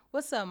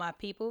What's up, my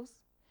peoples?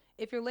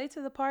 If you're late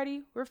to the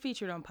party, we're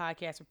featured on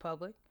Podcast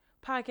Republic.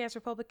 Podcast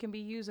Republic can be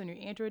used on your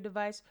Android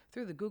device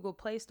through the Google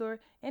Play Store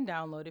and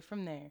download it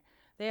from there.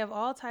 They have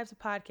all types of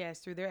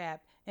podcasts through their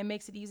app and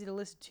makes it easy to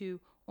listen to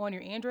on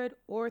your Android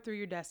or through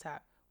your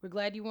desktop. We're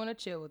glad you want to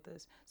chill with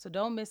us, so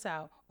don't miss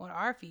out on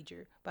our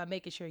feature by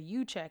making sure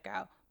you check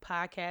out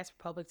Podcast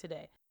Republic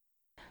today.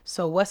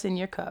 So what's in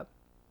your cup?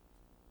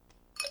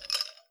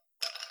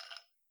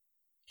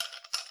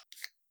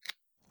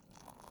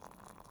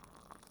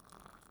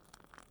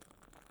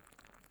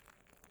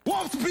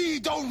 Warp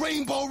speed, don't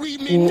rainbow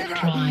read me,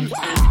 nigga.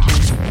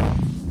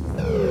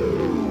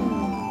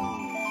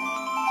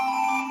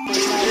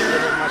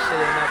 My shit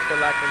and I feel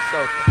like I'm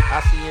sofa.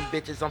 I see in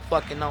bitches I'm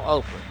fucking on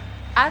Oprah.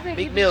 I think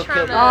Big he Mill be trying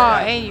killed to,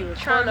 me. and you were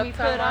trying to me put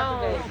talking about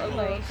on the a baby.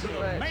 little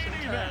too much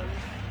sometimes.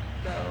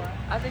 So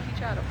I think he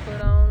tried to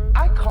put on.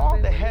 I a little called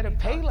bit the when head he of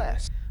talking.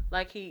 Payless.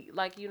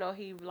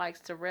 He likes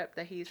to rep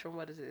that he's from,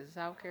 what is it,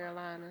 South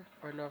Carolina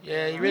or North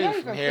Yeah, he Carolina? really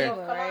He's from here.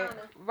 Cleveland, right?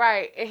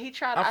 Right, and he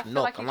tried. I'm I from feel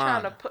North like he's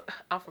trying to Carolina. put.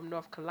 I'm from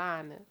North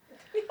Carolina.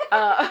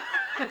 Uh,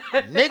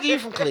 Nigga, you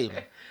from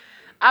Cleveland.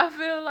 I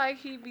feel like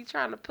he be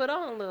trying to put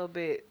on a little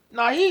bit.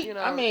 No, he. You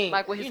know, I mean,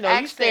 like with his you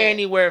accent. you stay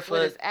anywhere With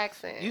for his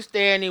accent. you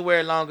stay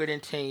anywhere longer than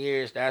 10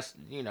 years. That's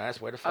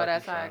that's where the fuck. Oh,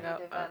 that's you how I from.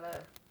 go.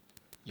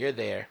 You're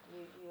there.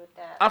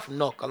 I'm from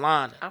North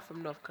Carolina. I'm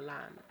from North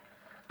Carolina.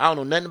 I don't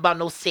know nothing about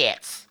no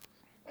sets.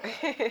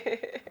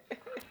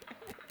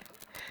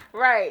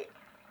 Right.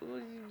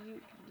 You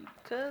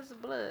cuz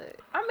of blood.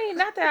 I mean,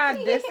 not that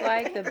I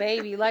dislike the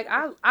baby. Like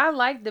I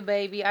like the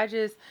baby. I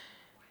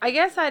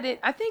guess I did.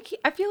 I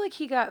feel like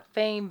he got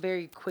fame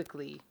very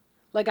quickly,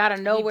 like out of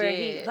nowhere. He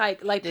did.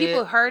 like Did.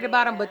 people heard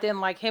about him, but then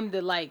like him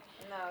to like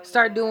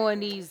start doing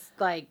these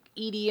like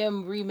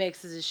EDM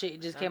remixes and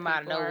shit just came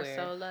out of People are nowhere.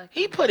 so lucky.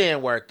 He put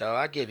in work though.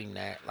 I give him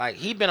that. Like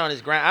he been on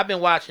his grind. I've been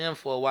watching him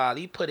for a while.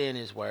 He put in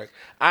his work.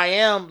 I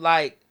am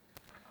like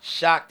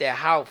shocked at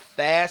how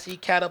fast he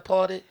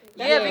catapulted.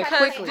 Yeah, Yeah, because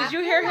quickly. did you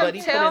hear But him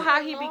he tell put in-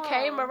 how he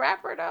became a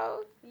rapper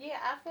though? Yeah,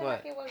 I feel What?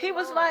 like it was. He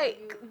was wrong.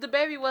 like, the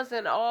baby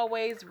wasn't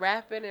always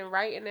rapping and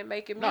writing and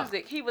making No.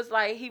 music. He was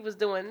like, he was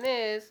doing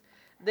this.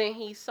 Then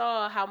he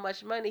saw how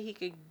much money he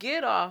could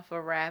get off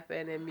of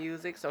rapping and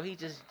music, so he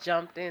just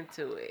jumped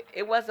into it.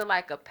 It wasn't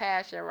like a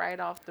passion right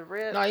off the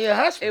rip. No, yeah,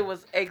 hustling. It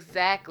was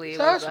exactly, it It's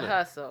was a hustling.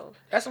 hustle.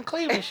 That's some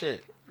Cleveland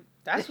shit.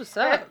 That's what's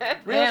up.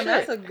 Real Damn, shit.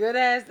 that's a good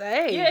ass.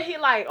 Hey, Yeah, he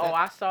like, oh,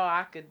 I saw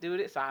I could do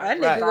this. So I That just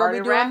nigga gonna be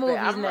started doing rapping. movies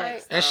I'm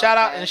next. like, And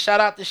okay. shout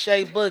out to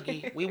Shay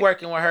Boogie. We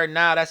working with her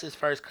now. That's his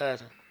first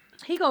cousin.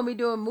 he gonna be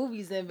doing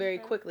movies then very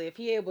quickly if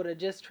he able to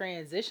just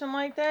transition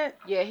like that.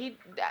 Yeah,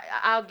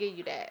 I'll give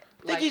you that.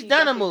 I think he's he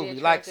done a definitely movie,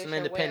 did like some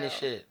transition independent well.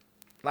 shit.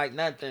 Like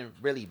nothing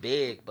really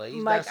big, but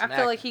he's Like done I some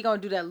feel like acting. he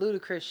gonna do that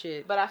ludicrous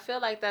shit. But I feel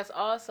like that's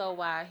also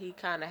why he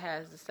kind of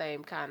has the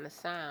same kind of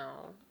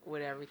sound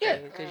with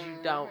everything, because you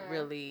don't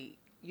really,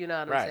 you know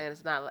what I'm Right. saying?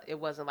 It's not, it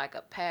wasn't like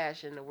a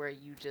passion to where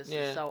you just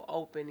Yeah. is so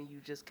open and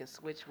you just can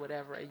switch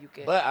whatever and you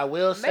can. But I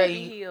will say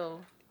maybe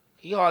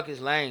he hog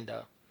his lane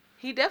though.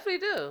 he definitely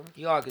do.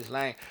 He hog his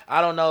lane. I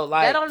don't know,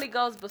 like That only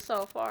goes but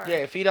so far. yeah,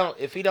 if he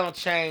don't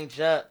change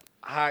up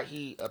how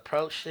he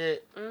approach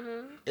shit,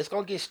 Mhm. it's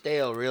gonna get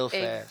stale real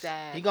fast.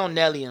 Exactly. He gonna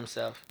Nelly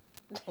himself.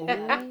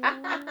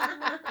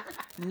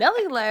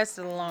 Nelly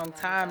lasted a long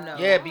time though.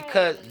 Yeah,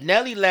 because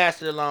Nelly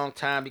lasted a long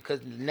time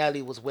because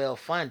Nelly was well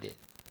funded.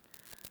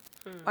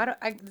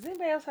 Does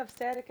anybody else have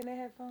static in their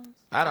headphones?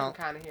 I I don't.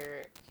 can kind of hear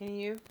it Can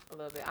you? a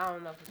little bit. I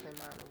don't know if it's in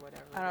mine or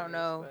whatever. I don't it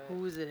know is, but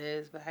whose it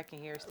is, but I can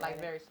hear static. like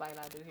very slight.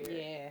 I do hear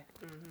it.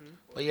 Yeah. Mhm.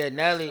 But yeah,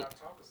 Nelly. Stop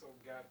talking so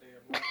goddamn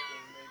loud and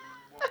maybe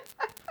you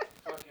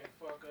won't fucking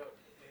fuck up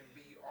and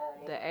be all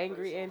over The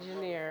angry place on the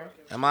engineer.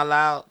 motherfucking- Am I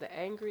loud? The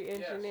angry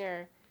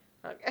engineer.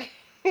 Okay.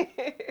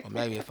 Or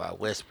maybe if I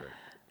whisper.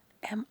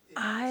 Am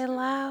I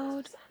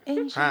loud,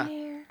 engineer?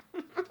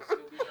 Still be heard.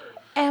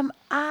 Am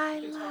I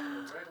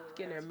loud?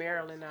 Getting her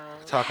Maryland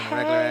on. Talking a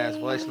regular ass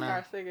voice now.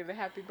 Start singing the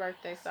happy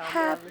birthday song.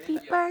 Happy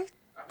Maryland.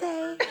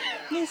 birthday,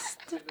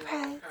 Mr.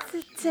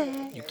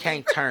 President. You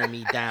can't turn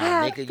me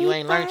down, nigga. You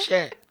ain't learned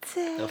yet.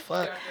 The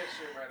fuck? Got that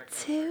shit right.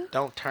 To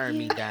Don't turn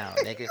me down,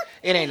 nigga.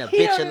 It ain't a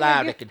bitch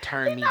alive that can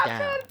turn me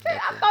down,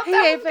 nigga. he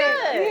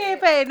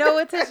ain't paid no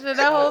attention to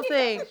that whole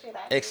thing.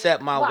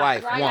 Except my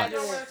wife once.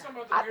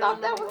 I thought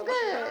that was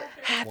good.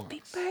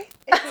 Happy birthday,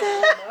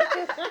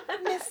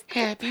 Mr.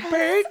 Happy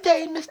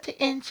birthday, Mr.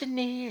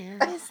 Engineer.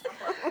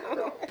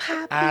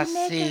 Poppy I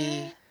nigga.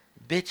 see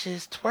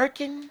bitches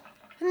twerking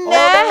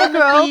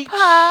Negro beach.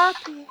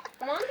 Poppy.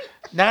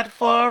 not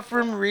far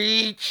from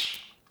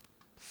reach.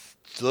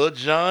 So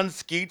John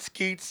skeet,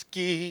 skeet,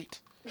 skeet.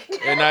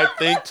 And I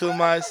think to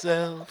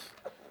myself,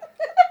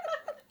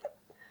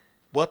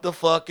 what the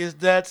fuck is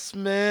that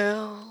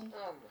smell?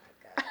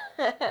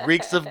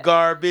 Reeks of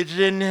garbage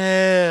in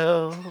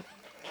hell.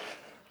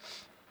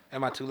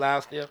 Am I too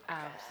loud still?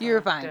 I'm so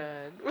You're fine.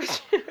 done.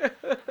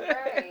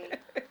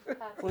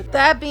 With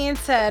that being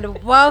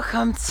said,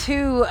 welcome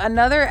to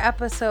another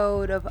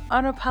episode of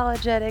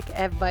Unapologetic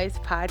Advice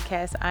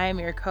Podcast. I am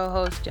your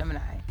co-host, Gemini.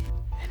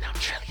 And I'm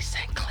Trilly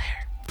St.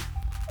 Clair.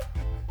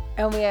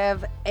 And we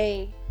have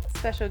a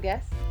special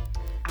guest.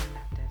 I'm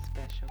not that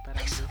special, but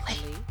I'm Lisa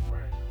Lee.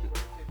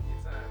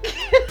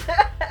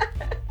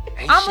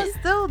 I'ma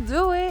still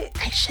do it.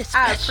 Ain't shit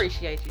I special.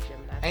 appreciate you,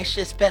 Gemini. Ain't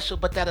shit special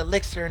but that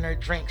elixir in her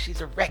drink.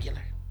 She's a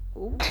regular.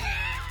 Ooh.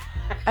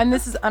 And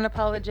this is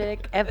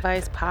Unapologetic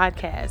Advice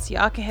Podcast.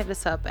 Y'all can hit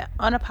us up at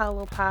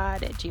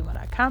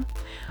unapollopod@gmail.com.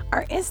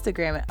 Our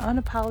Instagram at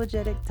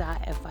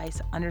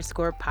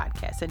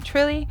unapologetic.advice_podcast. And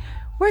Trilly,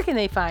 where can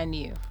they find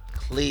you?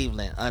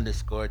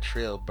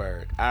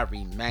 Cleveland_Trillberg. I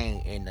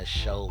remain in the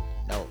show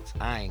notes.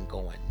 I ain't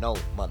going no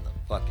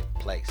motherfucking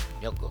place.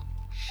 Nigga.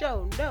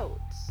 Show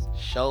notes.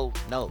 Show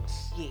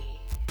notes. Yeah.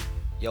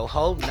 Yo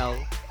ho no.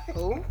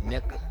 Who?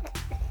 Nigga.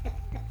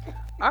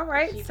 All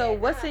right. So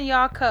what's in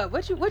y'all cup?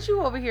 What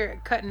you over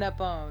here cutting up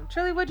on?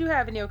 Trilly, what you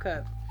have in your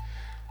cup?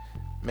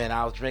 Man,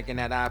 I was drinking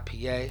that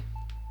IPA.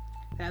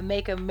 That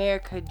make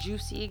America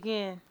juicy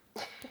again.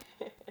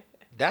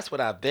 That's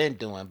what I've been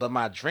doing. But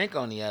my drink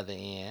on the other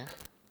end.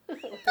 It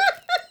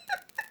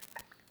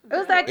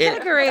was that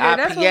It, kegerator.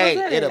 That's what IPA,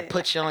 was in it'll it.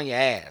 put you on your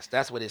ass.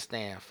 That's what it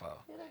stands for.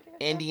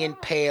 Indian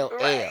Pale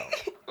Ale.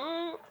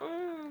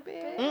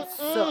 Bitch.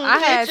 So I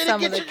had Shit'll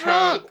some of get the you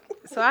drunk.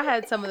 So I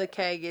had some of the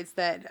keggets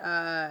that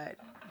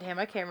damn,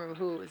 I can't remember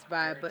who it was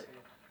by, but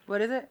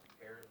what is it?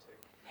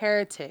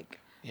 Heretic.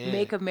 Yeah.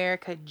 Make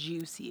America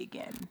juicy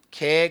again.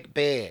 Keg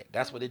bed.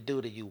 That's what it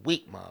do to you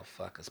weak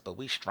motherfuckers. But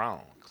we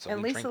strong. So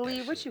And we Lisa drink Lee,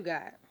 that what shit. you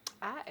got?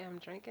 I am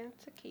drinking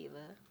tequila,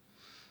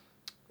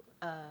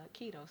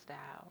 keto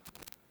style.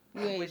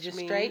 You ain't Which just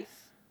means, straight?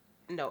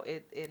 No,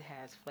 it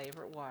has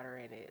flavored water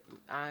in it.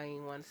 I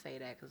ain't want to say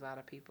that because a lot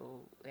of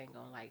people ain't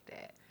gonna like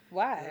that.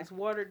 Why? It's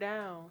watered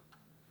down.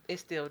 It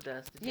still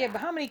does the Yeah, job.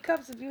 but how many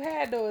cups have you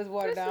had though? Is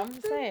watered This down? I'm is-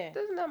 just saying.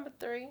 This is number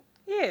 3.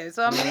 Yeah,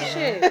 so I mean,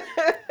 shit.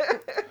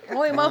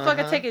 Only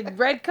motherfucker taking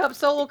red cup,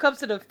 solo cups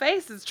to the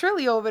face is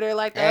Trilly over there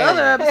like the Hey.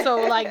 other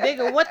episode. Like,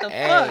 nigga, what the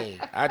Hey,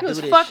 fuck? I He do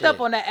was this fucked shit.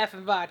 up on that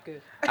effing vodka.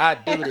 I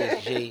do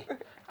this, G.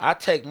 I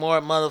take more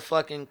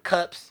motherfucking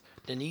cups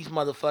than these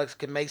motherfuckers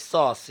can make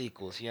Saw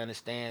sequels. You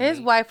understand? His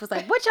me? wife was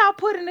like, "What y'all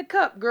put in the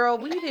cup, girl?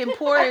 We didn't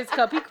pour his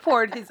cup. He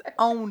poured his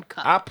own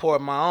cup. I pour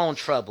my own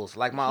troubles,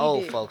 like my He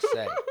old did. folks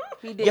say.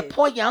 He You did.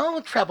 pour your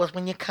own troubles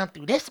when you come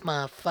through this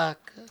motherfucker.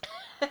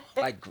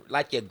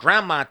 like your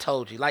grandma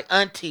told you, like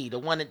auntie, the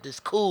one that's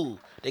cool,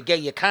 that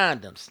gave you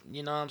condoms.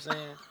 You know what I'm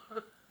saying?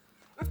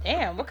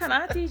 Damn, what kind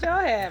of aunties y'all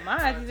have? My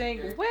aunties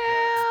ain't.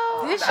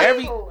 Well, this shit.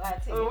 Every-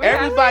 We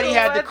Everybody got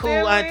had the one, cool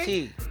didn't we?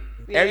 auntie.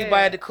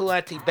 Everybody had the cool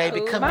auntie. Baby,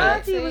 Cool. come My here.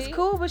 auntie was See?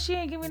 cool, but she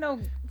ain't give me no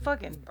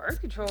fucking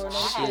birth control or no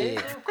shit.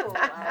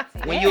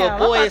 Shit. When Damn, you a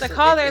boy, I'm it's about to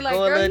call her it like,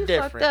 go a girl, little you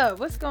different. fucked up.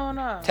 What's going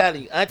on?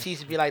 Telling you, aunties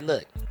would be like,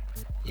 look,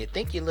 you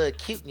think you look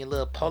cute in your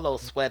little polo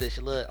sweaters,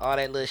 your little all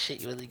that little shit,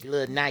 your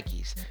little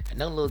Nikes,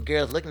 and them little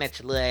girls looking at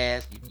your little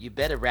ass. You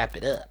better wrap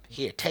it up.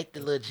 Here, take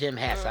the little gym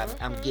hats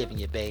I'm giving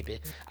you,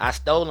 baby. I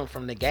stole them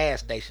from the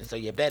gas station, so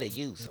you better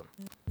use them.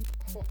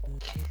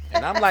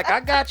 And I'm like, I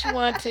got you,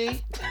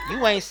 auntie.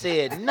 You ain't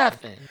said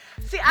nothing.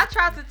 See, I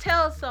tried to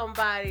tell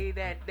somebody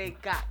that they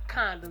got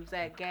condoms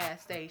at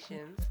gas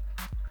stations.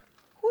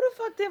 Who the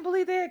fuck didn't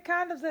believe they had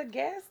condoms at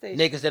gas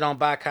stations? Niggas that don't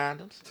buy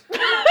condoms.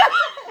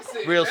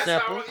 Real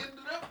simple.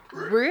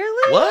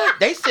 Really? What?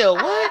 They sell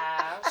what?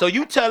 So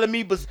you telling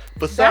me besides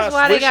That's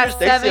why they got swishers,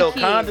 they 7 sell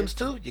kids. condoms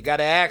too? You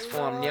gotta ask for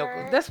them,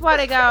 nigga. That's why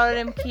they got all of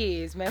them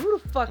kids, man. Who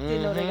the fuck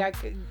didn't know they got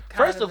condoms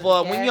First of at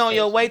all, the when gas you on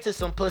your station? way to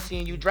some pussy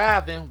and you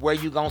driving, where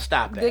you gonna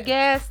stop The at?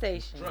 gas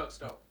station.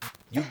 Drugstore.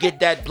 You get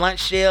that blunt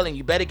shell and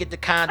you better get the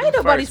condom Ain't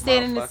nobody first,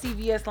 standing in the motherfucker.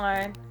 CVS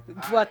line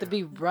about to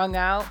be wrung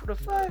out. What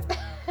the fuck?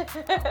 I was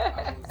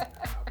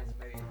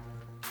made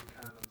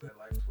condoms at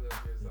like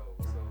 12 years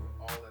old, so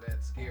all of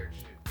that scared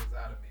shit was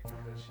out of me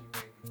because she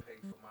made me pay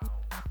for my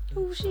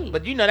own. Who she?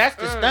 But you know that's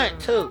the stunt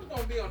too. I'm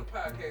gonna be on the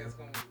podcast,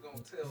 gonna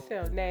tell.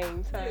 Tell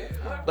names, huh?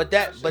 Yeah, But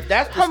that's the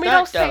Homie,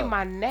 don't stunt say though.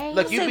 my name.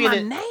 Look, Don't you say be my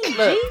in the name,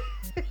 look,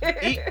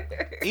 G.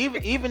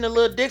 even the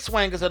little dick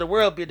swingers of the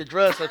world be at the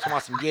drug store talking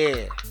about some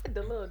yeah.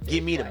 The little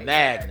Give me the dick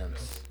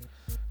magnums.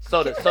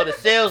 So the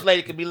sales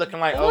lady could be looking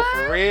like, oh,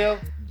 for real?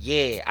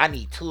 Yeah, I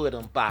need 2 of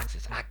them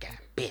boxes. I got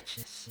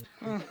bitches.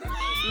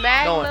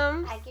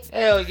 Magnums.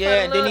 Hell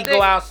yeah. And then he little go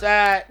dick.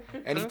 outside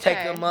and he take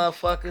Okay. them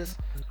motherfuckers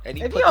and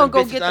he If put you don't them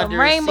go bitches get them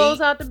under his rainbows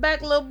seat. out the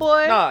back, little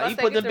boy. Nah, I he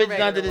say put get them the bitches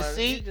under regular the ones.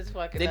 You seat. just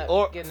fucking Then, up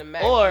or getting the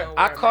Magnum. You don't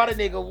I wear caught a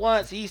Magnum. nigga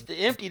once. He used to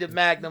empty the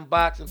Magnum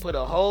box and put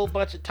a whole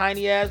bunch of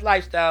tiny ass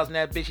lifestyles in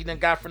that bitch he done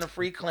got from the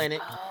free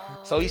clinic.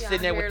 So he's he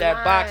sitting there out with here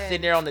that box lying.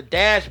 sitting there on the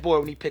dashboard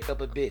when he pick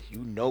up a bitch. You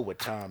know what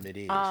time it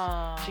is.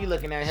 Aw. She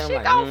looking at him She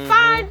like, gon' mhm.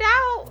 find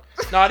out.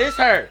 No, this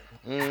her.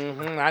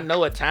 I know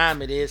what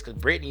time it is because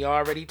Brittany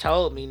already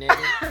told me,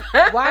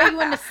 nigga. Why you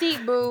in the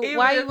seat, boo? Even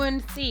Why if- you in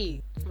the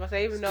seat? I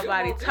say even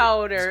nobody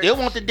told her. Still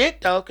want the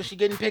dick though because she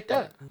getting picked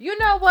up. You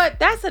know what?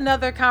 That's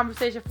another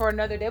conversation for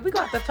another day. We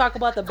gonna have to talk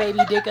about the baby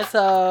dick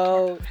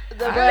episode.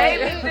 the I-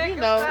 baby you dick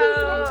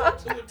know.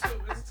 episode.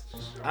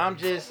 I'm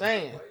just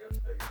saying.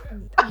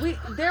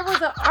 There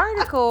was an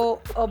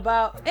article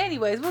about.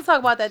 Anyways, we'll talk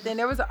about that then.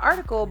 There was an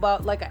article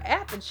about like an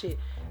app and shit.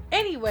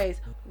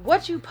 Anyways,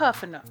 what you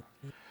puffing on?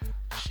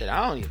 Shit,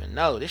 I don't even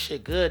know. This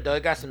shit good though.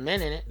 It got some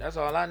mint in it. That's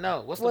all I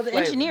know. What's Well, the the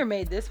flavor? engineer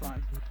made this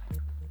one.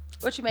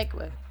 What you make it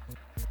with?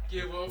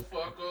 Give a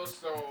fuck a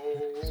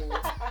soul.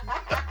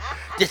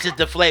 This is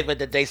the flavor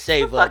that they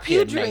save What up fuck here.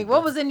 you drink? neighbor.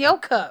 What was in your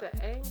cup?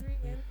 The angry.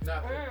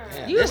 Nothing.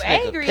 Yeah, You this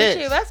nigga angry and shit.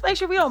 pissed. Let's make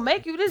sure we don't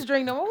make you this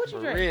drink no more. What you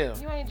For drink? real.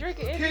 You ain't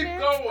drinking Keep engineer.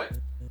 going.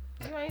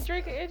 You ain't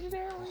drinking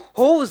engineer.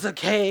 Who's a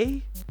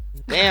K?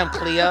 Damn, Where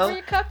Cleo.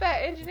 your cup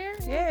at, engineer?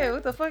 Yeah,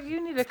 what the fuck?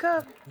 You need a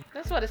cup.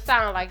 That's what it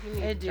sounds like. You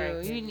need It to do.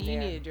 drink. You engineer.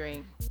 need a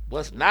drink.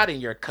 What's not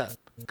in your cup?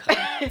 You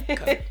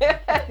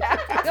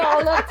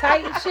all up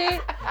tight and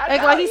shit. I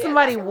Like know, he's yeah.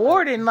 somebody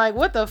warden. Like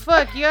what the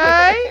fuck, you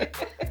alright?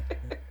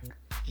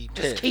 He Just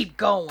pissed. keep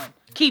going.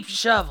 Keep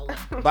shoveling.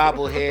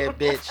 Bobblehead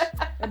bitch.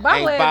 And Bobble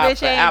Ain't that bob bitch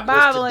for ain't apples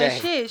bobbling today.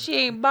 shit. She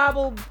ain't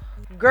bobbled,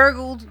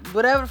 gurgled,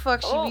 whatever the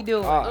fuck she be Oh.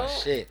 doing. Oh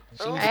shit.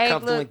 She need to Hey,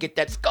 come through look. and get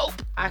that scope.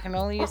 I can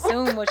only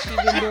assume what she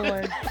been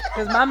doing.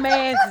 Cause my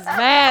man's is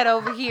mad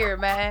over here,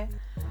 man.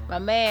 My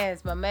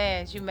man's,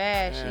 you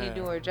mad. She ain't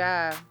doing her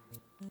job.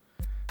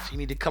 She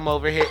need to come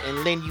over here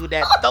and lend you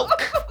that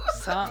thoke.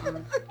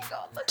 Something.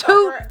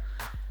 Toot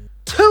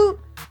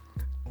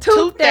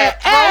Toot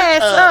that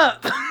that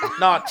ass throat up.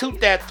 No,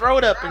 toot that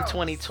throat up in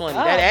 2020.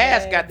 Oh, that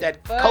ass man, got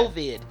that fuck.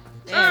 COVID.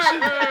 Damn, she-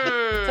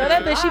 so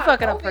that bitch, she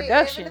fucking up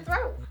production.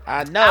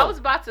 I I know. was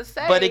about to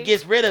say. But it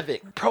gets rid of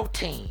it.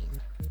 Protein.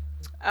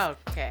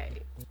 Okay.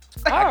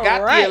 I got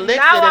Alright. the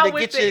elixir Now I'm that'll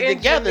with get the you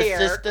together,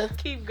 engineer. sister.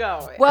 Keep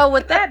going. Well,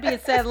 with that being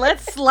said,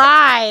 let's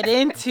slide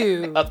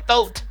into A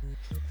throat.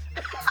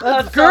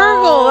 let's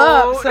gurgle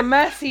up some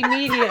messy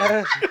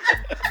media.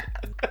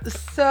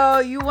 So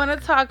you want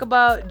to talk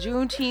about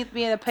Juneteenth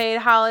being a paid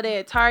holiday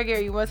at Target,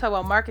 or you want to talk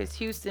about Marcus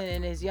Houston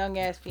and his young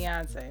ass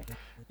fiance?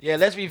 Yeah,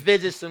 let's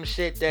revisit some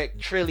shit that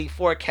Trilly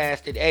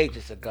forecasted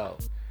ages ago.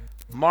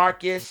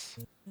 Marcus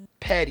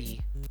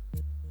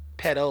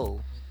Pedo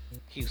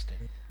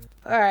Houston.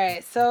 All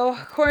right. So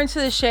according to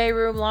the Shade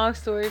Room, long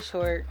story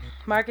short,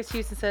 Marcus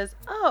Houston says,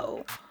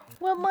 "Oh,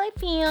 well, my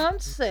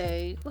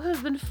fiance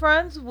has been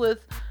friends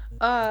with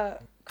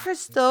Chris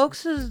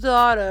Stokes'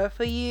 daughter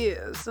for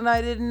years, and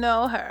I didn't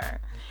know her.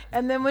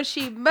 And then when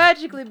she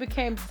magically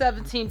became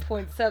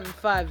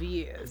 17.75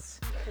 years,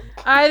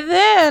 I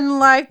then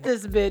liked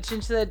this bitch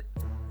and said,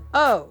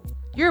 oh,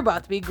 you're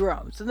about to be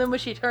grown. So then when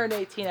she turned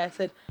 18, I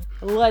said,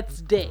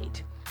 let's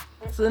date.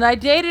 So then I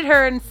dated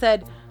her and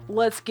said,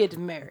 let's get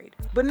married.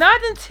 But not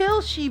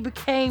until she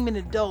became an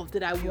adult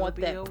did I want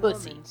that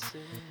pussy.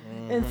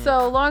 And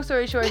so, long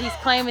story short, he's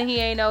claiming he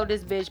ain't know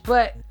this bitch,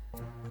 but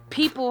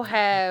people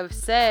have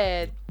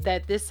said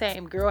that this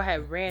same girl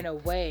had ran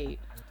away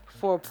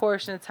for a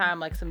portion of time,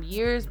 like some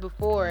years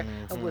before,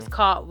 and was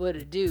caught with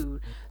a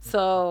dude.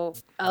 So,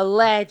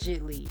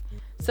 allegedly.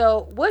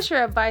 So, what's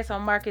your advice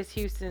on Marcus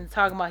Houston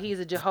talking about he's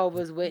a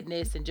Jehovah's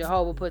Witness and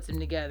Jehovah puts him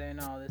together and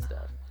all this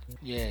stuff?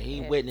 Yeah,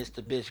 he witnessed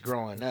the bitch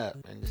growing up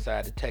and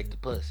decided to take the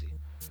pussy.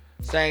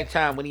 Same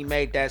time when he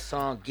made that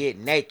song Get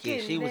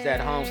Naked, she was at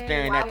home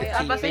staring at the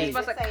TV.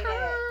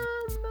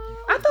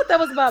 I thought that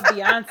was about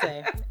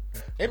Beyonce.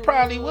 It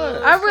probably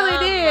was. I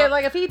really did.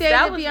 Like, if he dated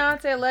That was-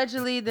 Beyonce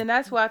allegedly, then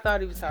that's who I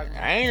thought he was talking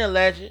about. I ain't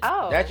alleged.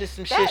 Oh. That's just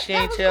some shit she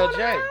ain't tell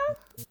Jay.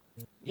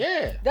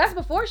 Yeah. That's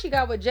before she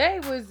got with Jay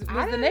was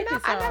the naked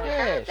song.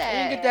 Yeah, she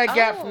didn't get that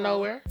gap from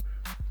nowhere.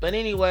 But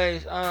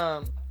anyways,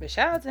 But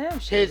shout out to him.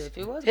 Shit, his if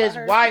it was his about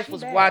her, wife she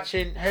was bad.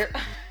 watching her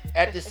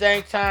at the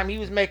same time he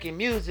was making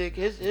music.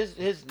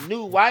 His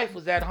new wife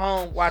was at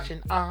home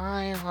watching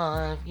I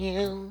Love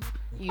You.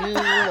 You Oh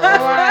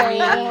love me.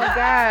 my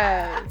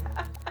God.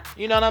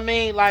 You know what I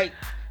mean? Like,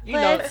 you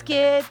Let's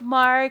get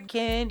Mark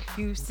and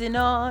Houston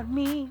on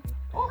me.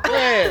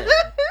 know,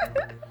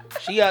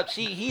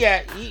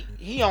 yeah.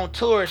 He on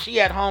tour. She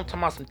at home talking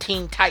about some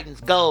Teen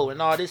Titans Go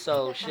and all this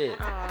old shit.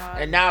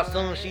 And now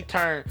soon as she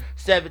turned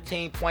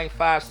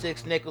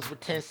 17.56 nickels with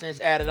 10 cents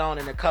added on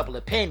and a couple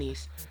of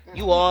pennies.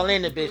 You all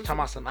in the bitch talking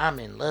about some I'm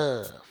in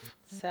love.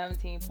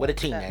 17. With a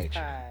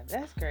teenager.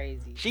 That's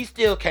crazy. She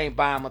still can't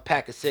buy him a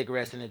pack of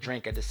cigarettes and a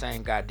drink at the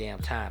same goddamn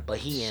time, but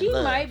he in She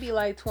love. might be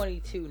like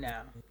 22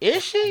 now.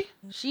 Is she?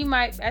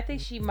 I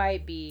think she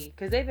might be.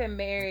 Because they've been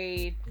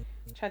married.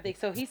 I'm trying to think.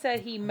 So he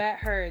said he met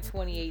her in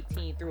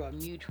 2018 through a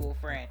mutual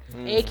friend.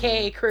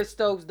 A.K.A. Chris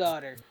Stokes'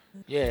 daughter.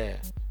 Yeah.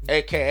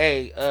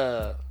 AKA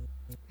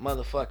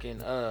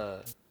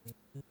motherfucking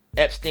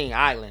Epstein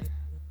Island.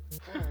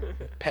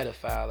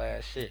 Pedophile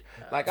ass shit.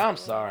 Like, I'm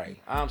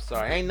sorry.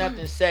 Ain't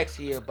nothing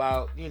sexy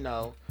about,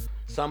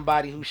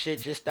 somebody who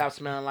shit just stopped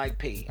smelling like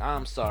pee.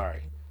 I'm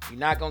sorry. You're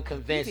not gonna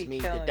convince You be me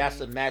killing that that's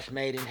me. a match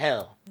made in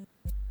hell.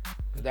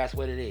 'Cause that's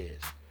what it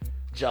is.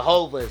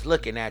 Jehovah is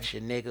looking at you,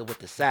 nigga, with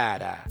the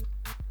side eye.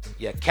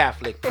 You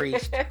Catholic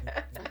priest.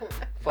 Oh,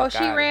 Fuck she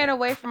outta ran here.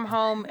 away from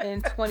home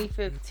in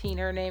 2015.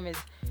 Her name is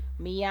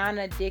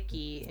Miana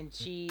Dickey, and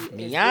she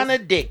is Miana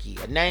Dickey,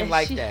 a name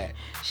like she- that.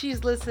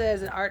 She's listed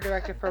as an art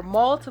director for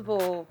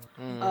multiple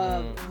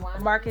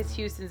Mm-hmm. Marcus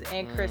Houston's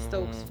and Chris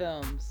Stokes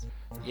films.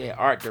 Yeah,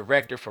 art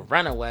director for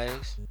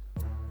Runaways.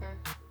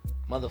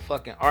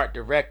 motherfucking art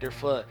director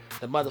for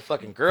the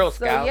motherfucking Girl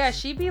So Scouts. yeah,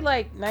 she be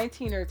like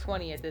 19 or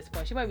 20 at this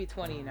point. She might be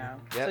 20 now.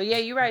 Yep. So yeah,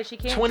 you're right. She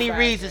can't. 20 survive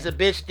reasons it. a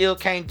bitch still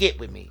can't get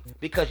with me.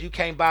 Because you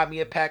can't buy me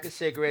a pack of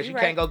cigarettes. You You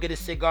right. can't go get a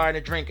cigar and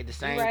a drink at the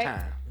same right.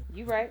 time.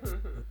 You right.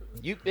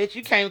 You bitch,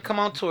 you can't come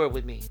on tour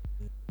with me.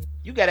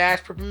 You gotta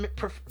ask for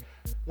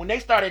when they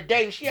started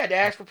dating, she had to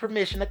ask for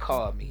permission to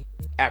call me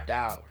after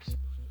hours.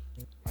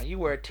 Like, you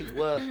were too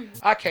well.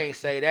 I can't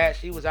say that.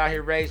 She was out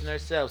here raising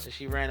herself, so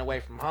she ran away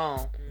from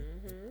home.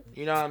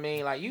 You know what I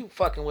mean? Like, you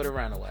fucking with a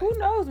runaway. Who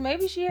knows?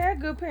 Maybe she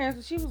had good parents,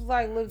 but she was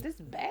like, "Look, this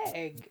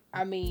bag.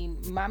 I mean,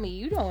 mommy,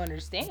 you don't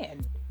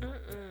understand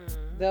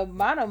the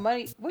amount of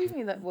money. What do you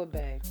mean that? What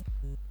bag?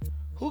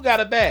 Who got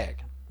a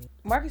bag?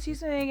 Marcus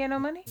Houston ain't get no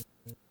money.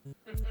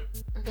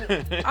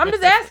 I'm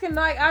just asking.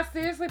 Like, I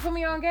seriously put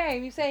me on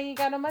game. You say he ain't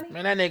got no money?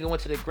 Man, that nigga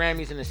went to the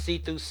Grammys in a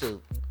see-through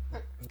suit.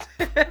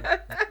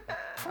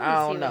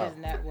 I don't know. What his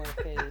net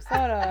worth is.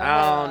 Hold on.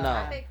 I don't know.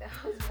 I think that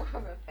was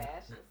more of a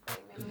fashion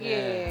statement.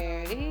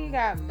 Yeah, he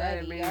got That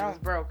money. means I it's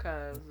don't. broke,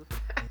 cuz.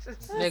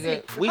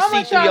 Nigga, we How see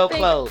much through y'all your think-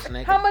 clothes,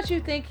 nigga. How much you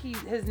think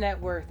his net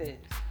worth is?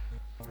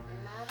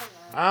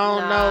 I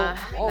don't know. Nah,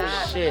 Oh,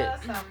 nah. shit.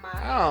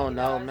 I don't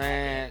know,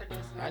 man.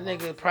 That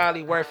nigga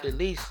probably worth at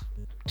least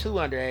 2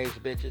 underage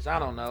bitches. I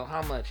don't know.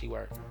 How much he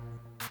worth?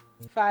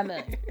 $5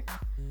 million.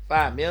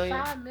 5 million?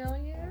 $5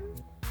 million?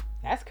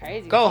 That's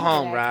crazy. Go He's been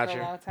home, acting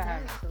for Roger. a long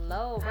time.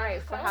 Low,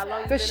 Right, for how long?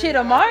 you But been shit,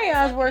 in the-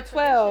 Omarion's worth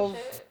 12.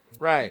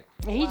 Right.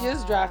 And he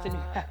just dropped a new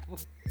album.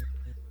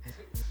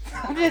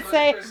 I'm just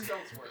saying. Chris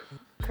Stokes work.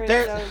 Chris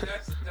There's- Stokes.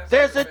 That's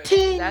There's a fact.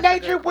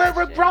 teenager good where a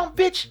question. grown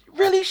bitch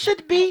really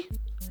should be.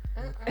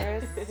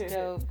 Chris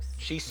Stokes.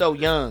 She's so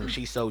young.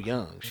 She's so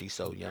young. She's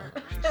so young.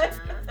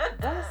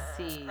 Let's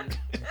see.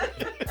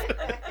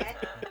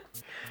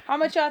 How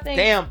much y'all think?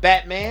 Damn,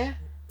 Batman.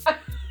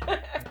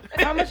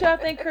 How much y'all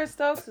think Chris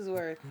Stokes is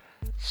worth?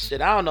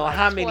 Shit, I don't know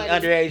how many 20.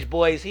 underage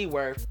boys he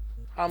worth.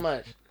 How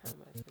much?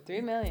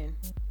 $3 million.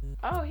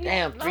 Oh, he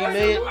Damn, no, 3 he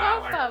million?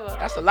 both of them.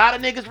 That's a lot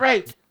of niggas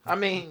raped. I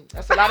mean,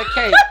 that's a lot of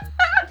cake.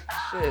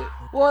 Shit.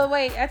 Well,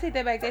 wait, I take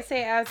that back. They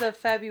say as of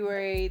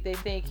February, they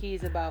think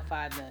he's about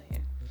 $5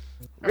 million.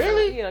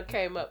 Really? You know,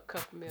 came up a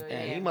couple million.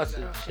 Yeah, he must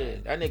have.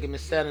 Shit, that nigga been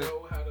selling.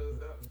 Know how to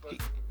fucking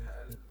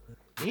hide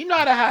it. He know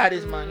how to hide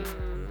his money.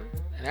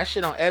 And that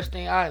shit on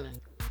Epstein Island.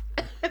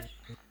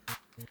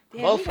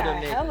 Damn, Both he of got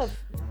them a hell niggas.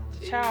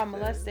 of child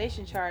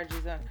molestation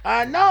charges on.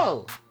 I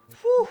know.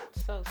 Whew.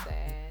 So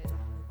sad.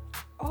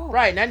 Oh,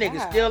 Right, that nigga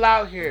God. still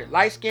out here,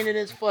 light skinned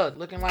as fuck,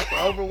 looking like an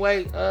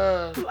overweight.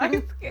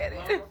 Like, get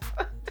it.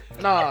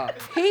 Nah.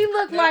 He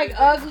looked like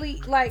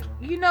ugly. Like,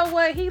 you know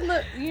what? He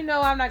look. You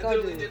know, I'm not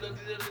gonna do it. Is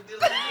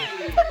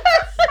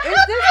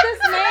this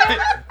man?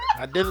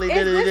 I diddly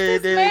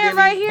Is this man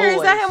right here?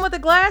 Is that him with the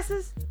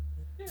glasses?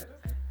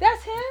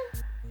 That's him.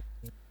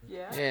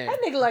 Yeah. Yeah. That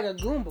nigga like a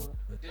Goomba.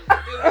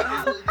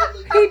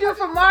 He do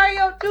for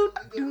Mario.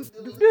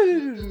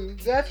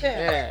 That's him.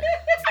 Yeah.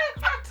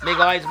 Nigga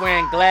always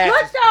wearing glasses.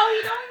 Look though,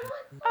 he don't look.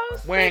 Oh,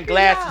 Wearing sick of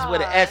glasses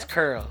with an y'all. S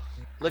curl.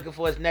 Looking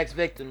for his next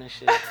victim and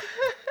shit.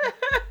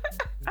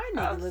 I need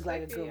I'm to look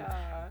like a sick of Goomba.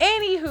 y'all.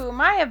 Anywho,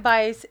 my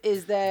advice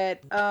is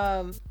that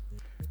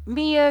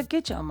Mia,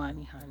 get your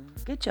money, honey.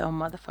 Get your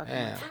motherfucking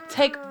Yeah. money.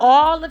 Take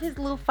all of his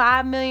little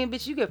 $5 million,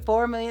 bitch. You get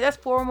 $4 million. That's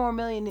 4 more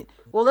million.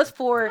 Well, that's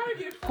 4 I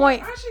get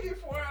point. I should get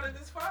 4 out of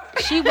this 5.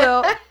 She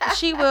will.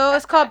 She will.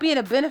 It's called being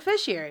a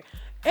beneficiary.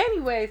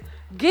 Anyways,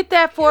 get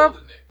that 4.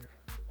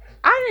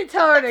 I didn't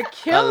tell her to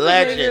kill the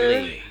nigga.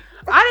 Allegedly.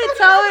 I didn't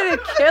tell her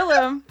to kill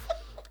him.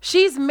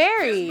 She's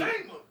married.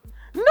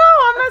 No,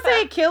 I'm not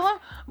saying kill him,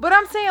 but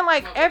I'm saying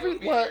like every.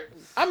 Well,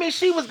 I mean,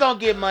 she was gonna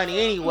get money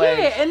anyway.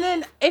 Yeah, and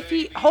then if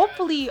he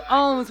hopefully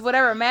owns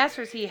whatever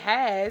masters he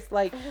has,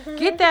 like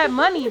get that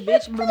money,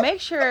 bitch. But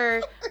make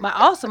sure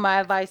my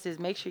advice is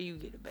make sure you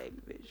get a baby,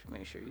 bitch.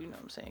 Make sure you know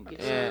what I'm saying.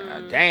 Get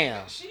Yeah,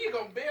 damn. She ain't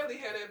gonna barely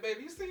have that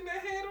baby. You seen that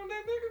head on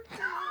that nigga?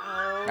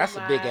 Oh That's a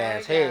my big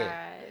ass head.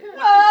 God.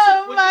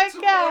 Oh With my the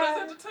 2 God.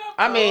 quarters at the top.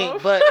 I mean,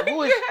 but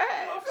who is?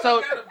 Motherfucker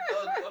So got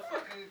a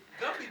fucking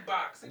guppy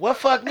box. what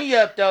fucked me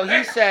up though?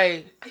 He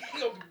say, He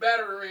gonna be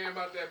battering ram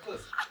out that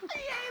pussy.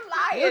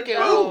 "Look at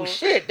though. ooh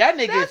shit, that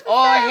nigga is That's the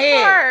all sad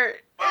head."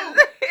 part.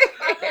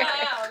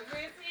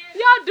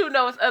 Y'all do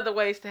know it's other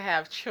ways to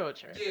have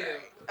children. Yeah.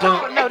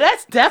 Oh no,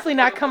 that's definitely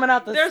not coming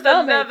out the There's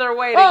stomach. another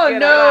way to Oh get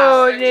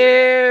no,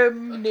 it out.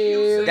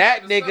 no.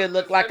 That nigga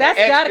look like That's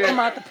an gotta extra. come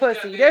out the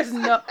pussy. There's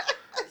no.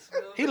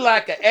 He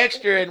like an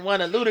extra in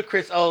one of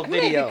Ludacris old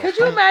Nigga, videos. could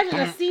you imagine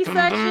a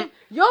C-section?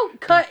 Your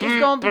cut is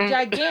gonna be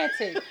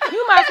gigantic.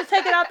 You might as well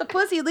take it out the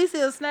pussy. At least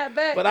it'll snap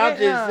back. But I'm Right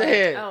just now.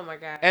 saying. Oh my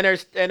God.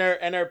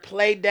 And her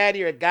play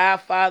daddy or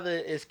godfather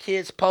is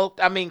Kids Poked.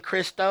 I mean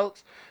Chris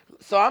Stokes.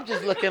 So I'm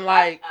just looking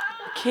like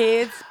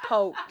Kids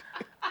poked.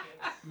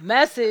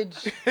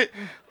 Message.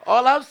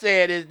 all I'm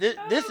saying is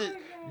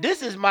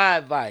this is my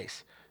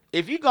advice.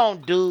 If you gonna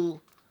do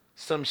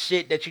some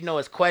shit that you know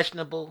is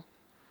questionable,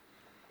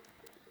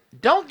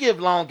 don't give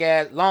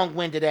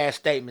long-winded ass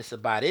statements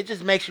about it. It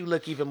just makes you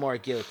look even more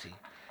guilty.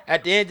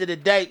 At the end of the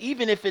day,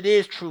 even if it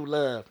is true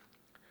love,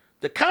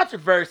 the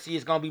controversy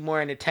is gonna be more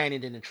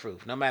entertaining than the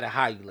truth, no matter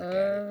how you look at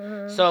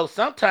it. So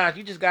sometimes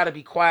you just gotta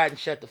be quiet and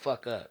shut the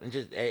fuck up, and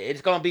just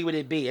it's gonna be what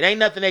it be. It ain't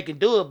nothing they can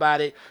do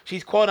about it.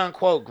 She's quote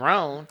unquote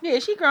grown, Yeah,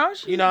 she grown.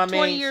 She's You know what I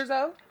 20 mean? years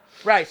old.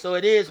 right? So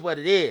it is what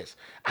it is.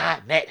 I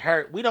met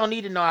her. We don't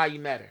need to know how you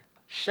met her.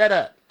 Shut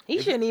up. He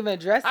shouldn't even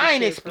address this I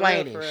ain't shit, for real,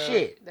 explaining for real.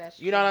 shit. That's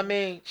You know what I true.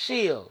 mean?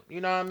 Chill. You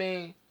know what I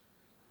mean?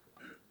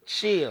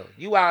 Chill.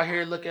 You out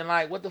here looking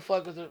like what the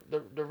fuck is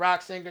the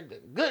rock singer?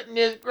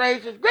 Goodness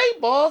gracious,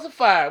 great balls of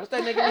fire. What's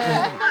that nigga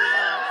name?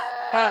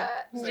 Huh?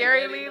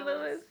 Jerry Lee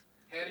Lewis.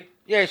 Hetty,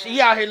 Yeah, she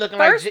out here looking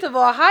First like of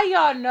all, how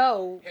y'all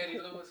know? Hetty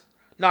Lewis,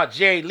 no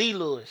Jerry Lee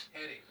Lewis.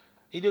 Hetty.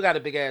 He do got a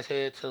big ass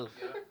head too.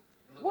 Yeah.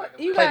 Look What like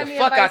a you Play got the any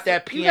fuck advice- out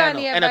that you got piano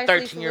any and a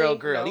advice, 13-year-old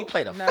Lisa girl. Lee? He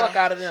play the No. fuck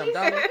out of them,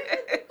 don't he?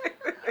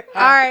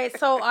 All right,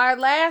 so our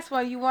last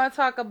one, you want to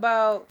talk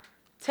about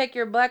take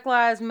your Black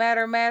Lives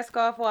Matter mask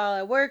off while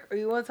at work, or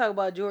you want to talk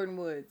about Jordan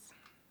Woods?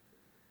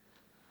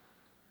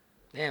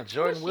 Damn,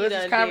 Jordan she Woods'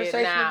 done did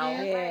conversation now?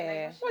 again.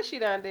 Yeah. What she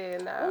done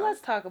did now? Well,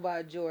 let's talk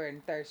about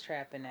Jordan thirst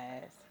trapping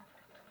ass.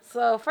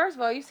 So first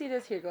of all, you see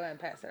this here. Go ahead and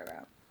pass it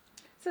around.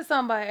 It says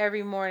something about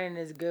every morning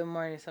is good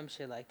morning, some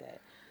shit like that.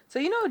 So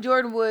you know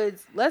Jordan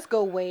Woods. Let's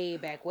go way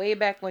back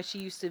when she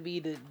used to be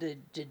the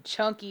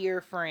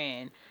chunkier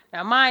friend.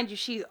 Now, mind you,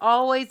 she's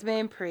always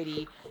been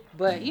pretty,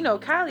 but you know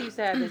Kylie used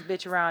to have this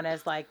bitch around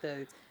as like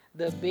the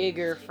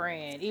bigger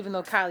friend, even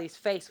though Kylie's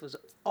face was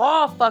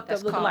all fucked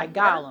That's up, looking called like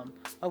Gollum.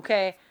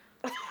 Okay,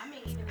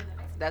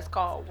 That's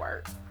called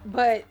work.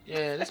 but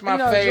Yeah, that's my you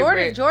know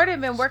favorite.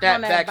 Jordan been working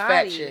on that Snapback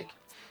body. fat chick.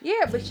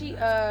 Yeah, but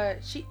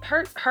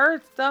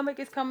her stomach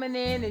is coming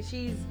in, and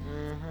she's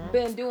Mhm.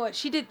 been doing.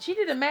 She did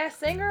a Masked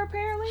Singer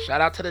apparently.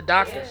 Shout out to the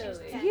doctors.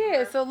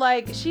 Yeah, so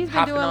like she's been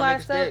Hopping doing a on lot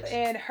of niggas' stuff, dicks.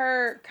 and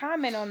her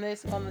comment on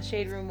this on the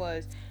Shade Room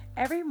was,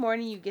 every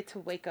morning you get to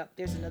wake up,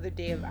 there's another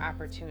day of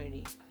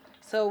opportunity.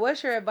 So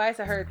what's your advice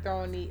of her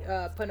throwing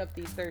putting up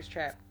these thirst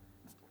trap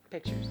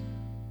pictures?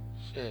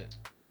 Shit.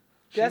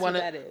 That's what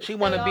that is. She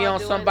wanna They be all on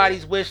doing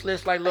somebody's wish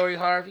list like Lori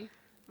Harvey.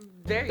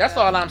 There you That's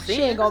go. all I'm She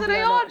seeing. ain't gonna So be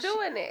they on all no-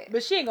 doing it.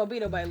 But she ain't gonna be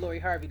nobody Lori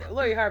Harvey though.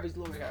 Lori Harvey's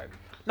Lori Harvey.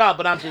 No,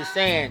 but I'm just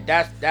saying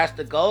that's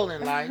the goal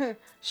in life.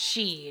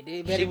 Shit,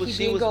 they better She was keep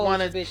she being was goals,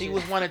 one of bitches. she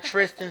was one of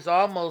Tristan's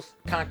almost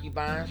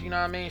concubines. You know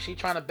what I mean? She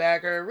trying to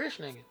bag her a rich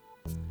nigga.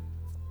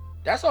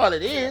 That's all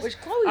it is. Which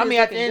Chloe I is mean,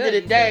 at the looking end of good the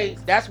these day,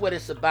 days. that's what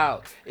it's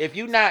about. If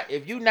you not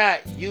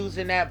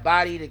using that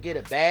body to get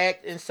a bag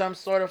in some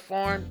sort of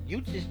form, you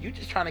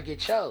just trying to get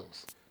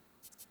chose.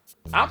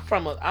 I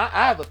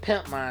have a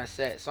pimp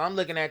mindset, so I'm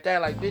looking at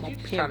that like, bitch, you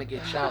just trying to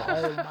get chose.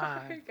 Oh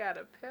my. You got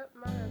a pimp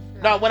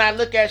mindset. No, when I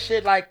look at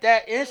shit like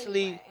that,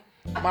 instantly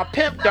my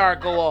pimp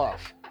dart go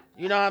off.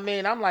 You know what I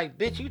mean? I'm like,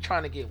 bitch, you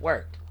trying to get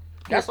worked.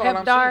 That's Your all pimp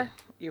I'm dar? saying.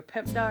 Your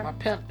pimp dar? My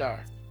pimp dart,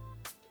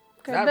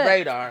 Okay, not bet.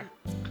 radar.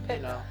 You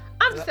know,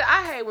 I'm just saying,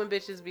 I hate when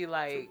bitches be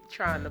like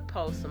trying to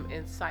post some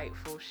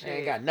insightful shit.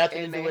 ain't got nothing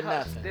to and do they with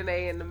hush- nothing. Then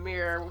they in the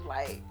mirror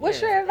like.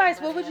 What's Yeah. your advice?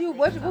 What would you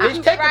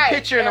Bitch, take a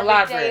picture in the Every day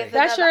library. is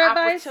That's another your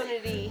advice?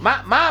 Opportunity.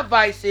 My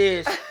advice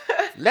is,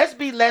 let's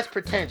be less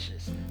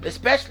pretentious,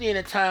 especially in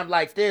a time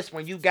like this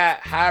when you got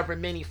however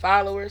many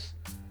followers.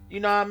 You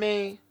know what I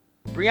mean?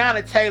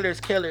 Breonna Taylor's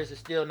killers is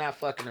still not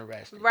fucking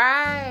arrested.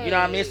 Right. You know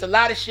what I mean? It's a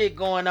lot of shit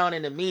going on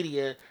in the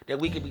media that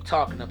we could be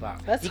talking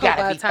about. Let's You hope by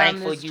gotta the be time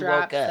thankful this you drops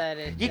woke up. that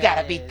it- You that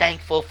gotta it be is.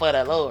 thankful for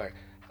the Lord.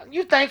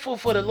 You thankful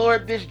for the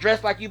Lord, bitch,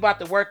 dressed like you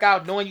about to work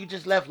out, knowing you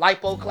just left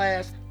lipo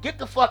class? Get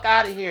the fuck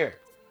out of here.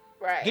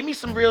 Right. Give me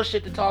some real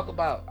shit to talk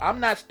about.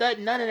 I'm not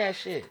studying none of that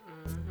shit.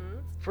 Mm-hmm.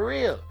 For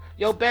real.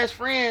 Your best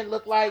friend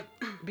look like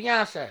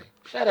Beyonce.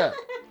 Shut up.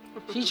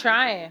 She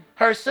trying.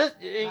 Her sister.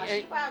 She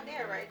out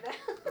there right now.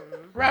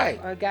 Right.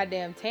 Or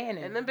goddamn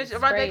tanning. And then bitches, Spray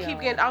right? They keep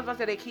on. getting. I was about to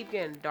say they keep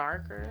getting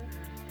darker.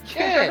 You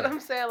know Yeah. what I'm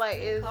saying? Like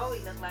it's. Chloe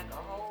looks like a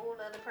whole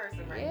other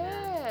person right now.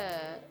 Yeah.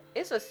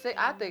 It's a sick.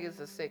 I think it's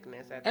a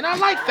sickness. At And the I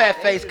end. like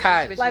fat face Bitches-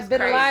 Kylie. bitches Like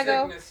crazy.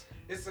 vitiligo? Sickness,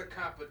 it's a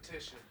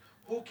competition.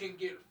 Who can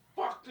get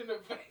fucked in the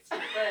face?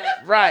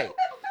 Right.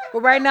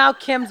 But right now,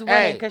 Kim's winning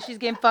Hey. because she's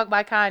getting fucked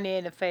by Kanye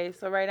in the face.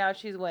 So right now,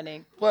 she's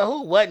winning. Well,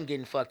 who wasn't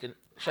getting fucked in?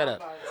 Shut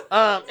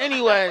up.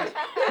 Anyways,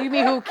 You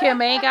mean who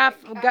Kim ain't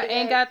got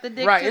the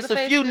dick right. to It's the a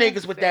face few to?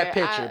 niggas with that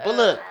picture. But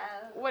look,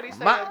 What he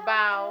say My-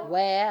 about?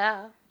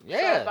 Well,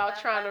 yeah. About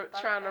trying to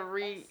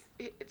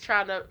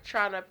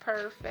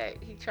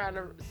perfect.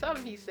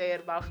 Something he said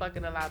about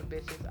fucking a lot of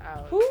bitches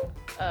out. who?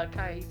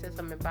 Kanye, he said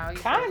something about he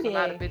said there's a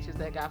lot of bitches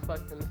that got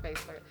fucked in the face.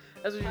 Like,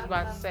 that's what you was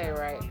about to say,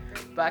 right?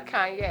 By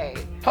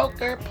Kanye.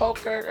 Poker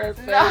her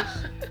face. No.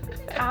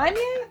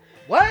 Kanye?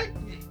 What?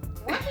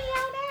 Was he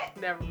on that?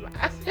 Never mind.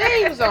 Yeah,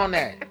 he was on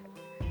that.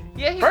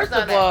 Yeah, he First was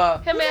on of that. all,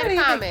 Him He's and not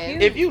even Common.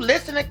 cute. if you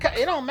listen to,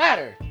 it don't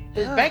matter.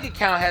 His Ugh. bank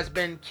account has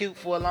been cute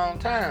for a long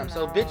time,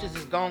 so bitches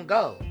is gonna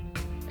go.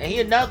 And he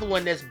another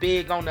one that's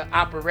big on the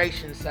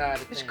operation side of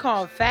We things. should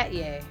call him Fat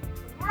Ye.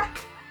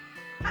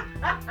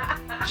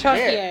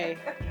 Chunky Yeah. A.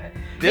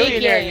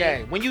 Billionaire Big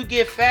yang. When you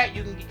get fat,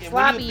 you can get, when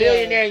Sloppy you a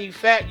billionaire and you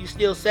fat, you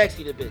still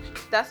sexy to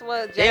bitches. That's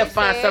what Jay They'll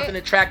find said. something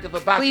attractive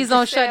about Please you.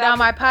 don't shut down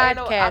my I'm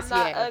not podcast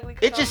yet. ugly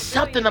 'cause It's I'm just a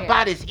something billionaire.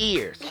 about his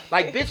ears.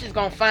 Like bitches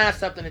gonna find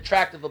something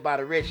attractive about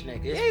a rich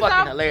nigga. It's He's fucking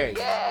all- hilarious.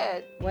 Yeah,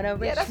 When a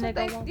rich that's what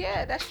nigga wants.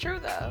 yeah, that's true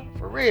though.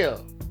 For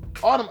real.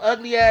 All them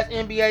ugly ass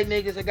NBA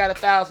niggas that got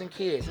 1,000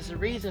 kids. There's a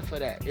reason for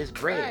that. It's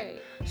bread.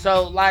 Right.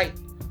 So like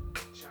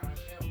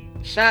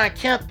Sean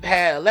Kemp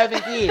had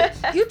 11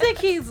 kids. You think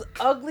he's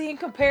ugly in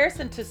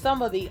comparison to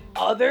some of the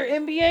other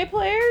NBA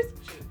players?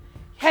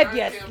 Have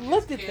you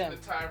looked at them?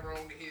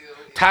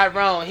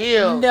 Tyrone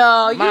Hill.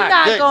 No, you're my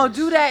not goodness. gonna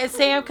do that. And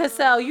Sam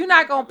Cassell, you're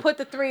not gonna put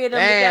the three of them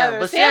Damn, together.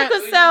 but Sam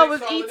Sam- Cassell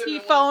was ET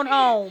phone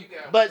home.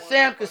 But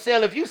Sam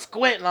Cassell, if you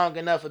squint long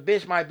enough, a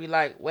bitch might be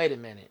like, wait a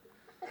minute.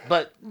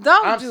 But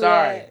Don't I'm do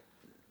sorry. that.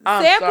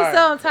 I'm Sam sorry.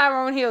 Cassell and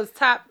Tyrone Hill's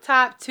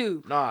top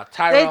two. Nah, They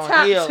Tyrone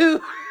top Hill.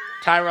 two.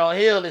 Tyrone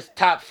Hill is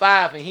top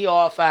 5 and he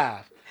all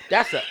 5.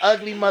 That's an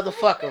ugly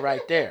motherfucker right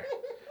there.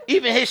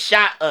 Even his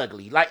shot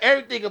ugly. Like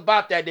everything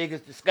about that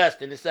nigga's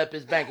disgusting except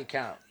his bank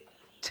account.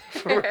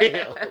 For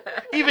real.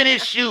 Even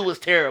his shoe was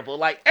terrible.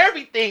 Like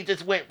everything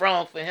just went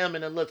wrong for him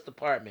in the looks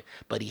department.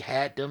 But he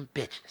had them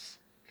bitches.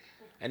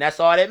 And that's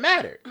all that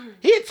mattered.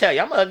 He'd tell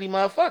you, I'm an ugly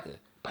motherfucker.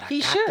 But I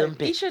He got them should.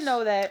 bitches. He should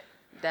know that.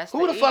 That's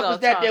Who the fuck ego was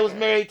that was talking.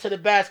 married to the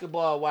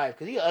basketball wife?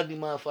 Because he an ugly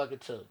motherfucker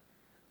too.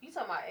 You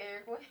talking about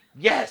Eric Williams?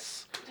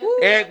 Yes.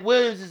 Eric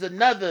Williams is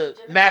another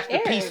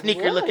masterpiece Eric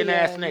sneaker looking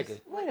ass Williams. nigga.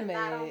 Wait a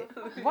minute.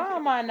 Why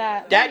am I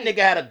not? That nigga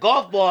had a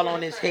golf ball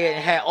on his head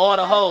and had all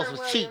the hoes was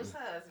Jennifer cheating. Williams'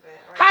 husband,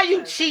 right? How you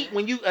Husband. cheat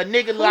when you a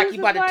nigga look like Who's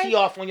you about to his tee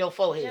off on your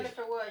forehead?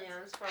 Jennifer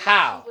Williams. From,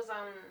 How? She was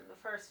on the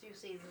first few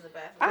seasons of I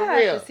Basketball. have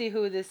real. to see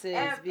who this is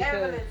because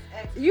Evelyn's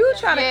ex- you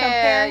trying to Yeah,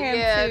 compare him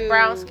yeah, to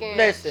brown skin.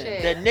 Listen,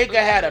 shit. the nigga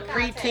had a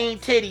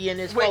preteen titty in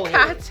his with forehead.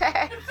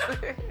 contacts.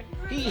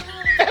 He,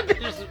 that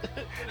bitch was-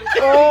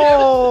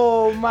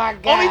 Oh my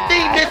god! Only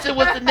thing missing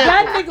was the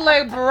That nipple. nigga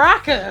like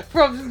Baraka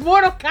from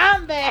Mortal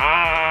Kombat.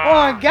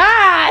 Ah. Oh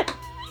God!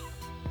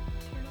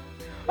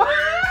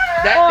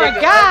 That Oh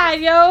nigga- God,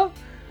 yo!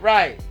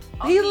 Right.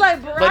 He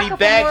like Baraka But he from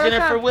bagged Mortal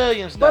Jennifer Kombat.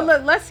 Williams though. But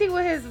look, let's see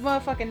what his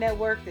motherfucking net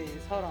worth is.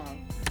 Hold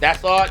on.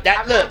 That's all.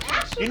 That look.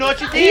 You know what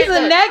you did? He's a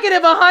Look.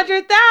 negative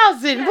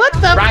 100,000. What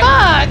the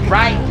Right, fuck?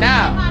 right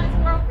now. Not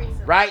as broke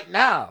recently. Right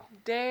now.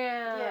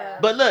 Damn. Yeah.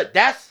 But look,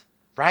 that's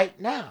right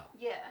now.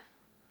 Yeah.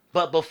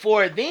 But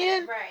before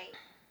then, Right.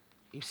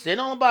 he's sitting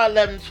on about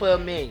 11 to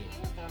 12 million.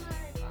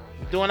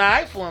 Doing all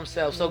right for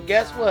himself. So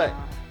guess what?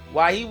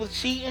 While he was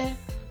cheating,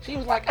 she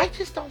was like, I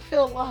just don't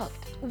feel loved.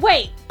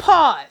 Wait,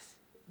 pause.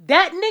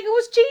 That nigga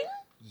was cheating?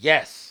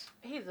 Yes.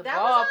 He's a That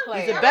ball was her-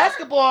 player. He's a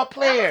basketball That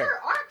was player.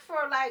 her arc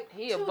for like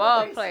He a 2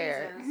 ball to 3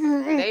 player.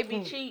 seasons. They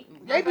be cheating.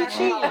 They be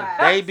cheating. Bitches-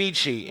 They be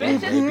cheating.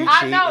 They be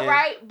I know, cheating.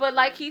 right? But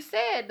like he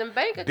said, them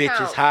bank accounts.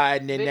 Bitches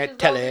hiding in that Bitches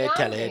tele.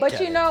 gonna be on But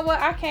you know what?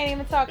 I can't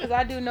even talk because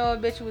I do know a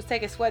bitch who was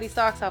taking sweaty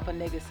socks off a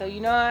nigga. So you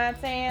know what I'm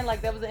saying?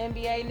 Like that was an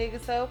NBA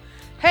nigga. So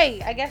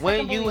hey, I guess I When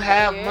can you believe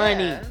have Yeah.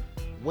 money,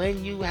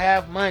 when you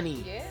have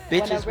money, Yeah.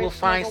 When bitches a will rich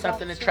find nigga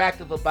something wants you.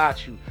 attractive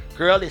about you.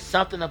 Girl, it's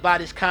something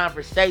about his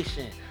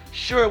conversation.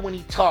 Sure, when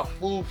he talk,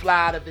 food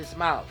fly out of his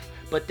mouth.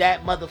 But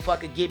that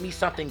motherfucker give me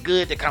something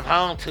good to come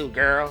home to,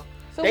 girl.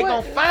 So They what-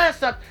 gonna find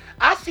something.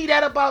 I see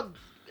that about,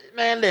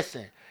 man,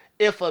 listen.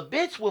 If a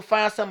bitch will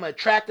find something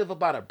attractive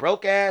about a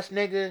broke ass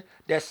nigga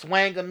that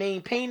swang a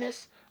mean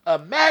penis,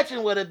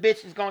 imagine what a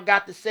bitch is gonna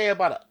got to say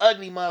about an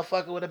ugly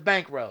motherfucker with a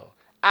bankroll.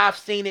 I've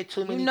seen it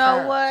too You many know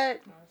times.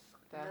 what?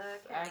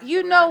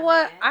 You know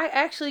what? I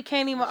actually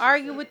can't even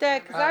argue with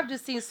that because I've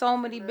just seen so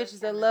many bitches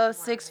that love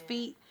 6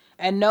 feet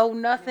and know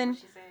nothing.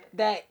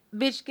 That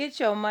bitch, get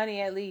your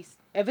money at least.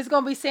 If it's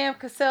gonna be Sam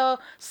Cassell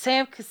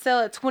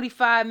at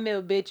 25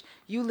 mil, bitch,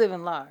 you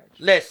living large.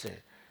 Listen.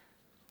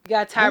 You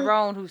got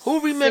Tyrone who's Who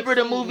remember 6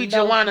 the feet, movie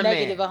no Joanna Man?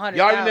 negative 100,000.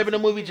 Y'all remember the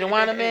movie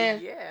Joanna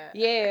Man? Yeah.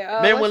 Yeah.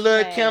 Remember when what's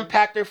Lil his Kim name?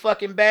 packed her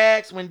fucking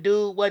bags when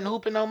dude wasn't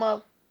hooping no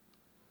more?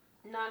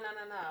 No.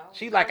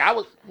 She like, I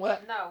was,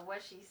 what? No,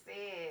 what she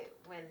said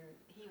when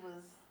he was.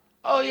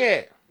 Oh,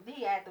 yeah.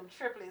 He had them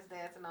triplets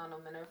dancing on him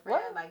and her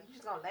friend. What? Like, you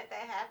just gonna let that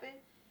happen?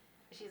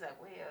 She's like,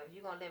 well, if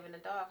you're gonna live in a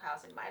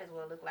doghouse, it might as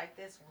well look like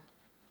this one.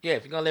 Yeah,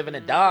 if you're gonna live in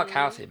a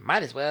doghouse, it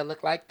might as well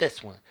look like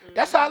this one.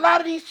 That's how a lot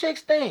of these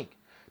chicks think.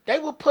 They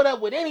will put up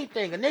with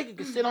anything. A nigga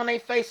can sit on their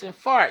face and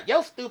fart.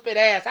 Yo, stupid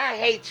ass, I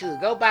hate you.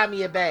 Go buy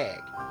me a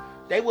bag.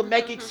 They will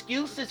make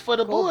excuses for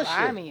the Go bullshit.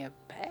 buy me a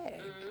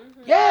bag.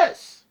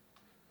 Yes.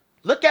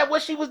 Look at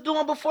what she was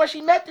doing before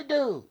she met the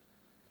dude.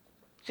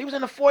 She was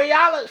in a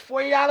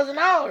 $40 an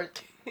hour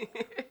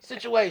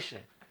situation.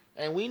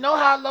 And we know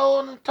how low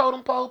on the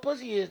totem pole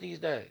pussy is these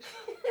days.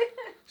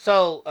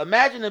 So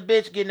imagine a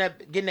bitch getting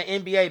the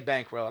NBA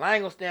bankroll. I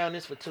ain't gonna stay on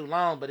this for too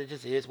long, but it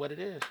just is what it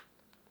is.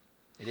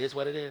 It is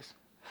what it is.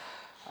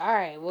 All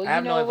right. Well, I you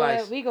have no know what?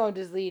 advice. We gonna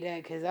just leave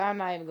that because I'm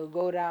not even gonna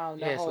go down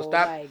the Yeah, so whole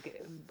stop-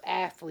 like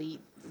athlete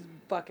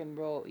fucking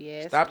road.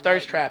 Yeah. Stop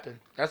thirst trapping.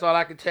 That's all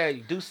I can tell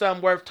you. Do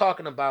something worth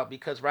talking about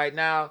because right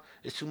now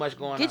it's too much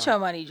going on. Get your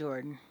money,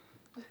 Jordan.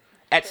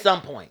 At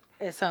some point.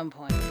 At some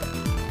point.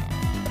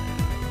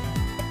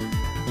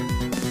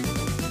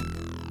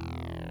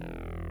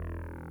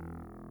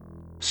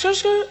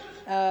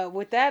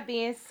 With that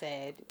being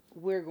said,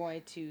 we're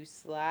going to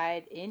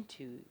slide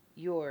into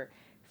your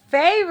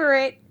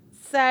favorite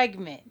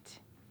segment.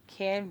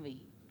 Can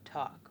we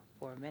talk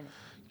for a minute?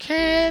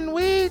 Can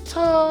we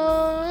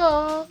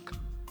talk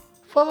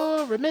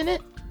for a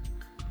minute?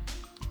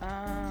 All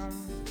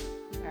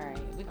right,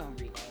 we're gonna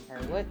rename her.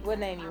 What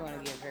name you want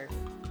to give her?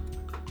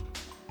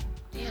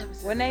 Damn,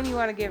 What name you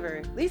want to give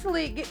her? Lisa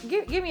Lee,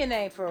 give me a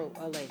name for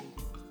a lady.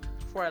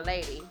 for a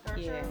lady.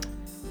 Yeah.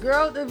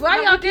 Girl, why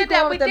No, y'all we did keep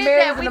that, going we with the did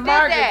Marys that, and we the did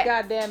Margaret? that.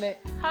 God damn it.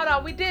 Hold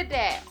on, we did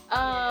that.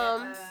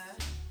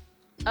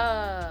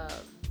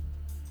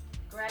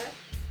 Greta?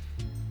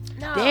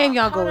 No. Damn,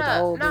 y'all go hold with the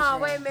up. old No,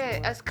 bitch wait a names.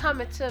 minute. It's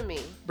coming to me.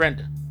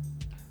 Brenda.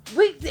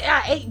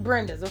 I ate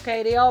Brenda's,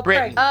 okay? They all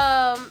Brittany.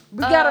 pregnant.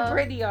 We got a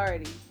Brittany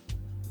already.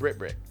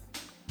 Brit.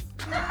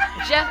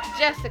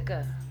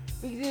 Jessica.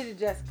 We did it,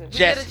 Jessica. We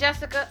Jess. did a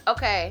Jessica?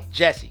 Okay.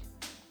 Jesse.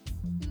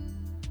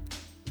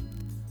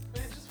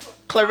 Man, just fuck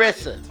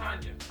Clarissa.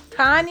 Tanya.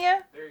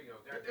 Tanya? There you go.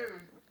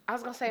 Goddamn. I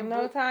was gonna say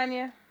No,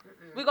 Tanya.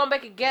 we're gonna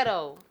make it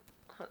ghetto.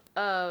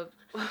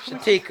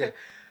 Shatika.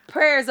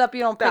 Prayers up,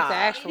 you don't pick the Nah.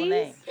 actual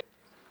name.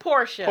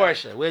 Portia.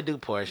 Portia. We'll do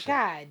Portia.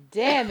 God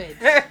damn it.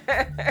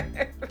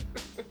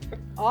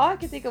 All I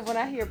can think of when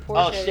I hear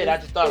Portia Oh, shit, I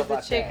just thought is the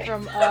about chick that.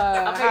 from Okay,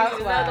 you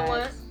need another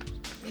one.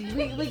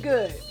 Housewives. We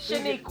good.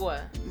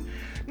 Shaniqua.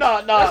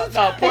 No.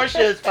 Portia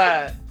is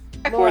fine.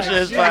 Lord Portia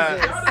is Jesus. fine.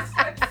 Y'all just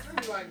said this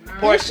really like 9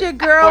 Portia. It's your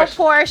girl, Portia.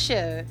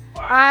 Portia.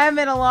 I'm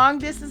in a long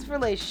distance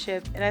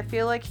relationship, and I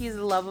feel like he's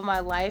the love of my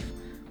life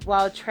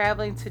while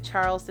traveling to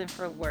Charleston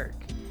for work.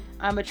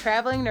 I'm a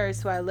traveling nurse,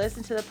 so I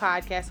listen to the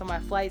podcast on my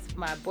flights.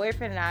 My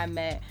boyfriend and I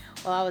met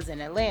while I was in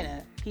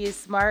Atlanta. He is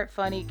smart,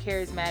 funny,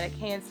 charismatic,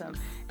 handsome,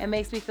 and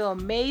makes me feel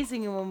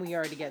amazing when we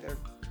are together.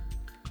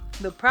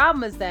 The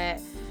problem is that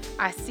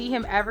I see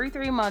him every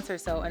 3 months or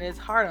so, and it's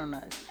hard on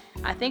us.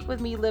 I think with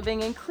me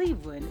living in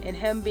Cleveland and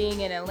him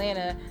being in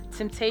Atlanta,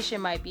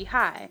 temptation might be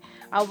high.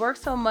 I work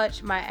so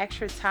much, my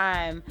extra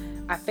time,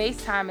 I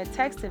FaceTime and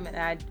text him,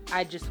 and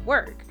I just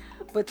work.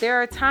 But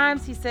there are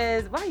times he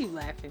says, why are you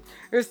laughing?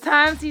 There's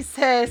times he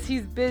says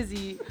he's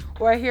busy,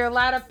 or I hear a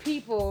lot of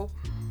people.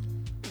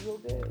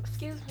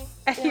 Excuse me.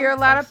 I hear a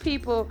lot of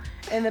people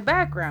in the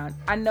background.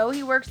 I know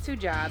he works 2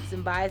 jobs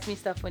and buys me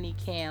stuff when he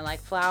can,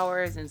 like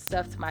flowers and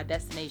stuff to my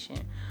destination.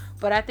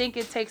 But I think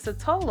it takes a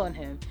toll on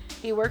him.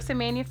 He works in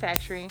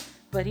manufacturing,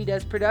 but he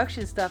does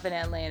production stuff in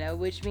Atlanta,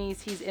 which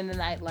means he's in the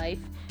nightlife.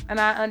 And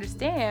I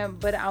understand,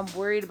 but I'm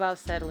worried about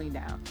settling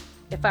down.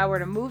 If I were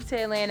to move to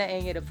Atlanta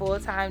and get a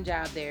full-time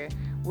job there,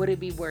 would it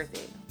be worth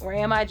it? Or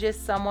am I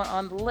just someone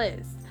on the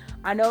list?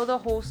 I know the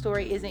whole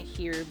story isn't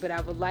here, but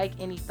I would like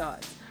any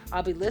thoughts.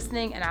 I'll be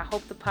listening, and I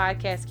hope the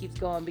podcast keeps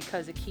going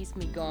because it keeps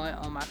me going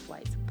on my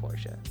flights,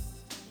 Portia.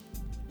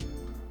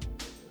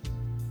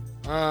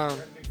 That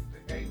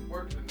nigga ain't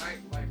working the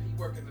nightlife. He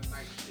working the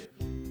night shift.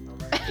 All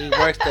right. He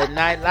works the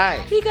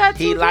nightlife. He got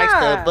 2 He likes the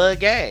jobs.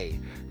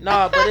 boogie.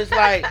 No, but it's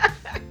like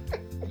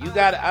you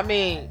gotta. I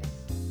mean,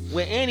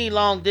 with any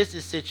long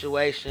distance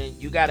situation,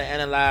 you gotta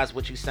analyze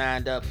what you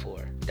signed up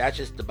for. That's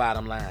just the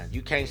bottom line.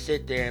 You can't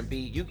sit there and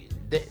be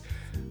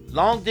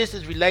long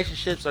distance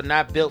relationships are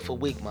not built for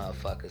weak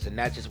motherfuckers, and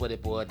that's just what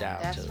it boiled down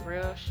That's to.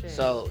 real shit.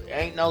 So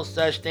ain't no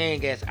such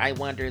thing as I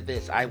wonder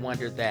this, I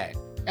wonder that.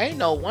 Ain't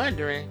no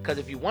wondering, because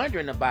if you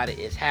wondering about it,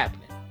 it's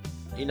happening.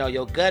 You know,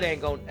 your gut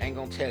ain't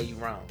gonna tell you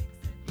wrong.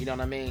 You know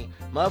what I mean?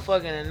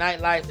 Motherfucking in the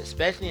nightlife,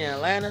 especially in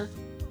Atlanta,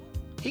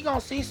 he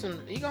gonna see some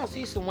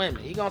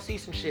women. He gonna see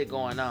some shit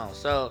going on.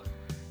 So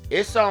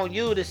it's on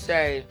you to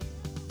say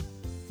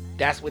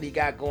that's what he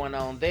got going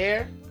on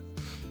there.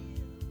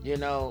 You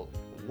know,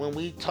 when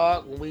we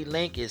talk, when we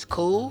link, it's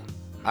cool.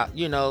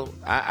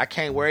 I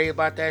can't worry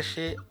about that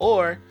shit.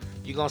 Or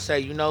you gonna say,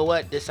 you know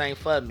what, this ain't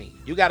for me.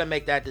 You gotta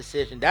make that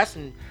decision. That's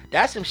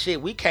some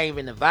shit we can't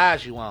even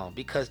advise you on,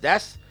 because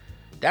that's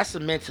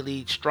some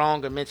mentally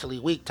strong or mentally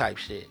weak type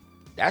shit.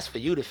 That's for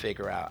you to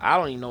figure out. I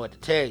don't even know what to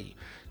tell you,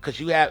 because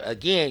you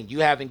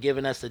haven't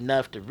given us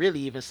enough to really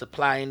even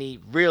supply any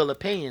real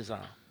opinions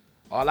on.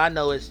 All I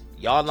know is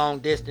y'all long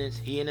distance,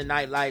 he in the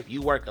nightlife,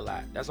 you work a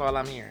lot. That's all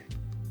I'm hearing.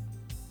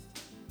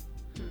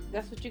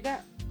 That's what you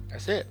got.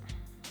 That's it.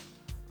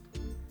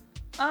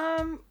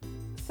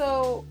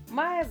 So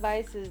my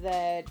advice is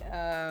that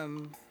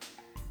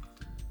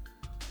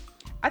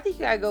I think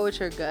you gotta go with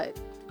your gut,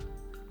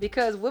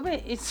 because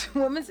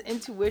women's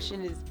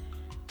intuition is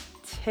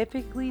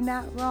typically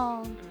not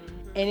wrong.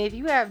 And if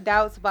you have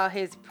doubts about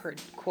his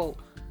quote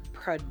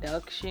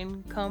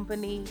production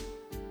company,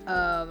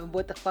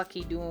 what the fuck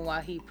he doing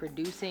while he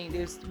producing,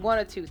 there's one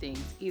or two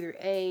things. Either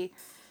A,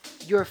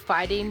 you're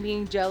fighting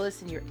being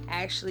jealous and you're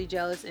actually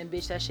jealous, and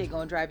bitch, that shit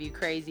gonna drive you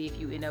crazy if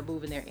you end up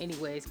moving there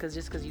anyways, because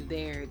just because you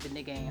there, the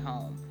nigga ain't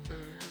home.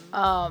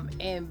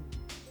 And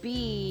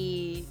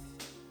B,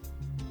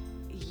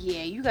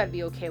 yeah, you gotta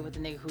be okay with the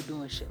nigga who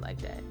doing shit like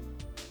that.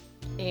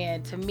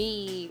 And to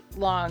me,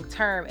 long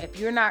term, if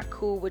you're not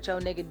cool with your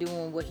nigga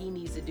doing what he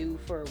needs to do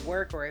for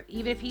work, or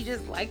even if he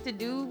just like to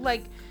do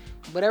like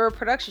whatever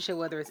production shit,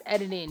 whether it's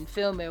editing,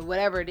 filming,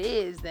 whatever it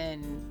is,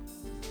 then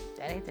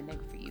that ain't the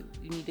nigga for you.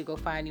 You need to go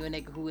find you a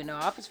nigga who in the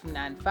office from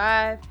 9 to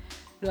 5,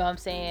 you know what I'm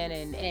saying,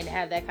 and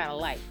have that kind of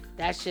life.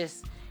 That's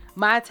just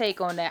my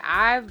take on that.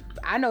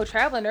 I know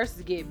traveling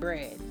nurses get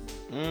bread.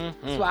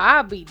 So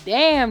I'll be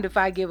damned if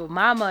I give them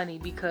my money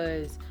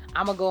because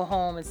I'm gonna go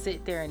home and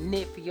sit there and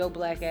knit for your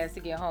black ass to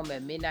get home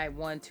at midnight,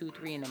 1, 2,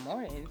 3 in the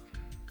morning.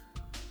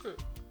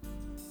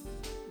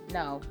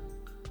 No,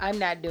 I'm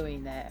not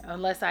doing that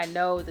unless I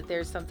know that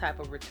there's some type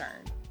of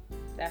return.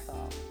 That's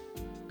all.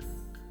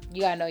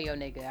 You gotta know your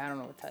nigga. I don't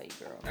know what to tell you,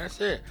 girl. That's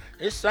it.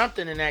 It's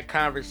something in that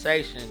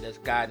conversation that's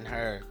gotten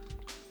her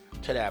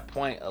to that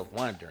point of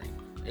wondering.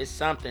 It's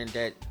something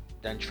that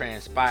done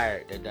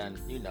transpired, that done,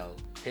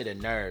 hit a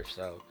nerve.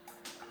 So,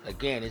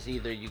 again, it's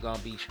either you gonna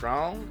be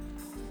strong,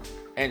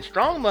 and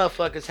strong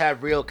motherfuckers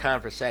have real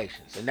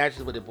conversations, and that's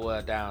just what it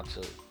boils down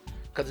to.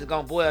 Because it's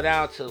gonna boil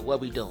down to what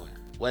we doing.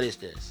 What is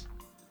this?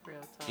 Real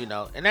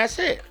talk. And that's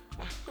it.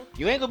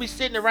 You ain't gonna be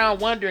sitting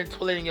around wondering,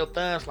 twiddling your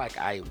thumbs like,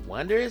 I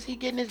wonder, is he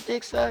getting his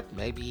dick sucked?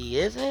 Maybe he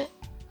isn't.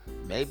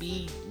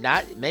 Maybe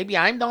not. Maybe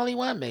I'm the only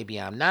one. Maybe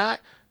I'm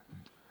not.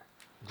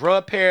 Grow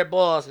a pair of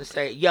balls and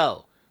say,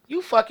 yo,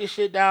 you fucking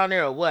shit down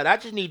there or what? I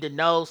just need to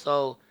know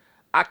so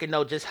I can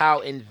know just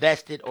how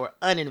invested or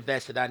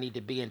uninvested I need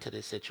to be into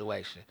this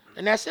situation.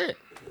 And that's it.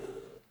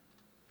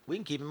 We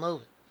can keep it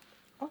moving.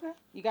 Okay.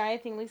 You got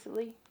anything, Lisa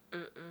Lee?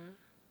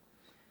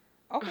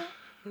 Okay.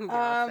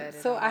 Y'all said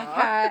it So all.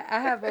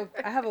 I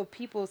have a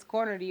people's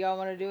corner. Do y'all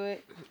want to do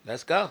it?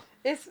 Let's go.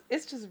 It's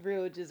just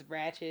real, just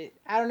ratchet.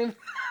 I don't even.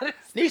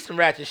 Need some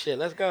ratchet shit.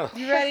 Let's go.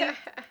 You ready?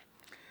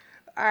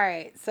 All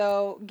right.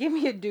 So give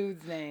me a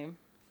dude's name.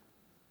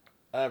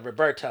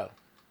 Roberto.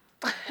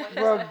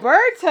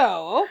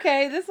 Roberto.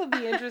 Okay, this will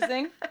be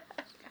interesting.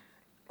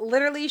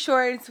 Literally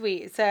short and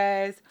sweet. It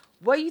says,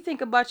 what do you think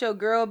about your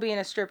girl being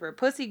a stripper?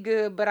 Pussy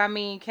good, but I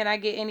mean, can I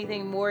get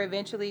anything more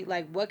eventually?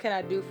 Like, what can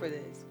I do for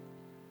this?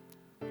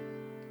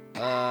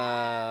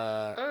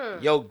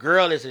 Your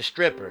girl is a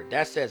stripper.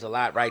 That says a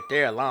lot right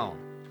there alone.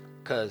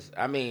 Cause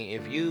I mean,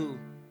 if you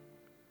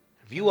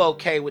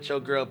okay with your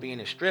girl being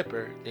a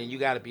stripper, then you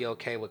gotta be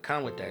okay with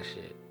come with that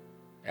shit.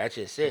 That's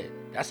just it.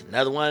 That's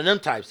another one of them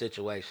type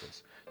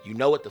situations. You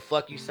know what the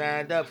fuck you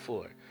signed up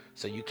for.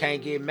 So you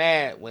can't get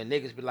mad when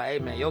niggas be like, hey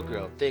man, your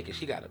girl thick and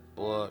she got a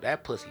boy,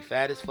 that pussy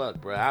fat as fuck,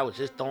 bro. I was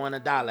just throwing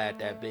 $1 at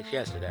that bitch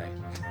yesterday.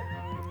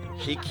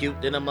 She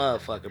cute than a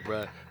motherfucker,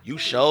 bro. You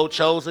sure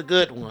chose a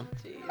good one.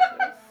 Jesus.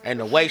 And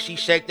the way she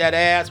shake that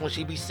ass when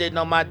she be sitting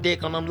on my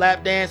dick on them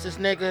lap dances,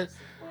 nigga.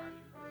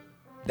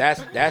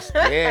 That's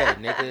yeah,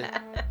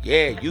 nigga.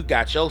 Yeah, you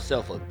got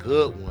yourself a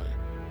good one.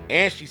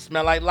 And she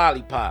smell like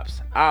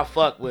lollipops. I'll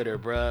fuck with her,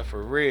 bruh,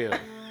 for real.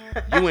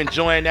 You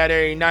enjoying that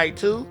every night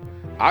too?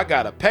 I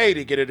gotta pay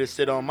to get her to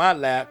sit on my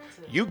lap.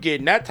 You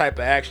getting that type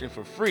of action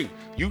for free.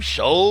 You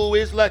sure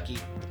is lucky.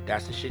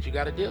 That's the shit you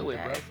gotta deal with,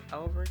 bro. That's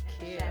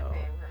overkill.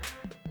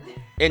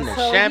 In the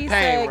So he champagne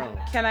said, room.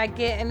 can I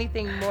get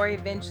anything more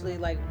eventually?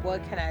 Like,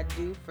 what can I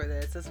do for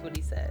this? That's what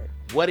he said.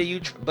 What are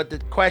you? But the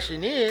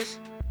question is,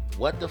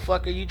 what the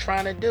fuck are you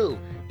trying to do?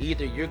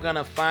 Either you're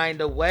gonna find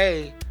a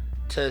way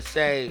to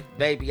say,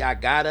 baby, I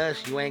got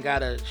us. You ain't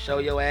gotta show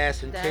your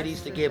ass and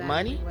titties to get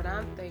money. What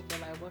I'm thinking,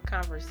 like, what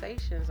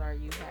conversations are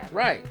you having?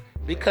 Right.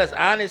 Because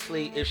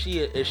honestly, if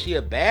she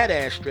a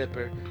badass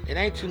stripper, it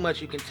ain't too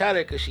much you can tell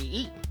her because she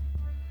eating.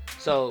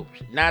 So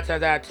 9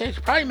 times out of 10,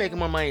 she probably making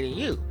more money than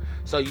you.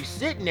 So you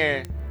sitting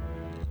there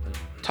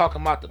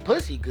talking about the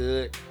pussy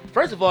good.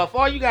 First of all, if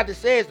all you got to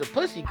say is the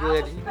pussy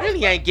good, you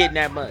really ain't getting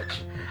that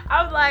much.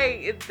 I'm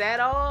like, is that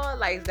all?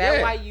 Like, is that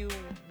Yeah. why you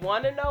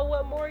want to know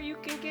what more you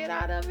can get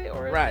out of it,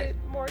 or is Right. it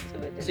more to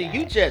it than See, that?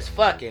 you just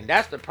fucking.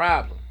 That's the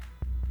problem.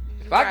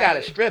 If I got a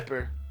Right.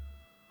 stripper,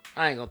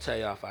 I ain't gonna tell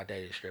y'all if I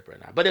dated a stripper or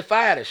not. But if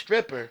I had a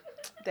stripper,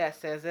 That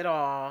says it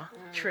all,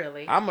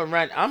 Trilly. I'm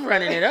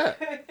running it up.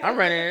 I'm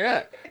running it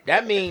up.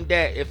 That means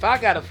that if I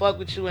gotta fuck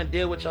with you and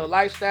deal with your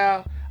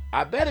lifestyle,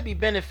 I better be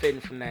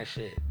benefiting from that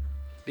shit.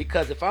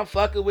 Because if I'm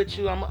fucking with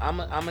you, I'm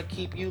gonna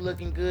keep you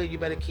looking good. You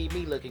better keep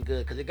me looking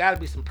good. Cause there gotta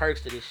be some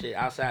perks to this shit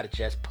outside of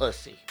just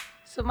pussy.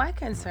 So my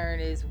concern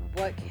is,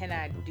 what can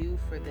I do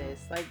for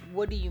this? Like,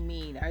 what do you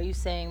mean? Are you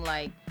saying,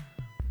 like,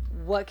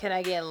 what can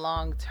I get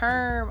long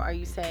term? Are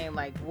you saying,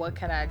 like, what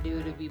can I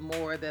do to be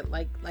more that,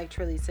 like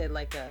Trilly said,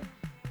 like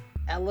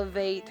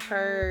elevate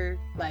her?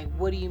 Like,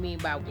 what do you mean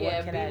by what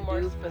Yeah, can be I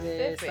more do for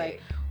this? specific.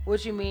 Like,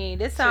 what you mean?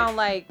 This sound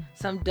like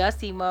some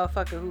dusty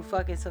motherfucker who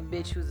fucking some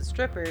bitch who's a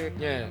stripper.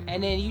 Yeah.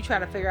 And then you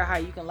trying to figure out how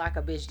you can lock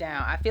a bitch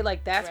down. I feel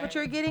like that's what Right.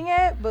 you're getting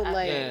at, but I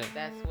like, Yeah. think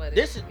that's what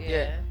This it is- is.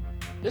 yeah.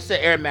 This is an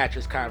air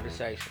mattress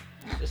conversation.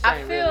 This I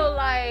ain't feel really-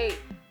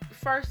 like,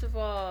 first of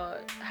all,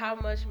 how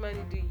much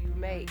money do you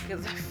make?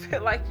 Because I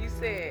feel like you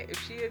said,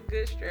 if she a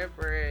good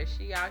stripper and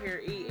she out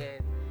here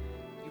eating,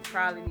 you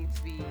probably need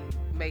to be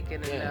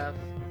making enough,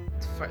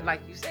 for,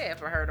 like you said,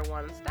 for her to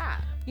want to stop.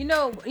 you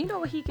know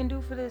what he can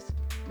do for this?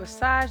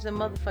 massage the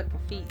motherfucking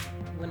feet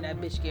when that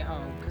bitch get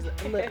home. Cause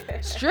look,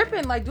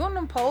 stripping, like doing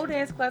them pole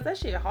dance class, that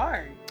shit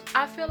hard.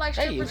 I feel like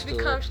They strippers used to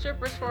become it.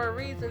 strippers for a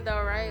reason,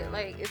 though, right?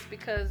 Like, it's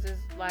because it's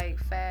like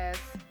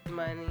fast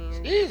money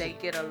and Easy. they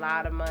get a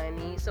lot of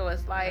money. So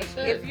it's like,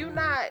 That's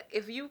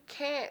if you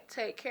can't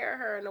take care of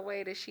her in the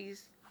way that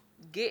she's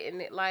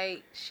getting it,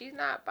 like, she's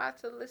not about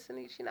to listen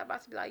to you. She's not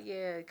about to be like,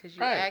 yeah, because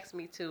you Right. asked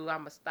me to, I'm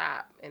going to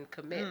stop and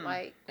commit.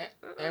 Like,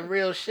 And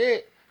real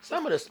shit,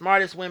 some of the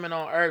smartest women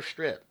on earth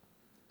strip.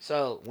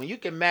 So when you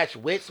can match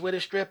wits with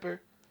a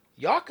stripper,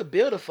 y'all could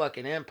build a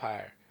fucking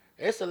empire.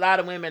 It's a lot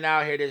of women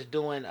out here that's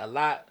doing a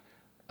lot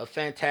of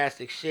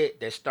fantastic shit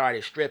that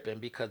started stripping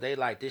because they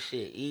like, this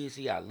shit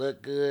easy, I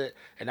look good,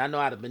 and I know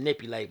how to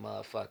manipulate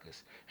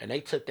motherfuckers. And they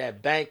took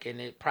that bank and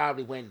it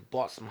probably went and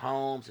bought some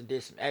homes and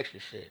did some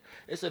extra shit.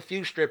 It's a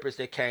few strippers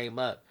that came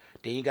up.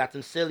 Then you got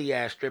them silly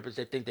ass strippers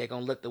that think they're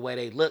gonna look the way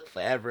they look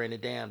forever in a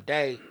damn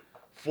day,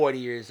 40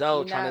 years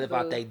old, You're trying to not, live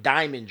out boo. their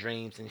diamond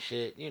dreams and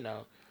shit, you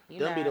know.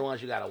 You're Them be the not.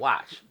 ones you gotta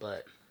watch.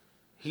 But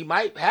he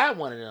might have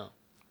one of them.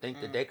 Think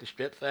that they can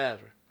strip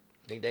forever.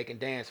 Think they can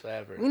dance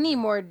forever. We need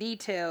more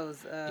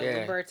details,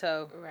 Yeah.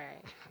 Roberto.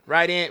 right.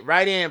 Right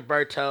in,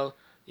 Berto.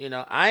 You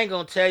know, I ain't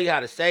gonna tell you how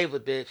to save a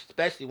bitch,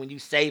 especially when you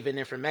saving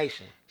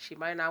information. She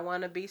might not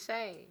want to be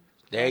saved.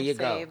 There you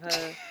Save go.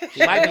 her.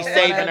 She might be Don't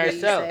saving wanna be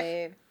herself.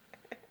 saved.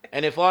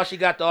 And if all she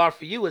got to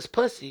offer you is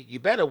pussy, you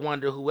better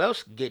wonder who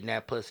else getting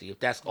that pussy if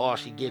that's all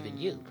she giving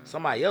you.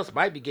 Somebody else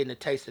might be getting a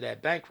taste of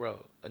that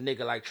bankroll. A nigga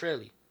like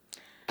Trilly.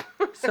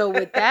 So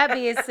with that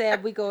being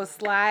said, we go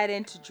slide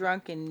into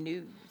drunken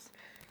news.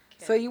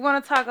 So you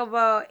want to talk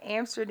about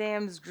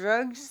Amsterdam's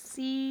drug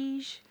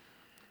siege,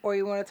 or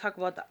you want to talk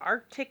about the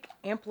Arctic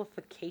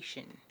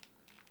amplification?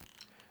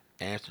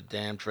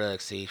 Amsterdam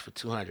drug siege for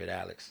 200,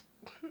 Alex.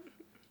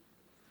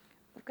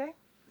 Okay.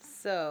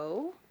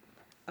 So,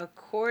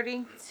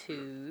 according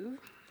to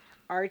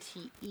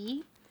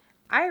RTE,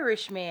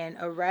 Irish man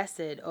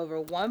arrested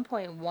over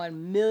 1.1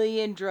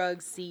 million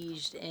drugs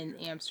seized in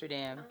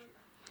Amsterdam.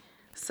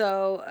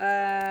 So,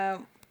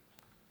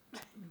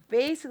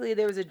 basically,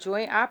 there was a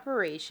joint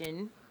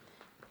operation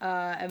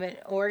of an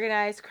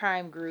organized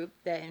crime group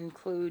that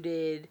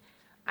included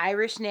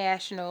Irish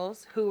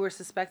nationals who were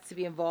suspected to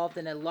be involved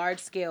in a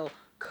large-scale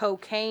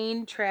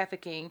cocaine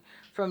trafficking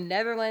from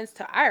Netherlands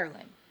to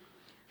Ireland.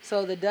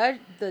 So the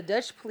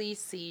Dutch police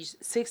seized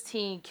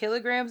 16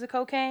 kilograms of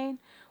cocaine,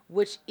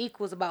 which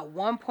equals about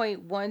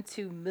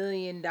 $1.12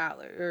 million,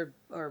 or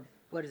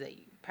what is it,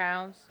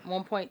 pounds?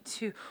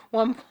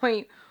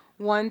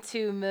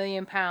 1.12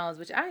 million pounds,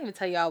 which I didn't even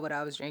tell y'all what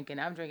I was drinking.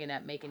 I'm drinking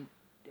that Make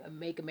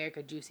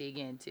America Juicy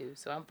Again too,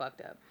 so I'm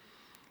fucked up.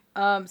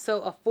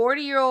 So a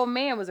 40-year-old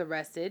man was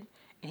arrested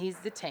and he's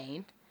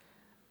detained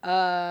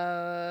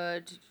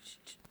over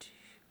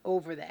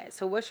that.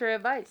 So what's your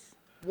advice?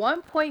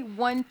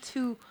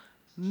 1.12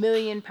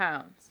 million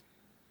pounds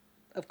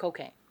of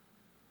cocaine.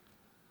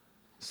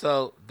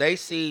 So they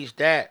seized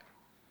that.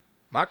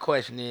 My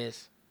question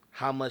is,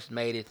 how much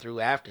made it through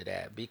after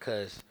that?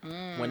 Because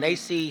when they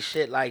seize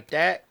shit like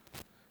that,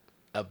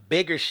 a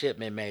bigger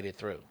shipment made it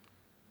through.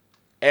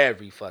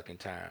 Every fucking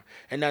time.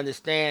 And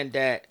understand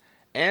that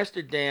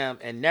Amsterdam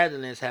and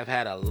Netherlands have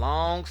had a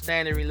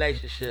long-standing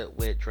relationship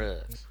with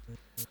drugs.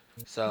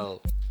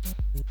 So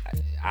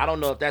I don't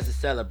know if that's a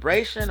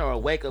celebration or a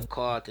wake-up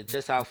call to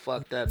just how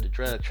fucked up the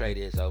drug trade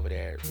is over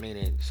there.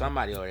 Meaning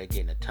somebody over there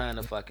getting a ton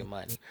of fucking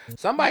money.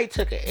 Somebody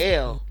took a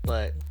L,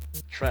 but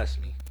trust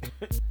me.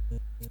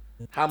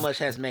 How much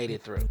has made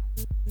it through?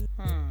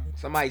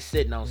 Somebody's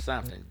sitting on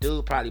something.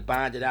 Dude probably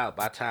bonded out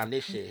by the time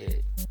this shit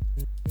hit.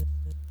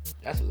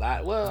 That's a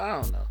lot. Well,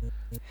 I don't know.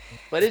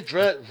 But it's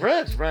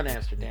drugs run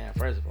Amsterdam,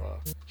 first of all.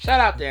 Shout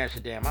out to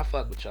Amsterdam. I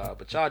fuck with y'all,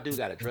 but y'all do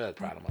got a drug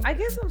problem. I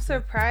guess I'm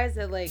surprised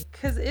that, like,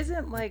 because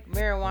isn't, like,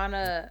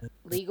 marijuana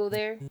legal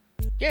there?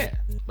 Yeah.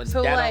 But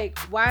So, that like,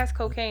 why is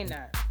cocaine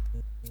not?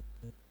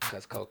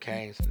 because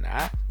cocaine's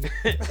not.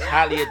 It's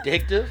highly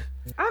addictive.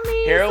 I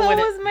mean, Heroin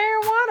so is- is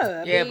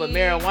marijuana. I Yeah, but mean,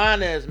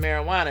 marijuana is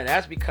marijuana.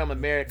 That's become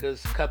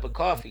America's cup of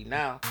coffee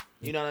now.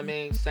 You know what I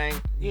mean? Same,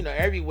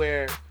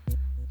 everywhere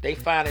they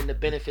finding the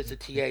benefits of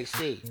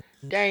THC.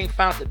 They ain't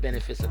found the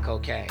benefits of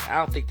cocaine. I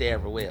don't think they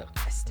ever will.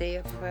 Stay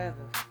up forever.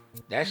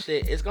 That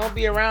shit, it's gonna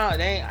be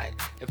around.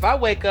 If I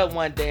wake up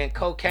one day and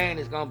cocaine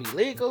is gonna be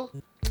legal,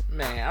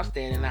 man, I'm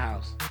staying in the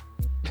house.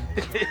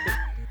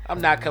 I'm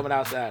not coming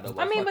outside though.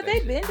 I mean, Fuck but that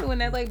they've shit. been doing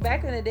that. Like,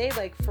 back in the day,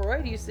 like,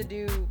 Freud used to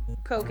do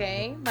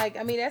cocaine. Like,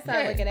 I mean, that's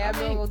not Yeah, like an I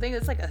abnormal mean- thing.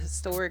 It's like a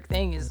historic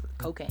thing is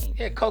cocaine.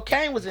 Yeah,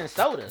 cocaine was in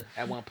soda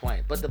at one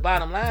point. But the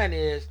bottom line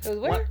is, It was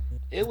where?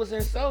 It was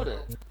in soda.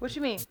 What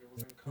you mean? It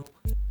was in Coke.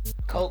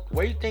 Coke.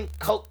 Where you think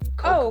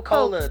Coca-Cola Oh,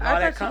 Coke. and all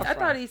that come I from?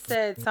 thought he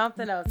said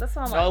something else. That's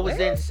all I'm No, like, it was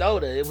where? in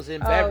soda. It was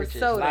in Oh, beverages.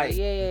 soda. Like,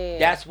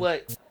 Yeah.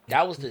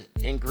 that was the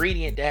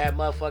ingredient that had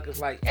motherfuckers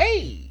like,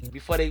 hey,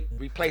 before they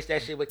replaced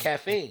that shit with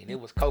caffeine. It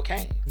was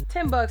cocaine.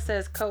 $10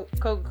 says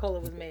Coca-Cola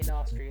was made in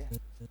Austria.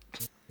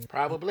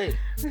 Probably.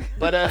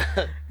 But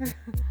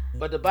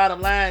but the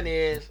bottom line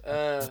is,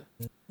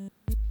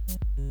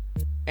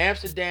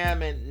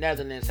 Amsterdam and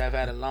Netherlands have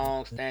had a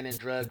long-standing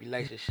drug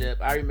relationship.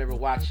 I remember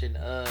watching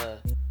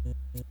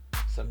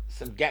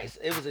some guys.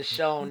 It was a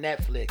show on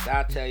Netflix.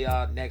 I'll tell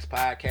y'all next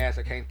podcast.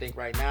 I can't think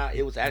right now.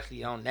 It was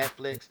actually on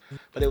Netflix,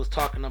 but it was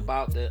talking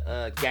about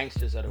the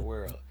gangsters of the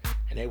world,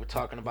 and they were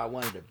talking about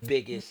one of the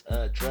biggest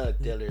drug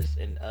dealers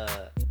in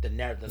the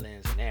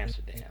Netherlands and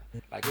Amsterdam.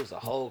 Like, it was a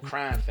whole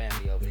crime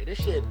family over here. This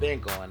shit been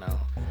going on.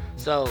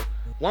 So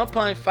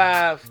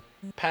 1.5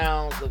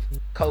 pounds of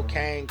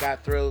cocaine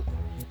got through.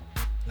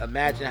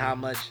 Imagine how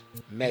much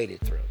made it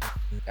through.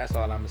 That's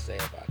all I'm gonna say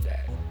about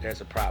that.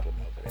 There's a problem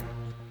over there.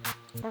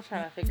 I'm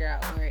trying to figure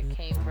out where it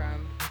came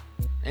from.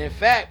 In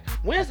fact,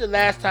 when's the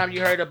last time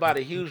you heard about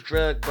a huge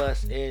drug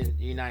bust in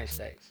the United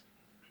States?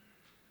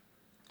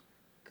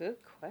 Good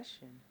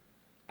question.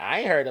 I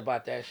ain't heard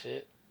about that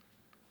shit.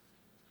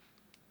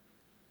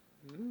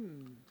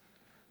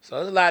 So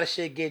there's a lot of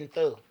shit getting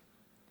through.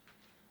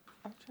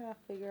 I'm trying to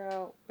figure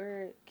out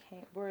where it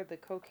came, where the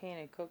cocaine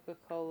and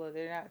Coca-Cola.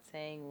 They're not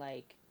saying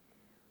like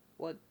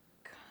what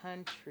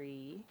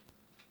country.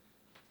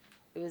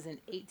 It was in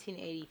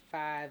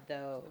 1885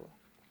 though.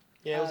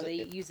 Yeah,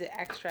 they use an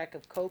extract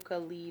of coca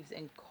leaves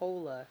and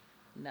cola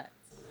nuts.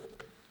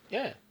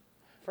 yeah.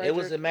 Frederick It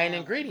was the main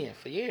Allen. ingredient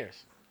for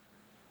years.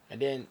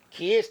 And then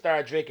kids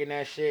started drinking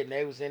that shit, and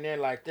they was in there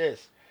like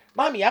this.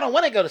 Mommy, I don't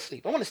want to go to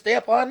sleep. I want to stay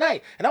up all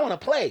night, and I want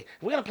to play.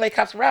 We're going to play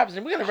Cops and Robbers,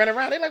 and we're going to run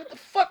around. They're like, what the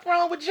fuck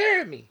wrong with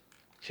Jeremy?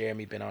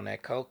 Jeremy been on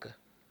that coca.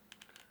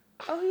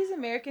 Oh, he's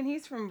American.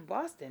 He's from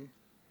Boston.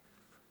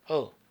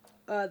 Oh,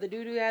 The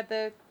dude who had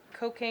the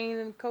cocaine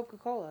and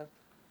Coca-Cola.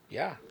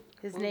 yeah.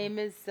 His name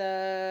is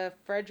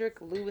Frederick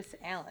Lewis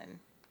Allen.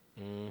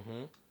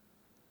 Mm-hmm.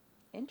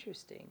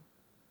 Interesting.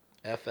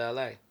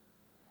 FLA.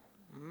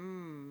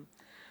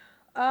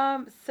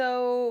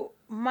 So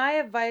my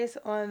advice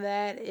on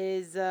that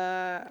is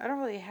I don't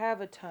really have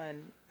a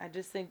ton. I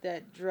just think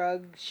that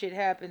drug shit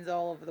happens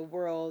all over the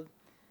world.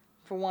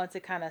 For once,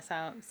 it kind of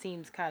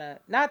seems kind of,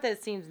 not that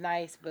it seems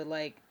nice, but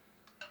like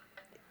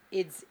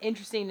it's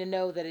interesting to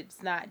know that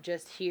it's not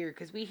just here,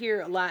 because we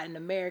hear a lot in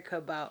America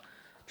about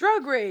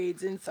drug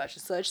raids in such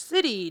and such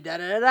city, da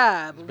da da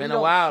da. But been we a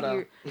don't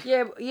while,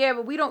 hear, yeah,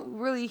 but we don't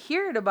really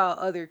hear it about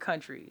other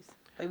countries.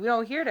 Like, we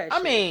don't hear that shit.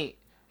 I mean,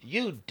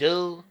 you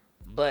do,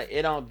 but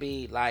it don't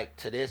be like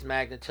to this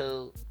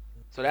magnitude.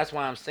 So that's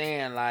why I'm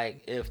saying,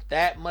 like, if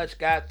that much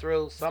got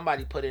through,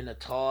 somebody put in a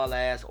tall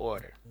ass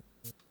order.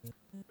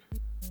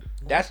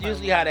 That's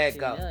usually how that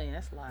goes.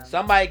 That's a lot.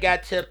 Somebody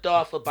got tipped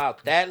off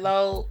about that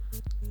load,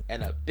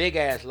 and a big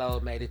ass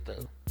load made it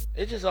through.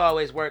 It just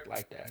always worked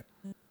like that.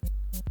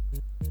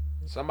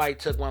 Somebody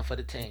took one for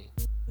the team.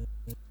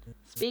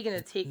 Speaking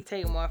of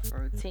taking one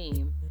for a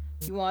team,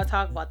 you want to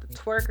talk about the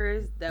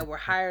twerkers that were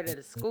hired at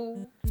a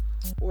school?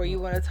 Or you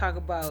want to talk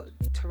about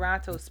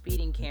Toronto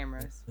speeding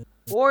cameras?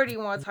 Or do you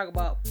want to talk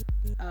about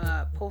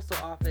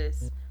postal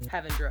office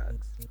having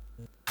drugs?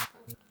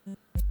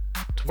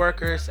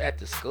 Twerkers at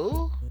the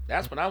school?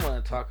 That's what I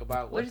want to talk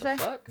about. What What'd the you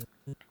say? fuck?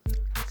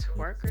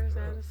 Twerkers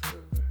out of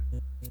school.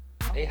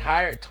 They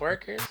hired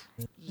twerkers?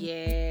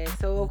 Yeah,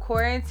 so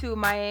according to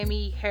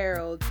Miami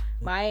Herald,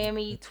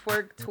 Miami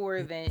twerk tour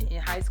event in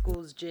high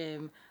school's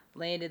gym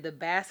landed the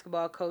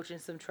basketball coach in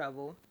some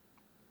trouble.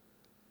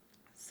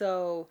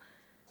 So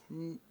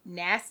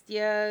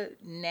Nastia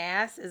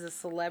Nass is a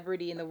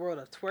celebrity in the world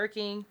of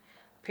twerking.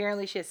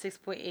 Apparently she has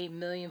 6.8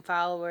 million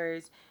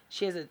followers.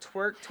 She has a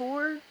twerk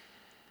tour.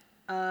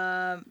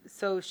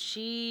 So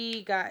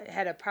she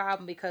had a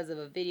problem because of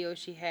a video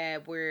she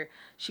had where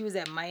she was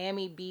at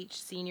Miami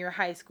Beach Senior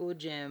High School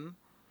gym,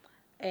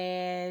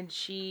 and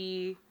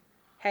she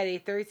had a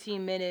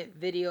 13-minute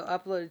video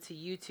uploaded to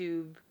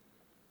YouTube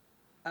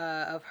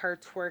of her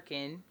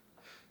twerking.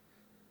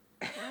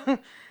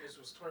 This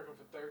was twerking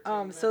for 13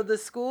 minutes. So the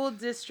school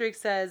district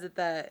says that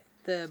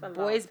the It's a long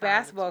boys time to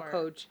basketball twerk.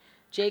 coach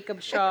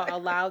Jacob Shaw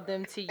allowed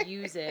them to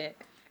use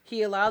it.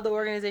 He allowed the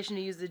organization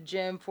to use the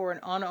gym for an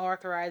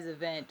unauthorized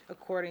event,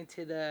 according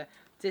to the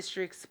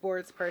district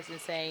sports person,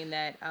 saying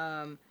that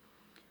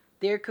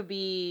there could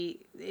be,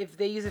 if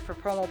they use it for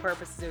promo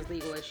purposes, there's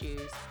legal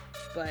issues.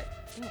 But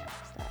yeah,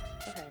 stop.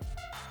 Okay.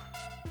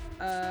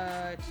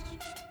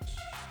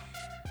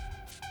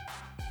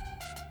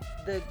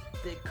 The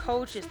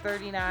coach is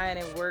 39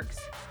 and works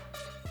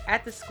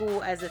at the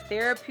school as a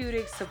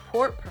therapeutic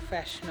support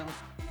professional.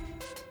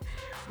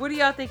 What do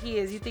y'all think he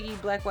is? You think he's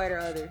black, white, or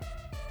other?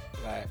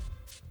 Like,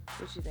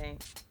 What you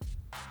think?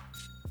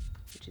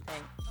 What you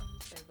think? I'm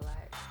gonna say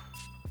black.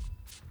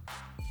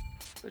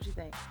 What you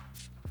think?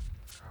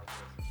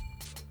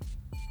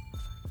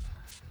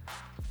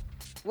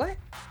 I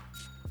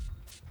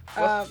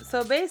What?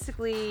 So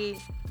basically,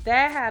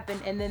 that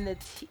happened, and then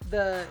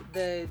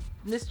the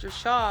Mr.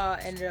 Shaw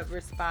ended up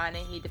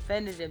responding. He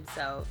defended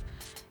himself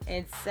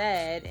and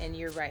said, and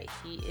you're right,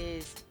 he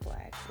is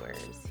black. Where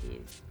is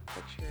his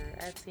picture?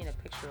 I've seen a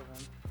picture of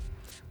him,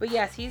 but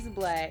yes, he's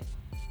black,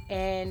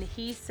 and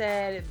he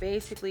said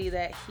basically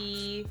that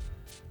he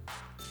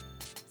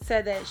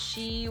said that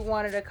she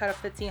wanted to cut up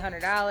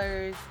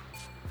 $1,500,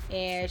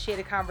 and she had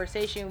a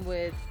conversation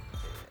with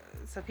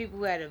some people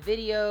who had a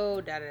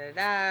video,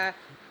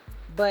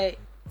 but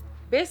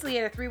basically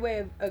had a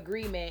three-way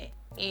agreement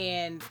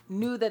and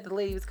knew that the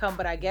lady was coming,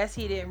 but I guess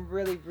he didn't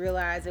really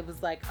realize it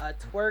was like a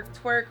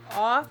twerk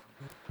off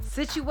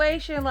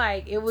situation.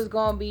 Like it was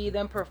gonna be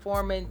them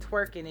performing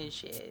twerking and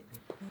shit.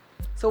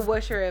 So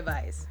what's your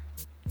advice?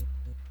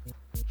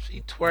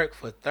 She twerked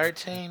for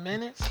 13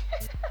 minutes.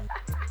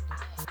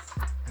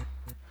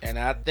 And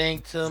I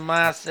think to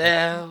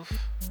myself,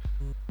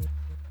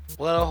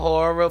 what a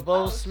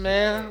horrible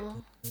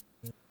smell.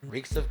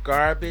 Reeks of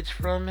garbage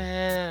from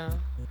hell.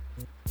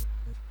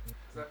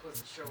 That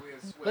pussy show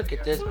is sweaty. Look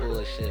at this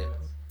bullshit.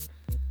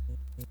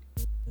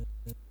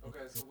 Okay,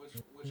 so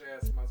which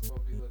ass am I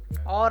supposed to be looking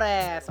at? All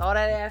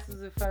that ass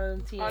was in front of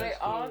them teenage Are they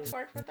all kids.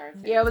 twerk for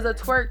 13? Yeah, it was a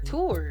twerk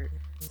tour.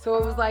 So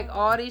it was like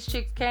all these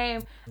chicks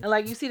came and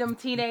like you see them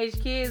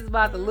teenage kids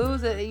about to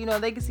lose it. You know,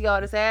 they can see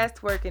all this ass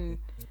twerking.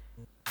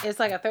 It's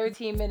like a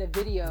 13-minute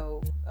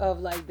video of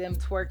like them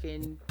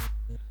twerking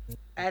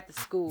at the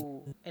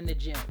school in the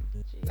gym.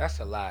 That's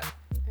a lot.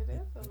 It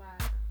is a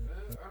lot.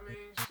 I mean,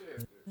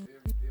 shit.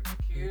 If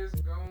the kids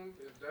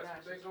if that's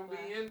what they gonna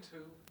be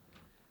into,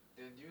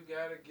 then you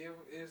gotta give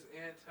them it's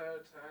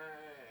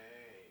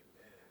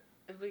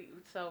entertainment.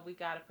 So we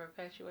gotta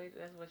perpetuate.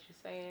 That's what you're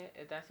saying.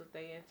 If that's what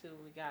they into,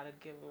 we gotta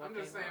give them what I'm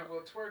they just saying,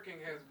 want. well,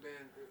 twerking has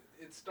been,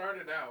 it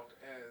started out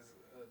as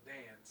a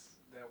dance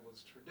that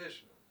was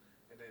traditional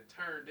and then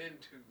turned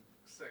into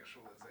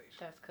sexualization.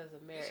 That's because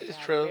America This is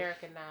got true.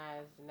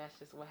 Americanized, and that's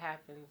just what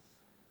happens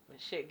when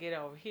shit get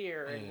over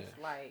here, and Yeah. it's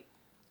like.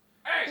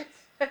 Hey!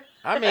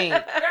 I mean,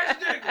 Ass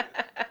nigga!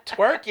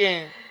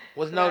 twerking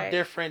was no Right.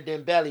 different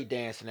than belly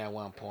dancing at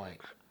one point.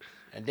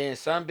 And then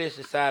some bitch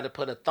decided to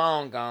put a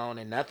thong on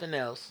and nothing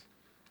else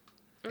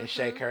and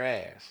shake her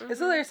ass. And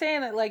so they're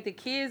saying that like the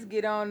kids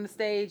get on the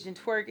stage and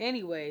twerk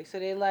anyway. So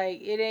they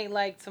like, it ain't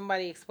like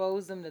somebody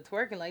exposed them to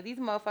twerking. Like these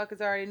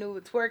motherfuckers already knew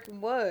what twerking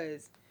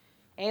was.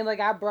 Ain't like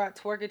I brought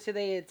twerking to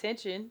their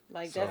attention.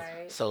 Like So, that's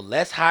Right. so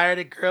let's hire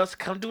the girls to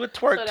come do a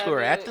twerk So that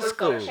tour at means the it's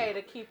school. okay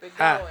to keep it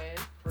Ha. going.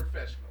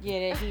 Professional.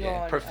 yeah, that he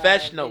Yeah, on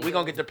professional. We video.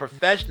 gonna get the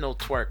professional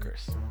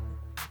twerkers.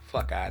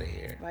 Fuck out of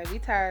here. Like we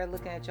tired of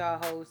looking at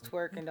y'all hoes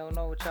twerk and don't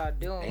know what y'all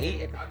doing. And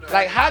he- I know.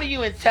 like, how do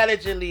you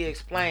intelligently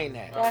explain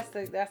that?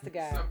 That's the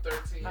guy. Some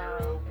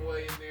 13-year-old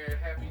boy in there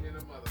happy than a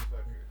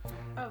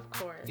motherfucker. Of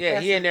course. Yeah,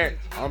 he in there.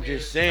 That's- I'm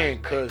just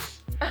saying,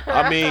 cause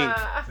I mean,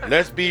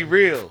 let's be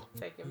real.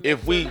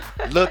 If we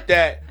looked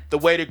at the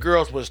way the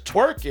girls was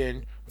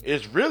twerking,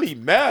 it's really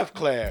math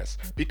class.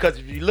 Because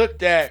if you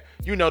looked at,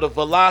 you know, the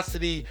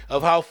velocity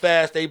of how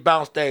fast they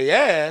bounced their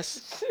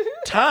ass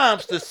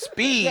times the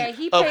speed Yeah,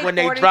 he of paid when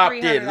they dropped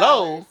it $4,300.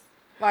 low,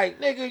 like,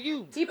 nigga,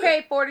 you. He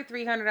paid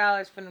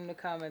 $4,300 for them to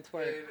come and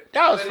twerk.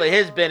 That was for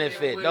his And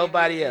benefit, what he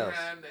nobody did else.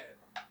 behind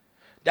that.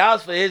 That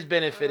was for his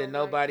benefit Oh and my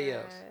nobody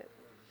God. else.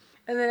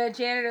 And then a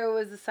janitor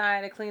was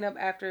assigned to clean up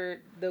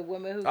after the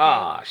woman who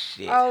Oh came.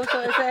 shit. Oh, so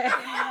it said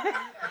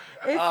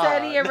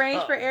said he Oh,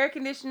 arranged no. for air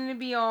conditioning to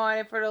be on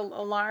and for the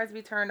alarms to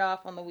be turned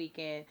off on the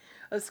weekend.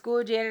 A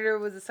school janitor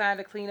was assigned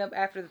to clean up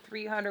after the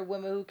 300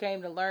 women who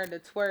came to learn to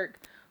twerk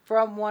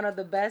from one of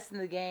the best in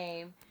the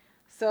game.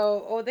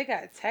 So, they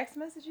got text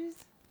messages?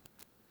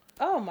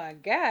 Oh my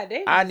God.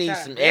 I need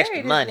some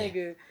extra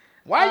money.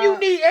 Why you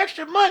need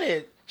extra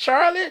money,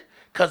 Charlie?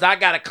 Cause I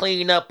gotta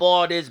clean up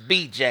all this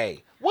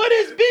BJ. What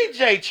is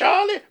BJ,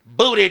 Charlie?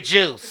 Booty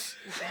juice.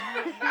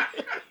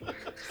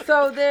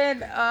 So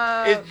then,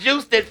 It's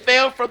juice that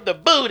fell from the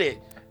booty.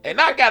 And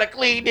I gotta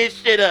clean this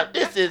shit up.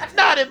 This is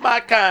not in my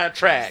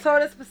contract. so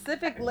the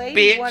specific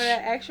lady Bitch. wanted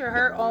an extra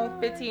her own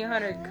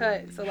 $1,500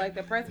 cut. So like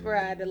the principal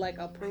had to like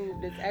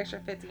approve this extra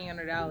 $1,500.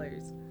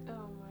 Oh my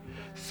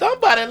God.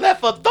 Somebody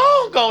left a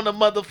thong on the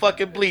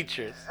motherfucking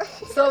bleachers.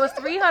 So it was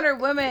 300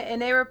 women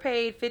and they were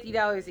paid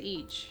 $50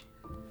 each.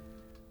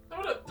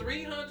 Hold up,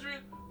 300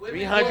 women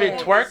 300 on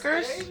the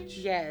twerkers? stage?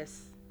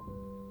 Yes.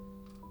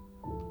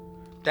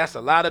 That's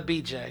a lot of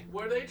BJ.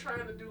 Were they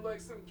trying to do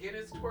like some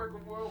Guinness Twerk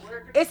of World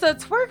Records? It's a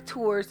twerk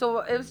tour, so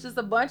it was just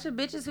a bunch of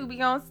bitches who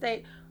be on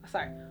stage.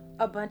 Sorry,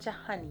 a bunch of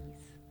honeys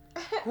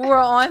who were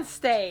on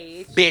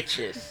stage.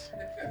 Bitches.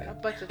 A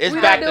bunch of It's We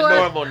back gonna to do it.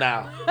 normal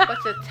now.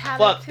 bunch of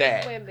talented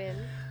that. women.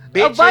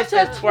 Bitches A bunch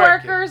of is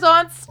twerking. twerkers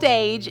on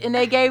stage, and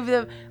they gave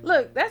them.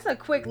 Look, that's a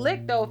quick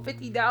lick though.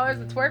 $50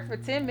 to twerk for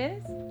 10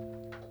 minutes.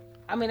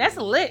 I mean, that's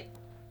a lick.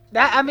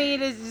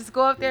 It's just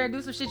go up there and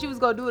do some shit you was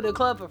gonna do at the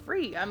club for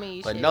free. I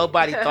mean, But shit.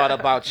 nobody thought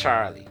about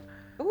Charlie.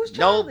 Who's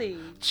No, Charlie?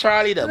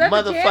 Charlie, the Was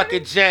that the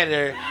motherfucking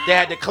janitor that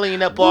had to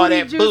clean up all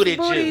that booty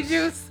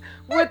juice.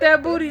 With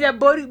that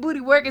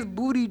booty work is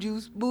booty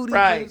juice. Booty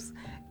Right. juice.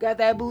 Got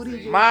that booty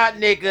juice. My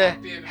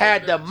nigga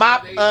had to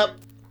mop up.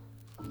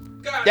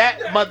 God That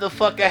damn.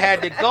 motherfucker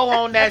had to go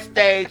on that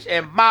stage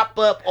and mop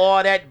up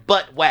all that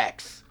butt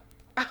wax.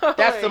 Oh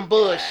That's my some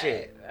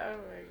bullshit. God. Oh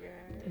my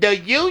God. The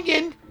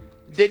union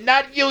did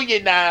not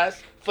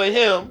unionize for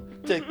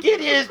him to get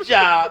his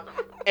job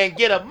and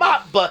get a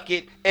mop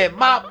bucket and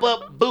mop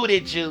up booty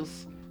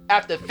juice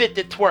after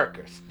 50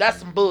 twerkers. That's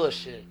some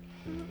bullshit.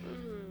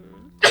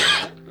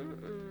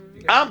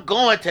 I'm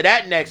going to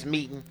that next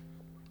meeting.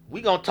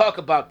 we gonna talk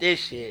about this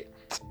shit.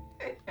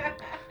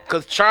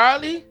 Cause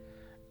Charlie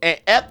and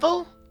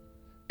Ethel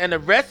and the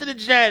rest of the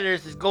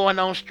janitors is going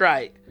on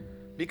strike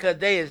because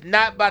they is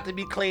not about to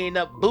be cleaning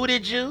up booty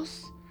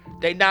juice.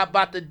 They not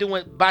about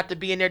to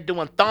be in there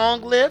doing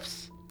thong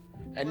lifts,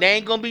 and they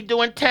ain't gonna be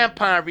doing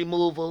tampon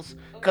removals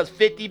cause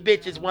 50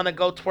 bitches wanna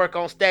go twerk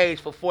on stage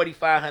for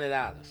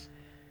 $4,500.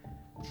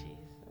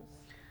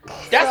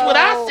 That's what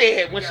I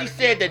said when she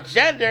said the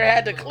janitor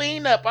had to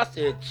clean up. I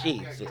said,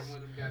 Jesus.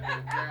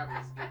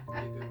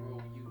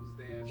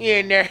 He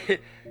in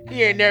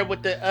there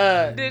with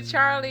the Did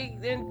Charlie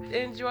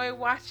enjoy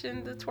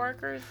watching the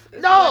twerkers?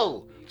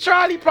 No,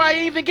 Charlie probably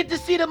didn't even get to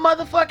see the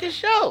motherfucking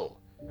show.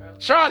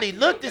 Charlie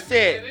looked and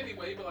said,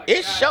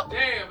 "It's show."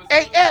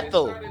 Hey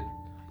Ethel,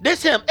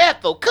 this him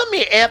Ethel. Come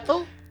here,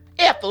 Ethel.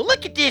 Ethel,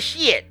 look at this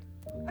shit.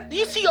 Do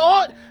you see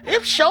all?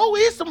 This show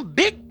is some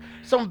big,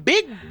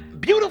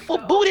 beautiful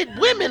booted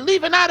women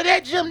leaving out of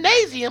that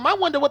gymnasium. I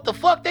wonder what the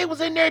fuck they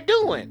was in there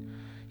doing.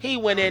 He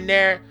went in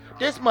there.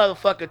 This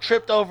motherfucker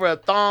tripped over a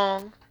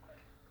thong.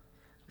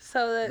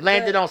 So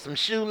landed on some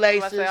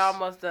shoelaces. They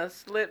almost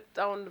slipped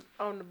on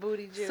the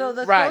booty juice. So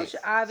the coach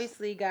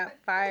obviously got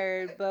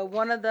fired, but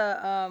one of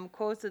the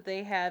quotes that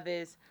they have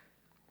is,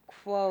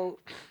 quote,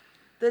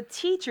 "The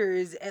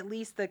teachers, at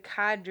least the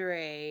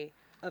cadre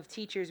of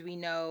teachers we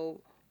know,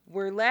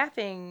 were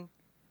laughing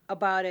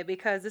about it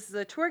because this is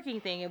a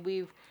twerking thing,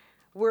 and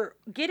we're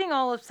getting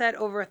all upset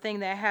over a thing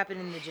that happened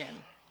in the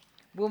gym.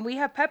 When we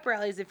have pep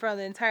rallies in front of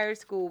the entire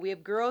school, we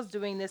have girls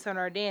doing this on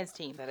our dance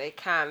team. So they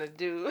kind of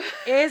do.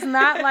 It's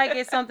not like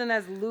it's something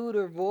that's lewd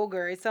or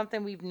vulgar. It's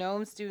something we've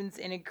known students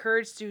and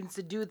encouraged students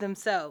to do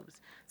themselves.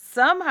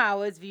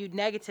 Somehow it's viewed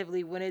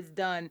negatively when it's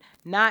done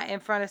not in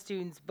front of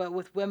students, but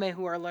with women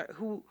who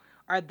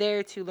are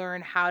there to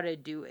learn how to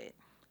do it."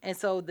 And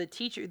so the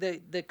teacher,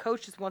 the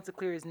coach just wants to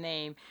clear his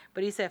name,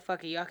 but he said,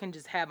 "Fuck it, y'all can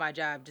just have my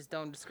job. Just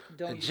don't."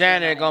 The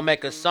janitor gonna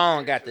make a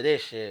song after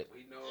this shit.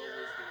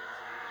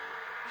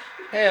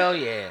 Hell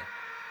yeah.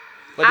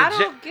 But I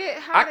don't get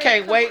how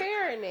they're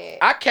comparing it.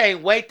 I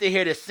can't wait to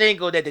hear the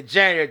single that the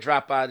janitor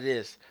drop out of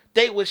this.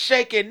 They was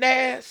shaking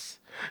ass.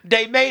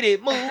 They made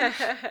it move.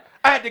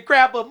 I had to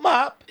grab a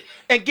mop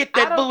and get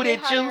that booty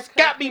juice.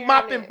 Got me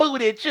mopping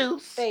booty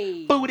juice.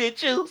 Hey. Booty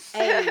juice.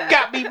 Hey.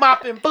 Got me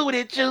mopping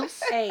booty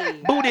juice.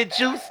 Hey. Booty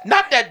juice.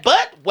 Not that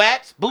butt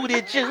wax.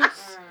 Booty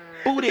juice.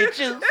 Booty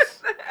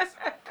juice.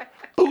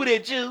 Booty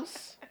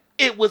juice.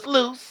 It was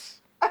loose.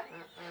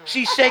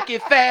 She shake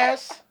it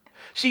fast.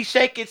 She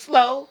shake it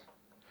slow.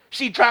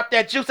 She dropped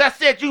that juice. I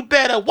said, you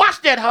better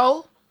watch that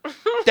hoe.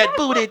 That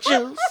booty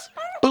juice.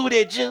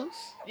 Booty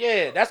juice.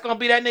 Yeah, that's going to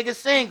be that nigga's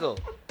single.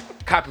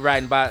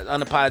 Copywriting by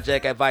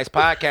Unapologetic Advice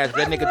Podcast. If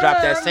that nigga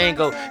drop that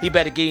single, he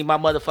better give me my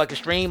motherfucking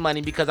stream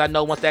money because I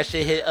know once that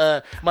shit hit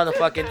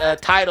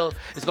motherfucking title,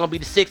 it's going to be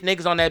the 6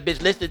 niggas on that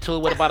bitch listed to it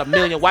with about 1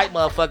 million white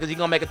motherfuckers. He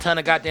going to make a ton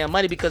of goddamn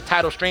money because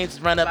title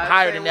streams run up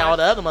higher than all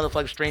the other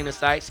motherfucking streaming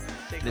sites.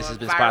 This has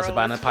been sponsored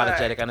by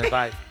Unapologetic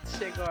Advice.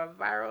 Shit going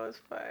viral as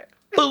fuck.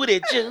 Booty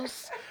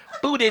juice.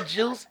 Booty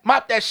juice.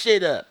 Mop that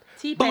shit up.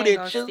 T-Pain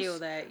gonna steal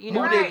that. You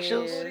know Booty what it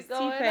juice. is.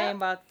 T-Pain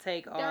about to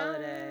take all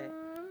of that.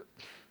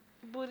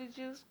 Booty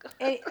juice.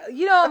 And,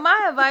 you know,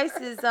 my advice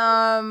is,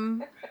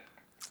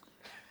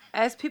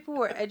 as people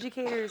who are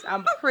educators,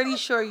 I'm pretty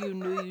sure you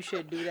knew you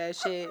should do that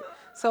shit.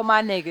 So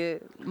my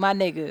nigga. So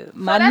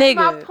that's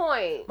my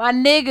point. My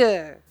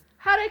nigga.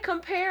 How they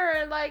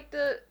comparing like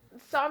the?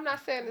 So I'm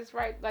not saying this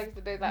right.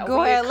 Like they like.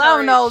 Go ahead, let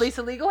them know,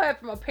 Lisa Lee. Go ahead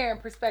from a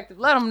parent perspective.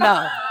 Let them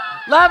know.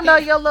 Let them know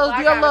your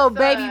little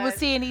baby was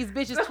seeing these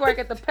bitches twerk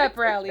at the pep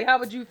rally. How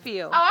would you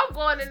feel? Oh, I'm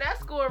going in that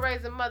school and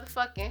raising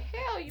motherfucking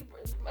hell.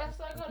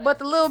 But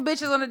the little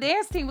bitches on the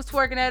dance team was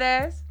twerking that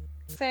ass.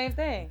 Same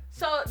thing.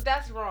 So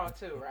that's wrong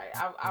too, right?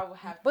 I would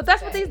have. But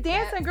that's what these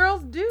dancing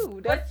girls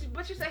do. But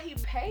you said he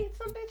paid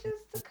some bitches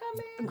to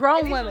come in.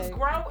 Grown women,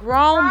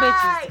 grown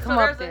bitches to come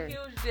up there. So there's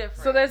a huge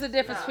difference. So there's a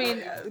difference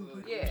between.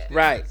 Yeah.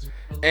 Right.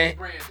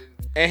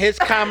 And his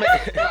comment.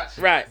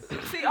 Right.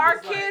 See, our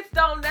kids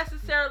don't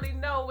necessarily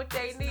know what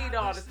they need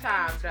all the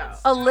time, though.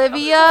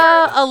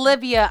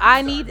 Olivia,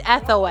 I need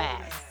Ethel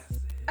ass.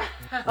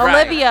 Right.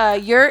 Olivia,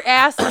 your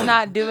ass is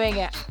not doing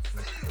it.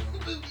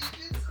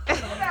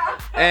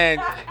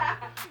 And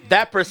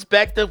that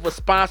perspective was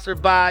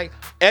sponsored by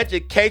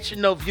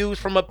Educational Views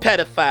from a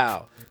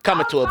Pedophile,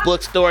 coming to a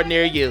bookstore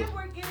near you.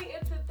 We're getting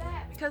into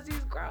that because these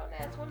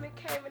grown-ass women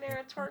came in there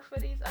and twerked for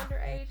these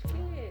underage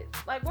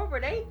kids. Like, what were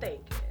they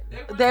thinking?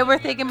 They were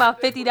thinking about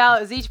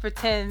 $50 each for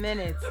 10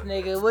 minutes,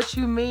 nigga. What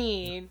you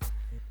mean?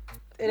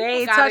 It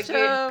ain't touching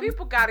them.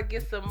 People gotta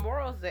get some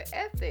morals and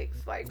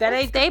ethics. Like that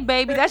ain't they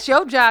baby. That's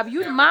your job.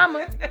 You the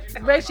mama.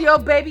 Make sure your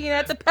baby ain't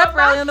at the pep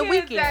rally on the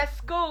weekend. At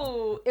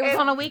school, it was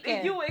on the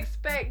weekend. You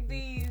expect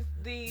the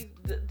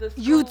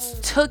you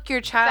took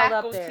your child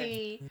up there.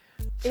 It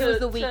was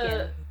the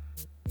weekend.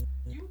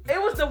 It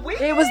was the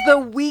weekend. It was the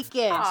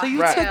weekend. So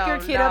you Right. took your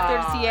kid up there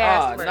to see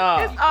ass work. No.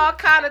 There's all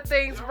kind of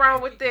things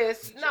wrong with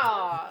this.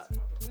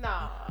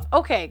 No.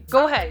 Okay,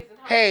 go ahead.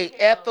 Hey,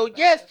 Ethel,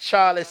 yes,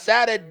 Charlie,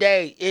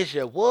 Saturday, is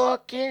you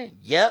working?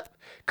 Yep.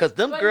 Cause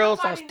them But girls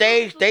on nobody knew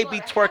stage, this they was be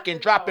what twerking,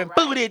 happened, dropping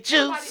though, right? booty Nobody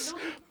juice, knew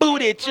he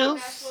booty paid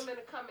grown-ass juice. women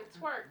to come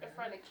and twerk in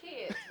front of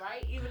kids,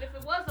 right? Even if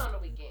it was on the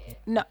weekend.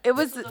 No, it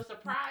was This was a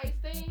surprise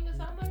thing or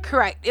something like that?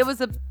 correct. It was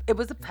a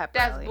pep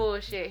That's rally.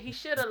 bullshit. He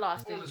should have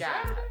lost his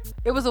job.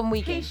 It was a He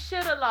weekend.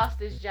 should have lost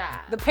his job.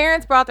 The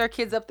parents brought their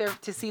kids up there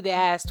to see the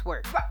ass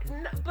twerk.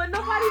 But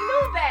nobody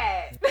knew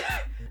that.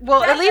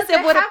 Well, That at least it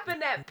doesn't would have,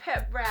 happen at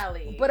pep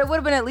rally. but it would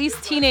have been at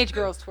least teenage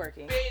girls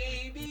twerking.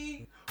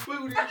 Baby,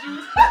 booty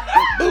juice.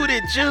 Booty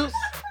juice.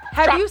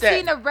 Have Drop you that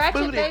seen a ratchet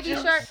booty baby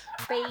juice. shark?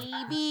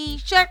 Baby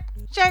shark,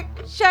 shark,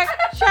 shark,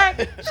 shark,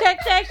 shark,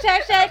 shark,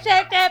 shark, shark,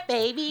 shark, that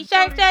baby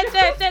shark, shark,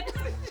 shark, shark.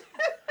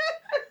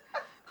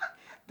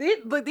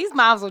 These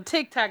moms on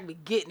TikTok be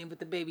getting it with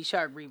the Baby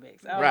Shark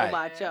remix. I don't Right. know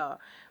about y'all.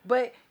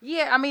 But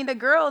yeah, I mean, the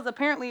girls,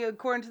 apparently,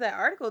 according to that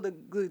article, the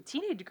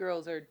teenage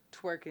girls are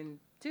twerking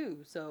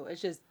too. So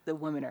it's just the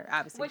women are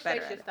obviously Which they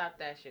better at should it. stop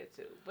that shit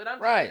too. But I'm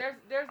Right.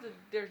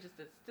 there's just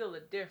still a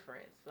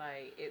difference.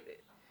 Like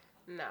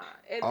nah.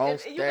 On You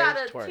stage got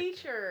a twerk.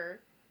 teacher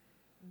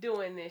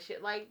doing this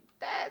shit. Like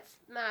that's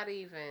not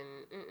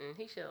even.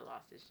 He should have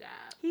lost his job.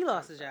 He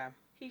lost his job.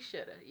 He should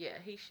have. Yeah,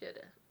 he should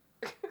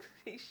have.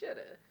 He should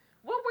have.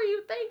 What were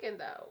you thinking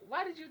though?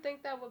 Why did you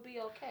think that would be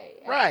okay?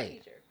 As Right. A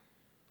teacher?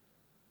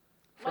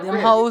 Like, Them why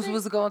did you hoes think-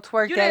 was gonna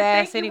twerk You that didn't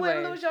ass think you anyway.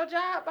 wouldn't lose your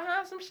job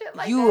behind some shit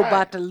like You that?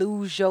 about to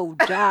lose your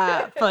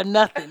job for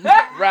nothing.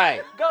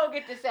 Right. Go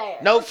get this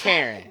ass. No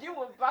Karen. You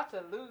were about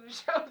to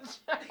lose your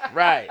job.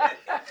 Right.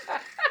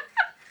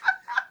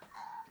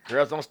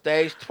 Girls on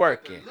stage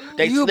twerking.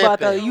 They You about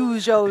to slipping.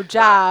 use your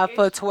job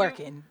for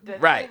twerking. The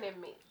Right.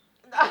 enemy.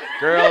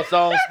 Girls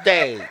on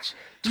stage.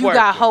 You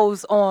got twerking.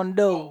 hoes on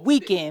the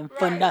weekend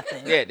for Right.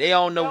 nothing. Yeah, they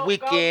on the Go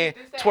weekend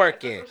get this ass.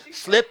 twerking, That's what she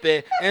said.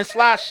 slipping, and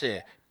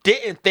sloshing.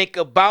 Didn't think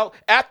about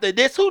after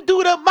this who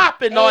do the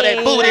mopping, all that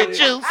Hey. booty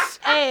juice,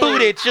 Hey.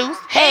 booty juice.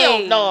 Hell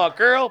Hey. no,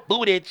 girl,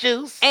 booty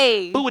juice,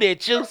 Hey. booty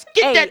juice.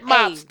 Get Hey, that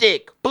mop hey.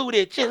 stick,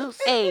 booty juice.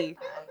 Hey,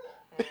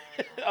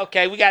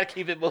 Okay, we gotta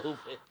keep it moving.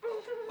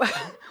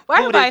 why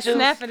everybody juice.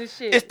 snapping and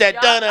shit? It's that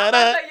Y'all dun about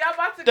dun to- y'all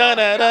about to go-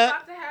 dun-dun-dun. y'all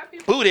about to have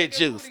people booty drinking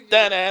juice, booty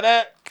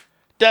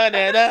dun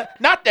dun.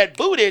 Not that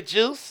booty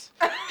juice.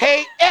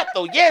 Hey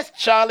Ethel, yes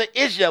Charlotte,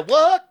 is you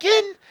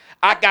working?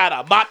 I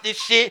gotta mop this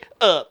shit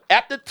up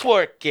after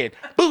twerking.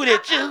 Booty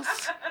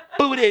juice,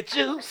 booty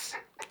juice,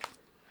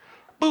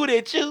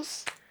 booty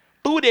juice,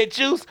 booty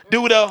juice.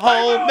 Do the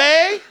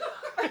homemade.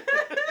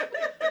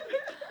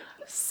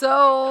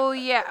 So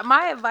yeah,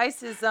 my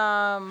advice is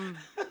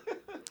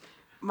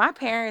my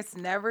parents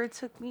never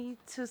took me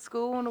to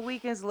school on the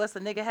weekends unless a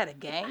nigga had a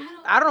gang.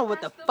 I don't know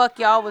what the fuck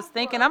y'all was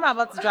thinking. I'm not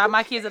about to drive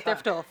my kids up there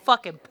to a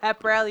fucking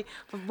pep rally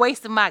for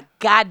wasting my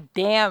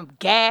goddamn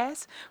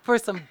gas for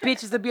some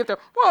bitches to be up there.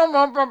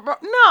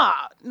 Nah,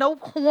 no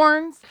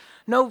horns,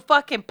 no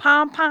fucking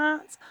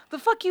pom-poms. The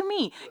fuck you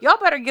mean? Y'all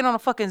better get on a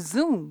fucking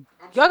Zoom.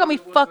 Y'all got me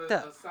There was fucked a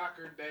up.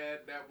 soccer dad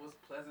that was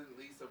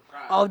pleasantly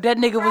surprised. Oh, that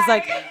nigga was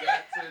like, He got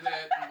to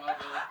that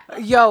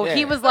mother. yo, Yeah.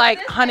 he was like,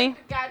 This honey.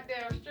 ain't the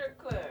goddamn strip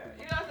club.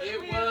 You know what I'm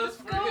saying? It was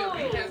for him.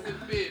 He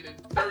hasn't been in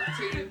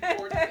 13,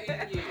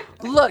 14 years.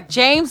 Look,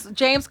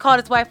 James called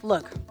his wife.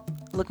 Look,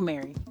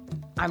 Mary,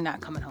 I'm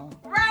not coming home.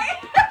 Right.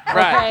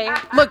 Okay?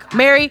 Look,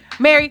 Mary,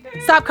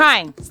 stop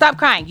crying. Stop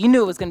crying. You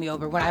knew it was gonna be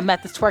over when I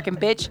met this twerking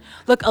bitch.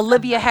 Look,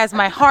 Olivia has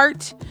my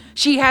heart.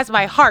 She has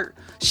my heart.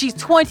 She's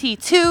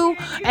 22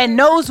 and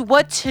knows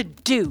what to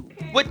do.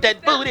 With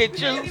that booty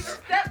juice,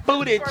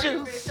 booty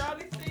juice,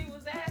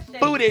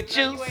 booty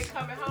juice,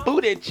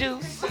 booty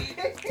juice.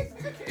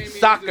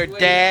 Soccer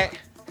dad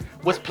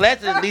was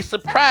pleasantly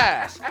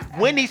surprised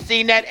when he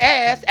seen that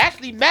ass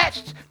actually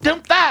matched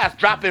them thighs,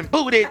 dropping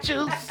booty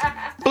juice,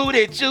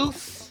 booty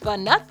juice, For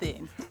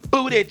nothing.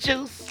 booty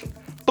juice,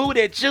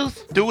 booty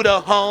juice. Do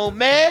the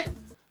homemade.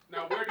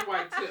 Now, where do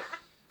I tip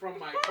from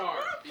my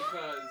card?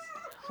 Because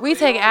We they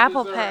take all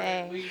Apple deserve at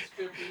Pay. least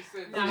 50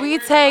 cents. We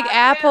take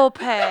Apple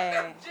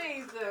Pay.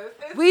 Jesus.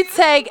 We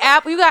take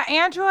Apple. You got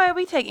Android?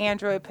 We take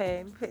Android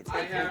Pay. We take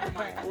I Apple have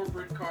my Pay.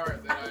 corporate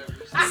card that I have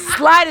received.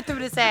 Slide it through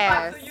this About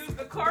ass. to use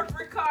the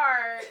corporate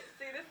card.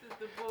 See, this is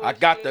the bullshit. I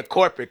got the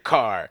corporate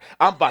card.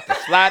 I'm about to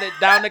slide it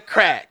down the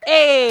crack.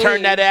 Hey.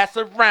 Turn that ass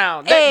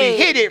around. Let Hey. me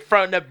hit it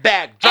from the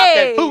back. Drop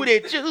Hey. that booty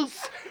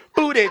juice.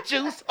 Booty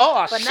juice.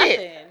 Oh, For shit.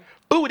 nothing.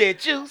 Booty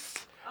juice.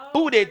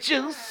 Booty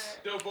juice.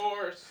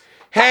 Divorce.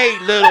 Hey,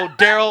 little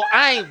Daryl,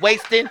 I ain't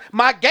wasting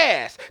my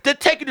gas to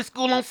take you to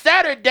school on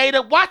Saturday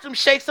to watch him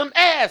shake some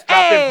ass.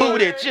 Dropping Hey.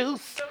 booty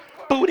juice.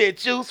 Booty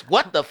juice.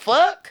 What the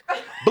fuck?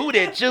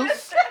 Booty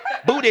juice.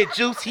 Booty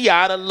juice. He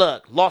out of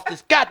luck. Lost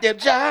his goddamn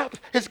job.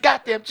 His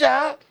goddamn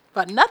job.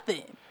 For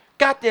nothing.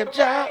 Goddamn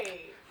job.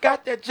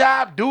 Got that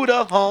job. Do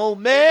the home,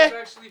 It's man.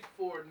 actually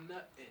for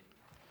nothing.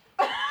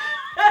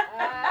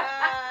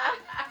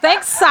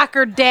 Thanks,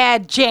 soccer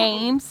dad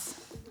James.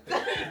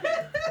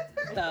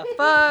 The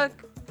fuck?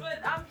 But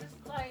I'm just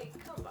like,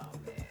 come on,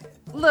 man.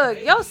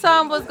 Look, your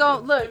son was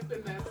going to look.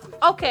 And that's it.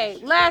 Okay,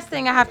 last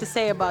thing I have to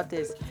say about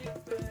this.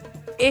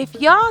 If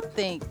y'all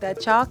think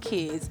that y'all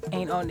kids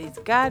ain't on these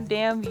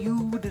goddamn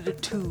the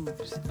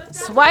tubes,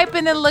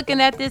 swiping and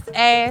looking at this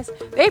ass,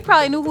 they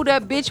probably knew who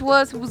that bitch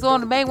was who was on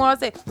the main one. I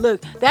said,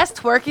 look, that's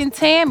twerking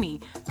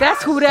Tammy.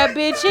 That's who that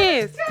bitch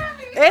is.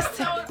 It's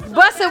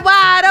busted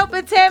wide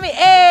open Tammy.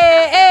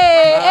 Hey,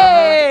 hey,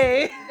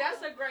 hey.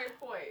 That's a great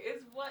point.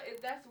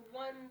 That's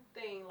one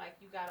thing like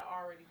you gotta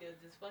already do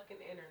this fucking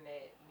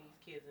internet. These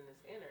kids in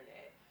this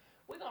internet.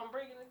 We gonna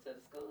bring it into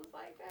the schools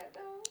like that though.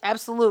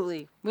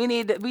 Absolutely. We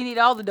need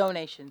all the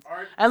donations.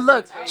 And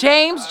look,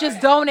 James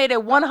just donated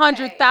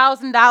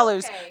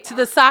 $100,000 to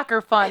the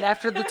soccer fund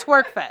after the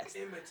twerk fest.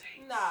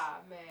 Nah,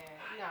 man,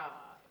 nah.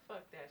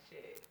 Fuck that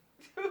shit.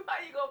 How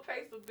you gonna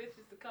pay some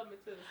bitches to come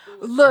into the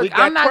school? Look, We got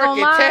I'm not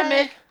gonna twerking lie.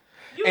 Tammy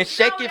You and know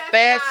shaking that's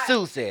fast not-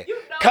 Susan. you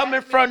know Coming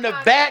that's from been the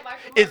content back like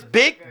a is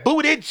big motherfucker.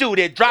 booty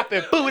Judy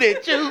dropping booty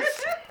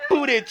juice.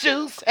 Booty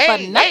juice.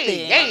 Hey, nothing.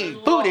 hey, hey,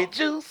 booty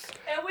juice.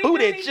 And we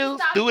Booty do need to juice.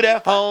 stop Do these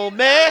that, fucking,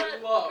 homie.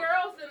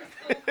 Girls in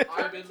the school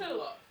I'm twerking in too.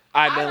 love.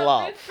 I'm I in done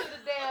love. been to the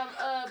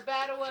damn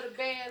battle of the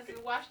bands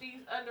and watch these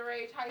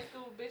underage high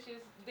school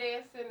bitches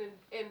dancing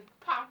and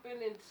popping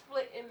and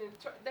splitting and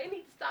they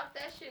need to stop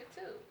that shit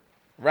too.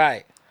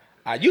 Right.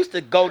 I used to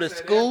go to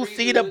school,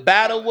 see the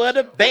battle of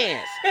the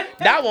bands.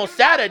 Now on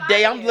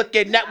Saturday, I'm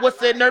looking at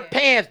what's in their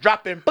pants,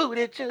 dropping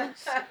booty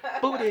juice.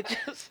 Booty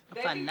juice.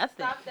 They For need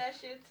nothing. to stop that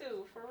shit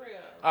too, for real.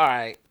 All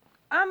right.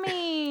 I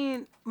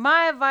mean,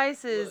 my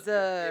advice is Look,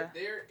 if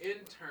they're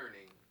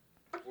interning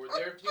for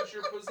their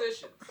future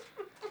positions,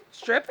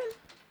 stripping.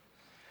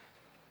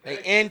 They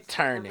that's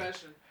interning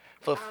profession.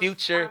 for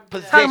future I'm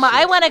positions. Talking about,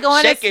 I want to go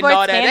into Shaking sports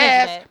all that ass.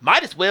 management.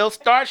 Might as well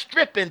start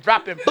stripping,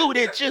 dropping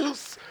booty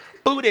juice.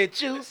 Booty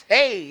juice.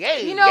 Hey,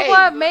 hey. You know hey.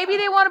 what? Maybe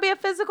they want to be a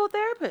physical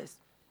therapist,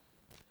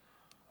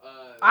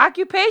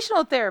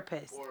 occupational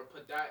therapist, Or a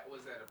was that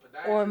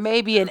a podiatrist? or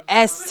maybe an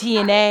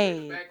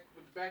STNA.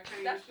 Back pain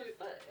and That's the shit?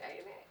 foot, ain't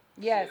it?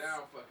 Yes, Shit, I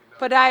don't fucking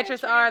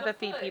know. podiatrists are Podiatry the is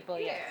feet foot, people.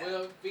 Yes. yeah.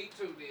 Well, V2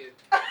 did.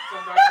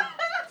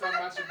 Talking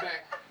about your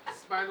back.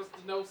 Spinal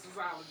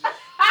stenosisologist.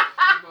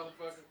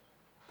 Motherfucker.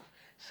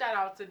 Shout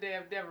out to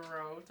damn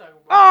Devereaux talking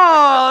about.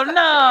 Oh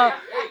no!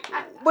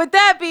 Hey, With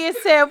that being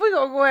said, we're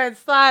gonna go ahead and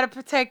slide and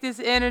protect this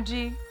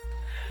energy.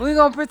 We're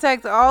gonna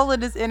protect all of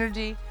this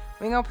energy.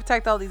 We're gonna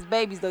protect all these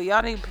babies, though.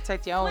 Y'all need to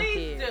protect your own Please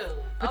kids. do.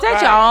 Protect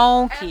Okay. your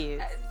own As-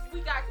 kids. We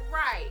got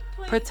right.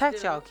 Please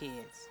Protect do. y'all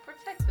kids.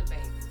 Protect the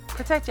baby.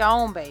 Protect your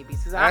own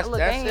babies. Cause That's- look,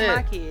 they that's ain't it.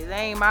 my kids. They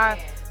ain't my.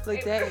 Man.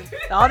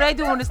 Look, all they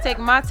doing is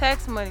taking my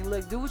tax money.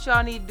 Look, do what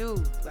y'all need to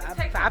do.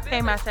 I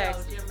pay my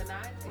taxes.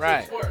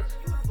 Right.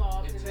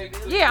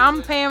 Yeah,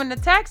 I'm paying the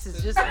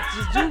taxes. Just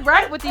do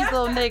right with these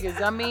little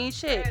niggas. I mean,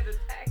 shit.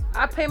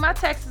 I pay my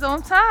taxes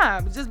on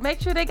time. Just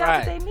make sure they got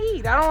what Right. they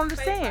need. I don't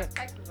understand.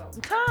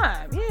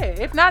 Time, yeah.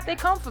 If not, they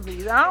come for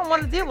me. I don't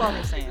want to deal with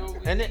them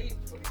saying. And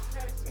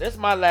this is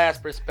my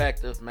last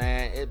perspective,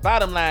 man.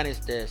 Bottom line is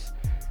this.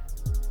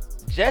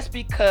 Just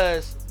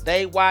because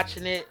they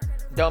watching it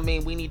don't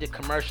mean we need to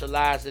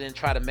commercialize it and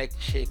try to make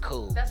the shit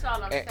cool. That's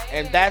all I'm saying.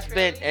 And that's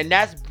Trilly.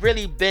 that's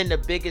really been the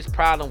biggest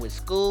problem with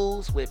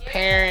schools, with Yeah.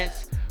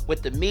 parents,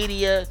 with the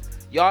media.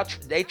 Y'all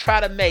they try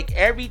to make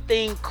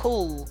everything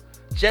cool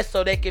just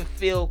so they can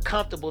feel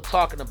comfortable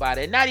talking about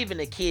it. And not even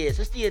the kids,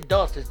 it's the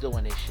adults that's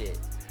doing this shit.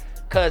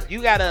 Cause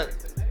you gotta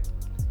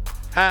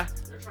huh?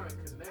 They're trying to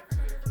connect to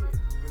their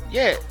kids. They don't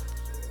Yeah. know.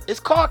 It's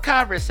called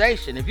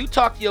conversation. If you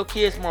talk to your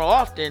kids more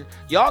often,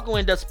 y'all gonna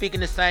end up speaking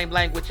the same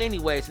language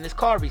anyways, and it's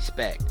called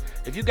respect.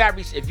 If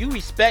you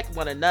respect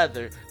one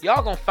another,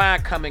 y'all gonna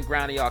find common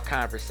ground in y'all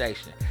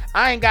conversation.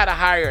 I ain't gotta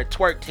hire a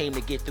twerk team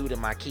to get through to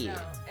my kid. No.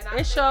 And I It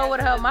think sure as would've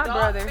an helped my adult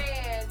brother.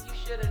 Man, you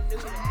should have knew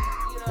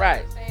that. You know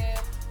Right. what I'm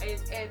saying?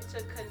 And to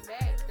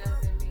connect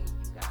doesn't mean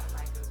you gotta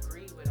like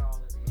agree with all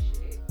of this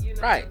shit. You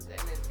know Right. what I'm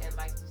saying? And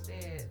like you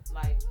said,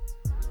 like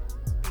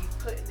be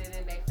putting it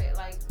in their face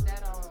like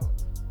that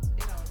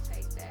it don't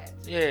take that.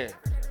 Yeah.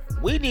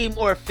 We need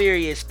more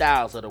Furious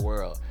Styles of the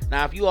world.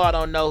 Now, if you all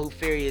don't know who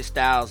Furious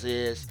Styles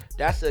is,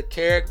 that's a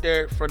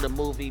character from the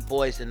movie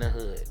Boys in the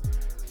Hood.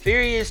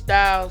 Furious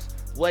Styles,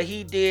 what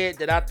he did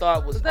that I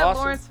thought was Was that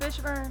awesome. Lawrence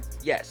Fishburne?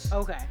 Yes.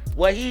 Okay.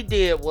 What he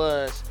did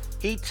was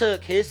he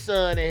took his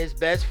son and his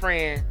best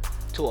friend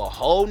to a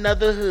whole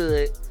nother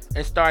hood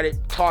and started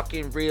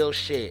talking real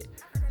shit.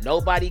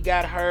 Nobody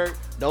got hurt.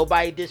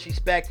 Nobody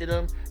disrespected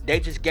them. They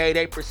just gave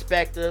their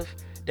perspective.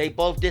 They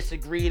both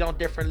disagreed on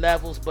different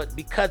levels, but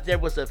because there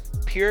was a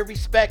pure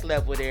respect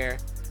level there,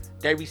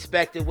 they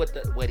respected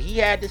what he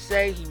had to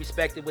say. He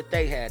respected what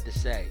they had to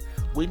say.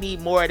 We need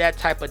more of that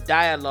type of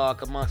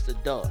dialogue amongst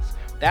adults.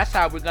 That's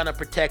how we're gonna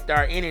protect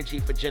our energy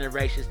for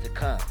generations to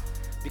come.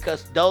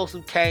 Because those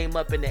who came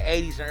up in the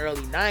 80s and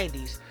early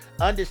 90s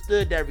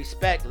understood that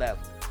respect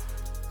level.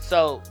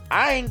 So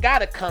I ain't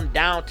gotta come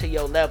down to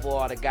your level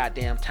all the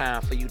goddamn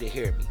time for you to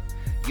hear me.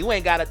 You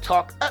ain't gotta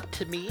talk up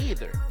to me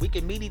either. We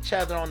can meet each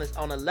other on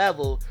a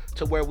level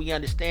to where we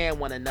understand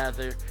one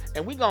another,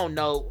 and we gonna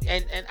know.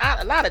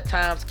 A lot of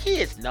times,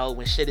 kids know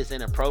when shit is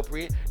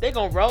inappropriate. They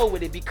gonna roll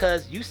with it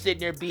because you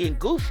sitting there being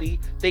goofy,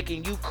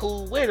 thinking you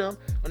cool with them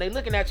when they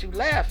looking at you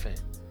laughing.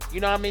 You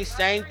know what I mean?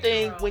 Same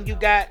thing when you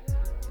got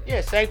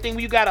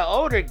an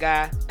older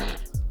guy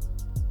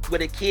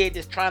with a kid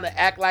that's trying to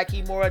act like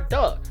he more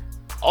adult.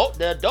 Oh,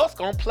 the adult's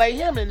gonna play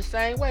him in the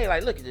same way.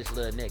 Like, look at this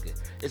little nigga.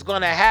 It's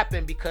gonna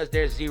happen because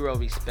there's zero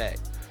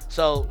respect.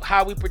 So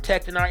how we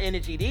protecting our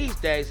energy these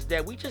days is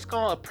that we just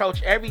gonna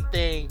approach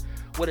everything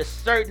with a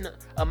certain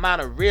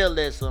amount of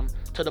realism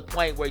to the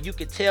point where you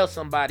can tell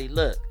somebody,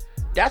 look,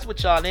 that's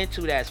what y'all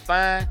into, that's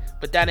fine,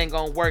 but that ain't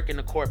gonna work in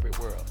the corporate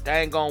world. That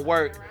ain't gonna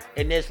work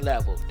in this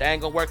level. That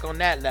ain't gonna work on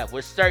that level.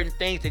 There's certain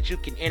things that you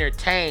can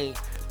entertain,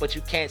 but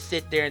you can't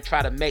sit there and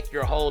try to make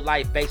your whole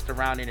life based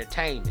around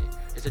entertainment.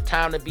 There's a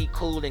time to be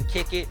cool and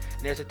kick it,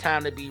 and there's a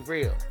time to be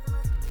real.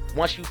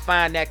 Once you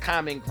find that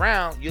common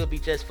ground, you'll be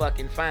just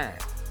fucking fine.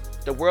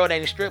 The world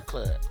ain't a strip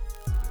club.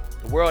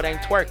 The world ain't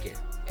twerking.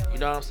 You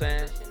know what I'm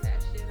saying?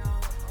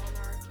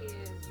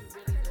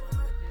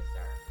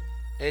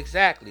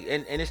 Exactly.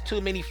 And it's too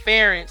many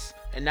parents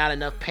and not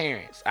enough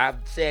parents. I've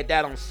said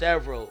that on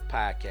several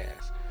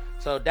podcasts.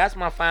 So that's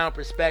my final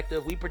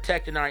perspective. We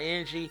protecting our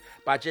energy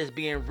by just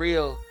being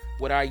real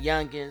with our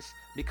youngins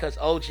because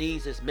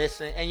OGs is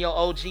missing. And your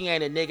OG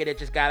ain't a nigga that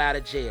just got out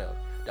of jail.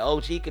 The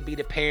OG could be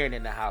the parent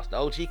in the house. The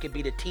OG could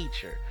be the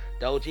teacher.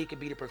 The OG could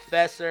be the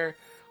professor.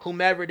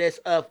 Whomever that's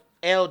of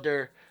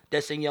elder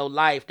that's in your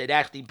life that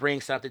actually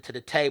brings something to the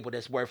table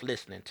that's worth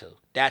listening to.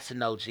 That's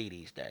an OG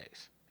these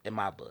days, in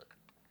my book.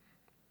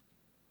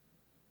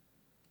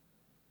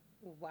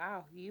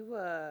 Wow, you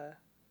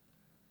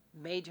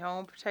made your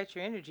own protect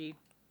your energy.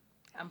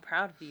 I'm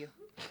proud of you.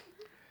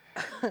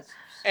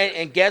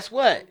 And guess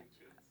what?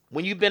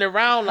 When you've been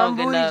around long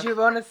Booty enough, juice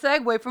on a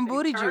segue from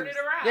booty Turn juice. it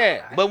around.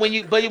 yeah. But when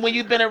you've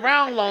been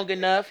around long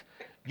enough,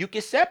 you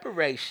can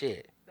separate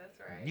shit. That's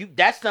right.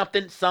 That's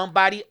something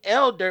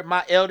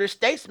my elder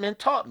statesman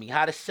taught me,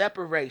 how to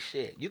separate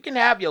shit. You can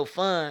have your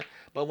fun,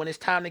 but when it's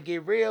time to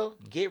get real,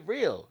 get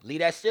real. Leave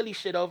that silly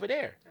shit over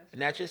there.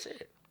 And that's just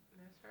it.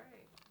 That's right.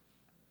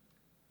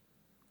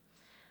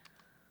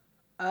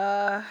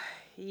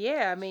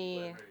 Yeah, I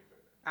mean,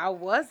 I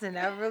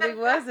really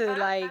wasn't.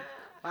 Like,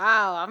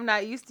 wow, I'm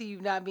not used to you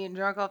not being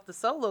drunk off the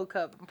Solo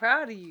cup. I'm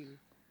proud of you.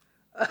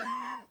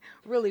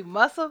 Really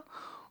muscle?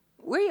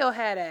 Where your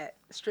hat at,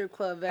 strip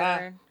club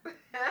veteran?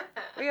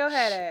 Where your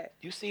hat at?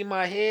 You see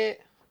my head?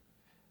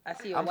 I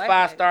see your I'm white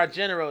 5-star hat.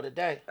 general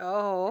today.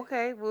 Oh,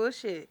 okay,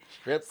 bullshit.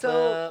 Strip So,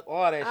 club,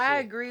 all that shit. I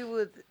agree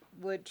with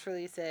what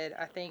Trilly said.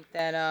 I think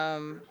that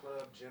Strip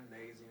club,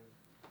 gymnasium.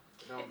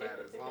 It don't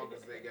matter. As long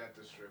as they got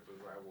the strippers,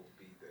 I will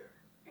be there.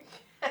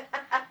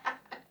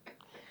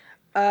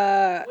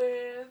 Where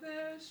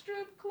there's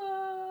strip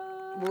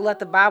club. we'll let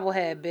the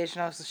bobblehead bitch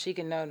know so she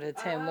can know to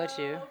attend with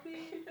you. I'll be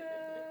there.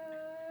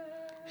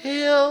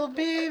 He'll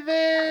be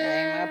there.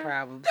 That ain't my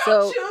problem.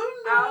 So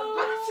You know, I'm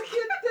about to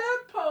get that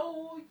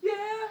pole,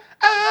 yeah.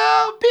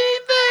 I'll be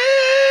there.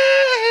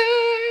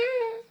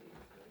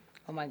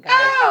 oh my god.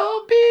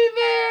 I'll be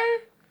there.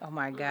 Oh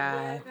my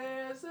god.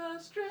 Where there's a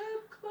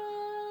strip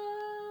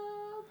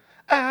club.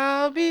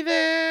 I'll be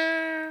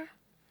there.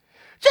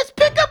 Just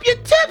pick up your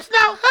tips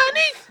now,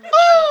 honey.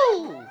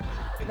 Ooh.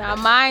 Now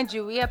mind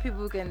you, we have people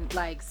who can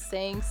like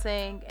sing,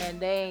 and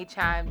they ain't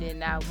chimed in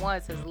not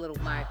once as Little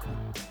Michael.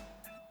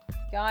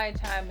 Y'all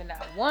ain't chiming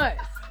not once.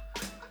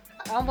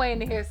 I'm waiting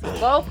to hear some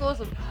vocals,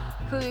 some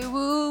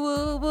woo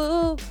woo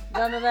woo.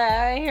 None of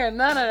that. I ain't hear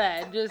none of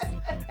that.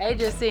 They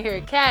just sit here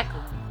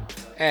cackling.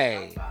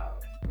 Hey.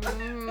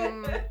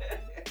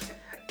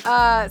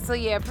 So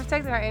yeah,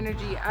 protecting our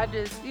energy. I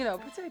just,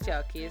 protect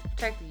y'all kids,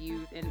 protect the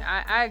youth. And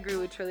I agree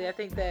with Trilly. I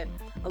think that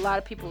a lot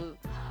of people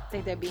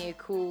think that being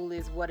cool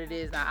is what it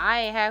is. Now, I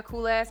ain't had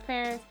cool ass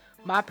parents.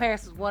 My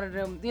parents was one of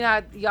them. You know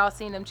how y'all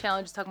seen them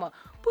challenges talking about,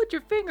 put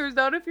your fingers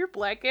out if your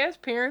black ass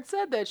parents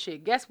said that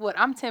shit. Guess what?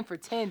 I'm 10 for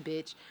 10,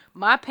 bitch.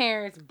 My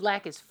parents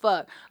black as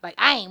fuck. Like,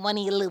 I ain't one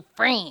of your little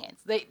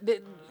friends. They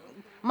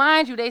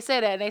mind you, they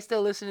say that and they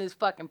still listen to this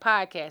fucking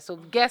podcast. So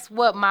guess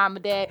what, mom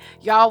and dad?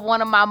 Y'all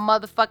one of my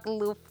motherfucking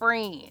little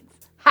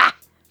friends. Ha!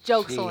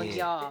 Jokes on Shit.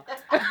 y'all.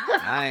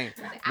 I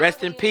ain't.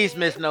 Rest in peace,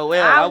 Miss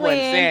Noel. I wasn't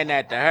win. saying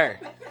that to her.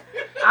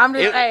 I'm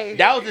just, hey.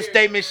 That was a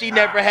statement she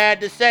never had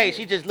to say.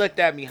 She just looked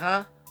at me,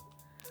 huh?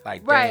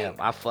 Like, Right.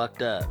 damn, I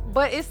fucked up.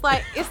 But it's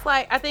like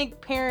I think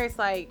parents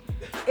I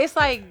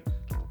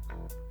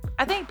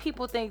think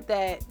people think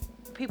that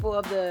people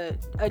of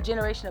a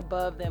generation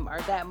above them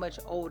are that much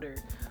older,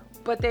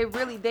 but they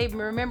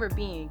remember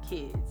being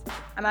kids.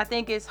 And I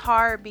think it's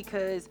hard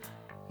because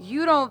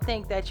you don't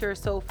think that you're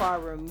so far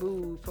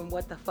removed from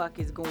what the fuck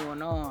is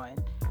going on,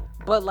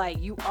 but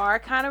like you are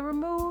kind of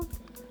removed,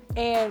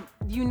 and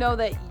you know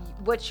that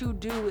what you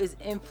do is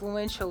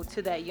influential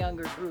to that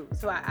younger group.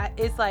 So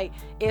it's like,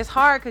 it's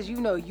hard because you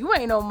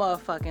ain't no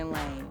motherfucking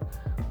lame.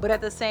 But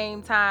at the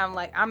same time,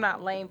 like, I'm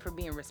not lame for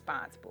being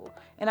responsible.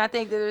 And I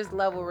think that there's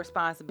level of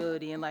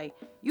responsibility. And like,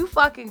 you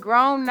fucking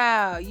grown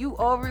now. You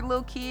over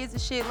little kids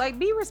and shit. Like,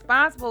 be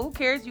responsible. Who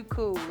cares you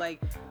cool? Like,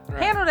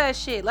 handle that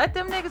shit. Let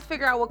them niggas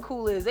figure out what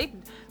cool is. They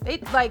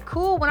like,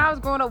 cool when I was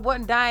growing up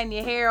wasn't dyeing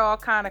your hair all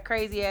kind of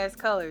crazy ass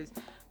colors.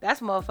 That's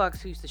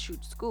motherfuckers who used to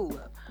shoot the school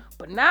up.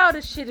 But now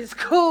this shit is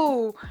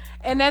cool,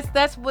 and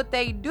that's what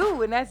they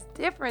do, and that's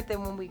different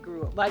than when we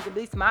grew up. Like, at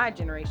least my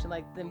generation,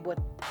 like, than what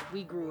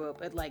we grew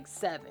up at, like,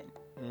 7.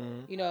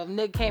 You know, if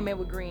Nick came in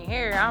with green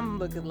hair, I'm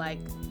looking like,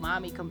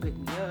 mommy, come pick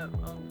me up.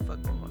 Oh,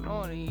 fuck going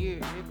on in here?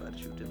 They about to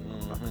shoot this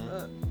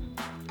motherfucker up.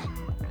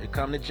 Here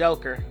come the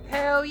Joker.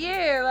 Hell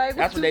yeah, like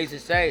That's what they used to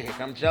say. Here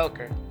come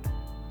Joker.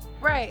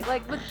 Right,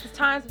 like, look, the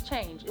times have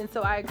changed, and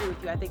so I agree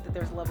with you. I think that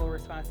there's a level of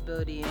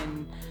responsibility,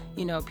 and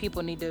you know,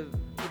 people need to.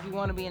 If you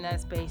want to be in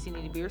that space, you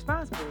need to be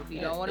responsible. If you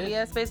don't want to be in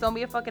that space, don't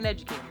be a fucking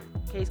educator.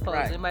 Case closed.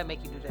 Right. It might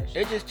make you do that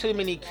shit. It's just too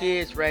many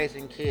kids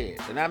raising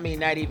kids, and I mean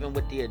not even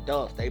with the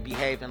adults. They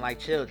behaving like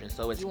children,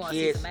 so it's You want to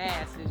see kids. some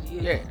ass?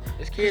 Yeah,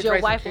 it's kids Your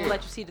raising wife kids. will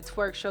let you see the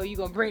twerk show. You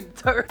gonna bring the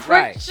twerk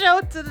Right. show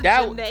to the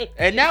gymnasium.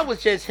 And that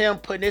was just him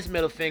putting his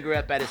middle finger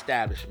up at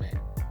establishment,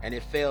 and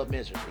it failed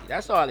miserably.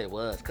 That's all it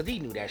was, cause he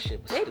knew that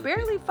shit was They stupid.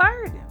 barely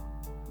fired him.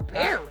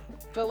 Barely.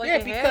 Felt like Yeah,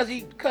 they had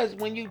because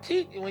when you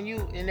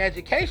in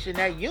education,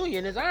 that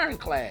union is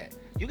ironclad.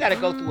 You got to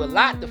go through a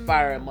lot to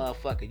fire a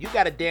motherfucker. You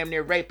got to damn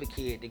near rape a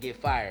kid to get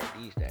fired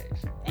these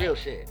days. Real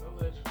shit.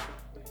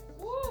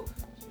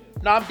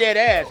 No, I'm dead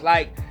ass.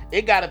 Like,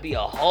 it got to be a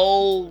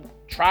whole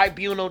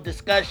tribunal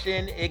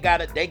discussion. They got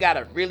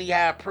to really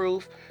have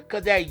proof,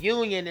 because that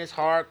union is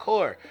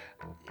hardcore.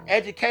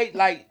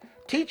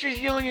 Teachers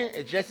union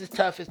is just as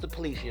tough as the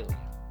police union.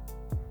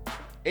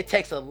 It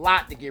takes a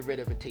lot to get rid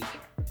of a teacher.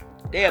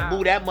 They'll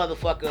move that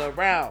motherfucker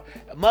around.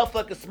 A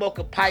motherfucker smoke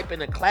a pipe in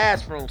the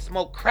classroom,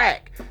 smoke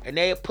crack, and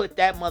they'll put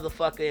that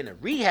motherfucker in a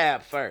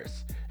rehab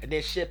first, and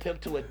then ship him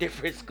to a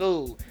different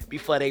school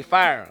before they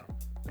fire him.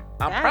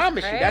 I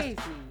promise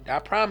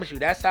you,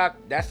 that's how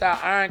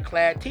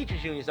ironclad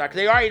teachers unions are, because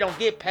they already don't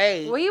get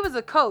paid. Well, he was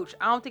a coach.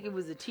 I don't think he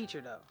was a teacher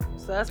though.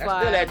 So that's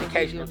why. Still an I think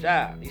educational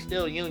job. He's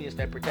still unions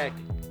that protect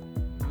him.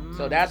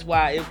 So that's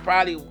why it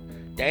probably.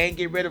 They ain't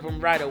get rid of him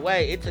right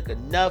away. It took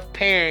enough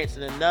parents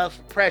and enough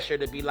pressure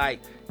to be like,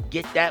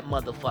 get that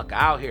motherfucker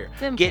out here.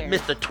 Them Get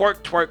parents. Mr.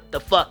 Twerk the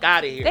fuck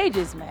out of here. They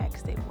just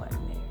maxed. They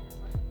wasn't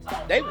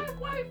there.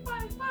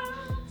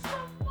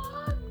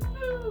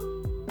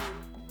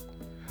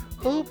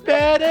 Who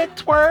better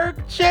twerk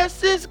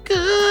just as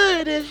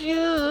good as you?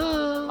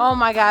 Oh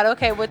my God.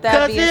 Okay, with that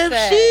 'Cause being if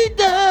said, she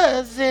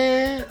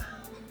doesn't,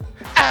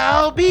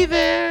 I'll be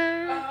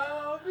there.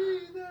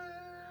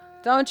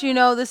 don't you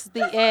know this is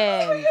the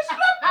end?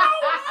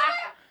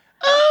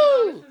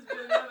 Ooh.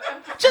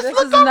 Just This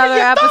look is over another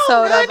your episode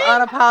phone, of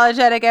honey.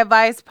 Unapologetic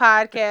Advice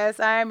Podcast.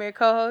 I am your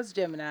co-host,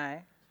 Gemini.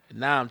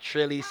 Now I'm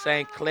Trilly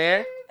St.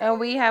 Clair. And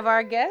we have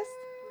our guest.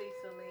 Lisa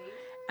Lee.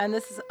 And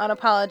this is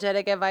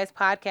Unapologetic Advice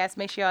Podcast.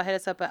 Make sure y'all hit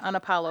us up at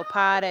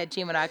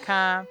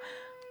unapollopod@gmail.com.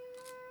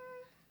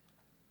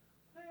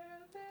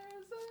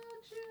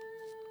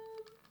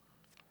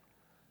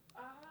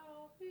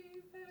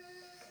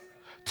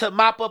 To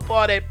mop up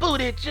all that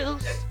booty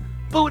juice.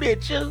 Booty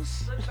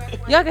juice.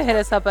 Y'all can hit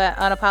us up at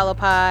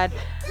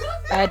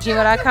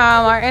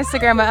unapollopod@gmail.com, our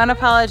Instagram at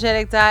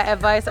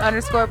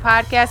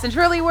unapologetic.advice_podcast. And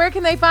Truly, where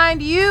can they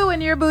find you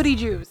and your booty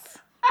juice?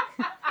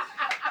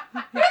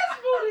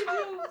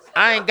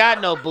 I ain't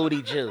got no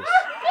booty juice.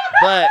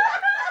 But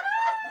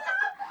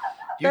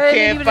you They didn't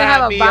can't even have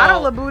find a me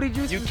bottle on, of booty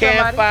juice you from can't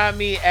somebody. find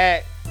me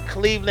at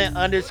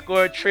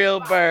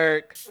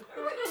Cleveland_Trillberg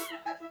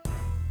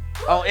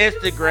on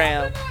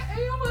Instagram.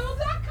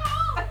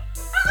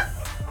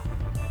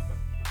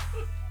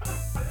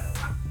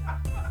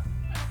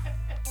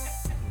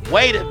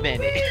 Wait a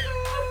minute.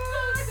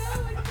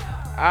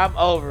 I'm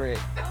over it.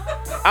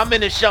 I'm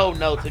in the show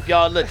notes if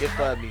y'all looking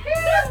for me.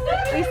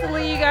 Lisa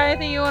Lee, you got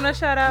anything you want to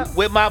shout out?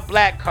 With my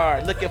black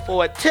card, looking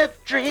for a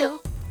tip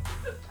drill.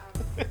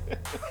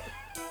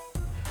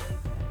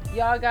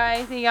 Y'all got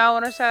anything y'all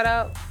want to shout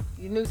out?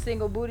 Your new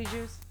single, Booty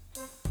Juice?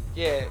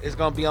 Yeah, it's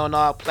gonna be on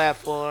all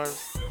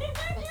platforms.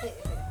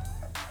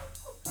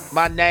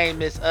 My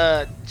name is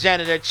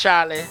Janitor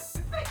Charlie.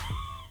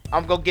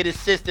 I'm gonna get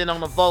assisted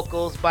on the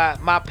vocals by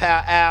my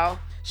pal Al.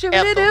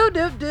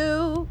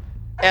 Shoo-doo-doo-doo-doo.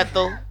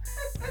 Ethel,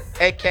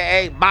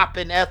 aka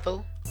Moppin'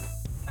 Ethel.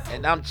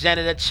 And I'm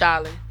Janitor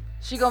Charlie.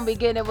 She gonna be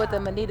getting it with the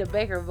Anita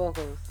Baker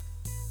vocals.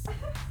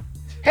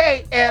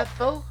 Hey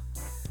Ethel.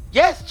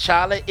 Yes,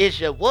 Charlie,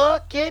 is you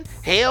working?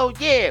 Hell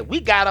yeah.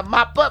 We gotta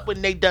mop up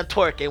when they done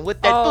twerking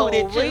with that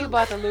booty juice. we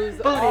about to lose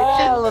Booty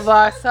all juice. of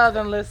our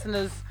southern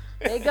listeners.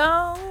 They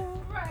gone.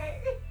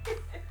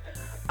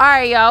 All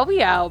right, y'all,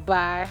 we out.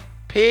 Bye.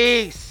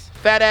 Peace.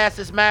 Fat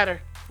asses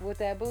matter. With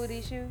that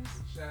booty shoes,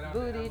 Shout out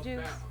booty to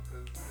juice.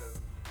 Alabama,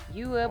 'cause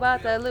You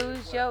about to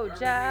lose your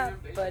job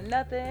for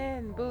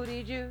nothing.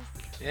 Booty juice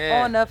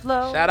Yeah. on the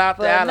floor. Shout out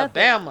for to nothing.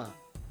 Alabama.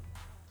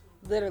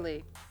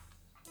 Literally.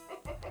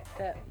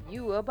 That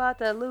you about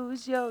to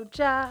lose your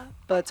job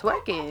for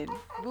twerking.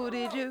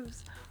 Booty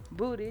juice,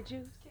 booty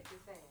juice.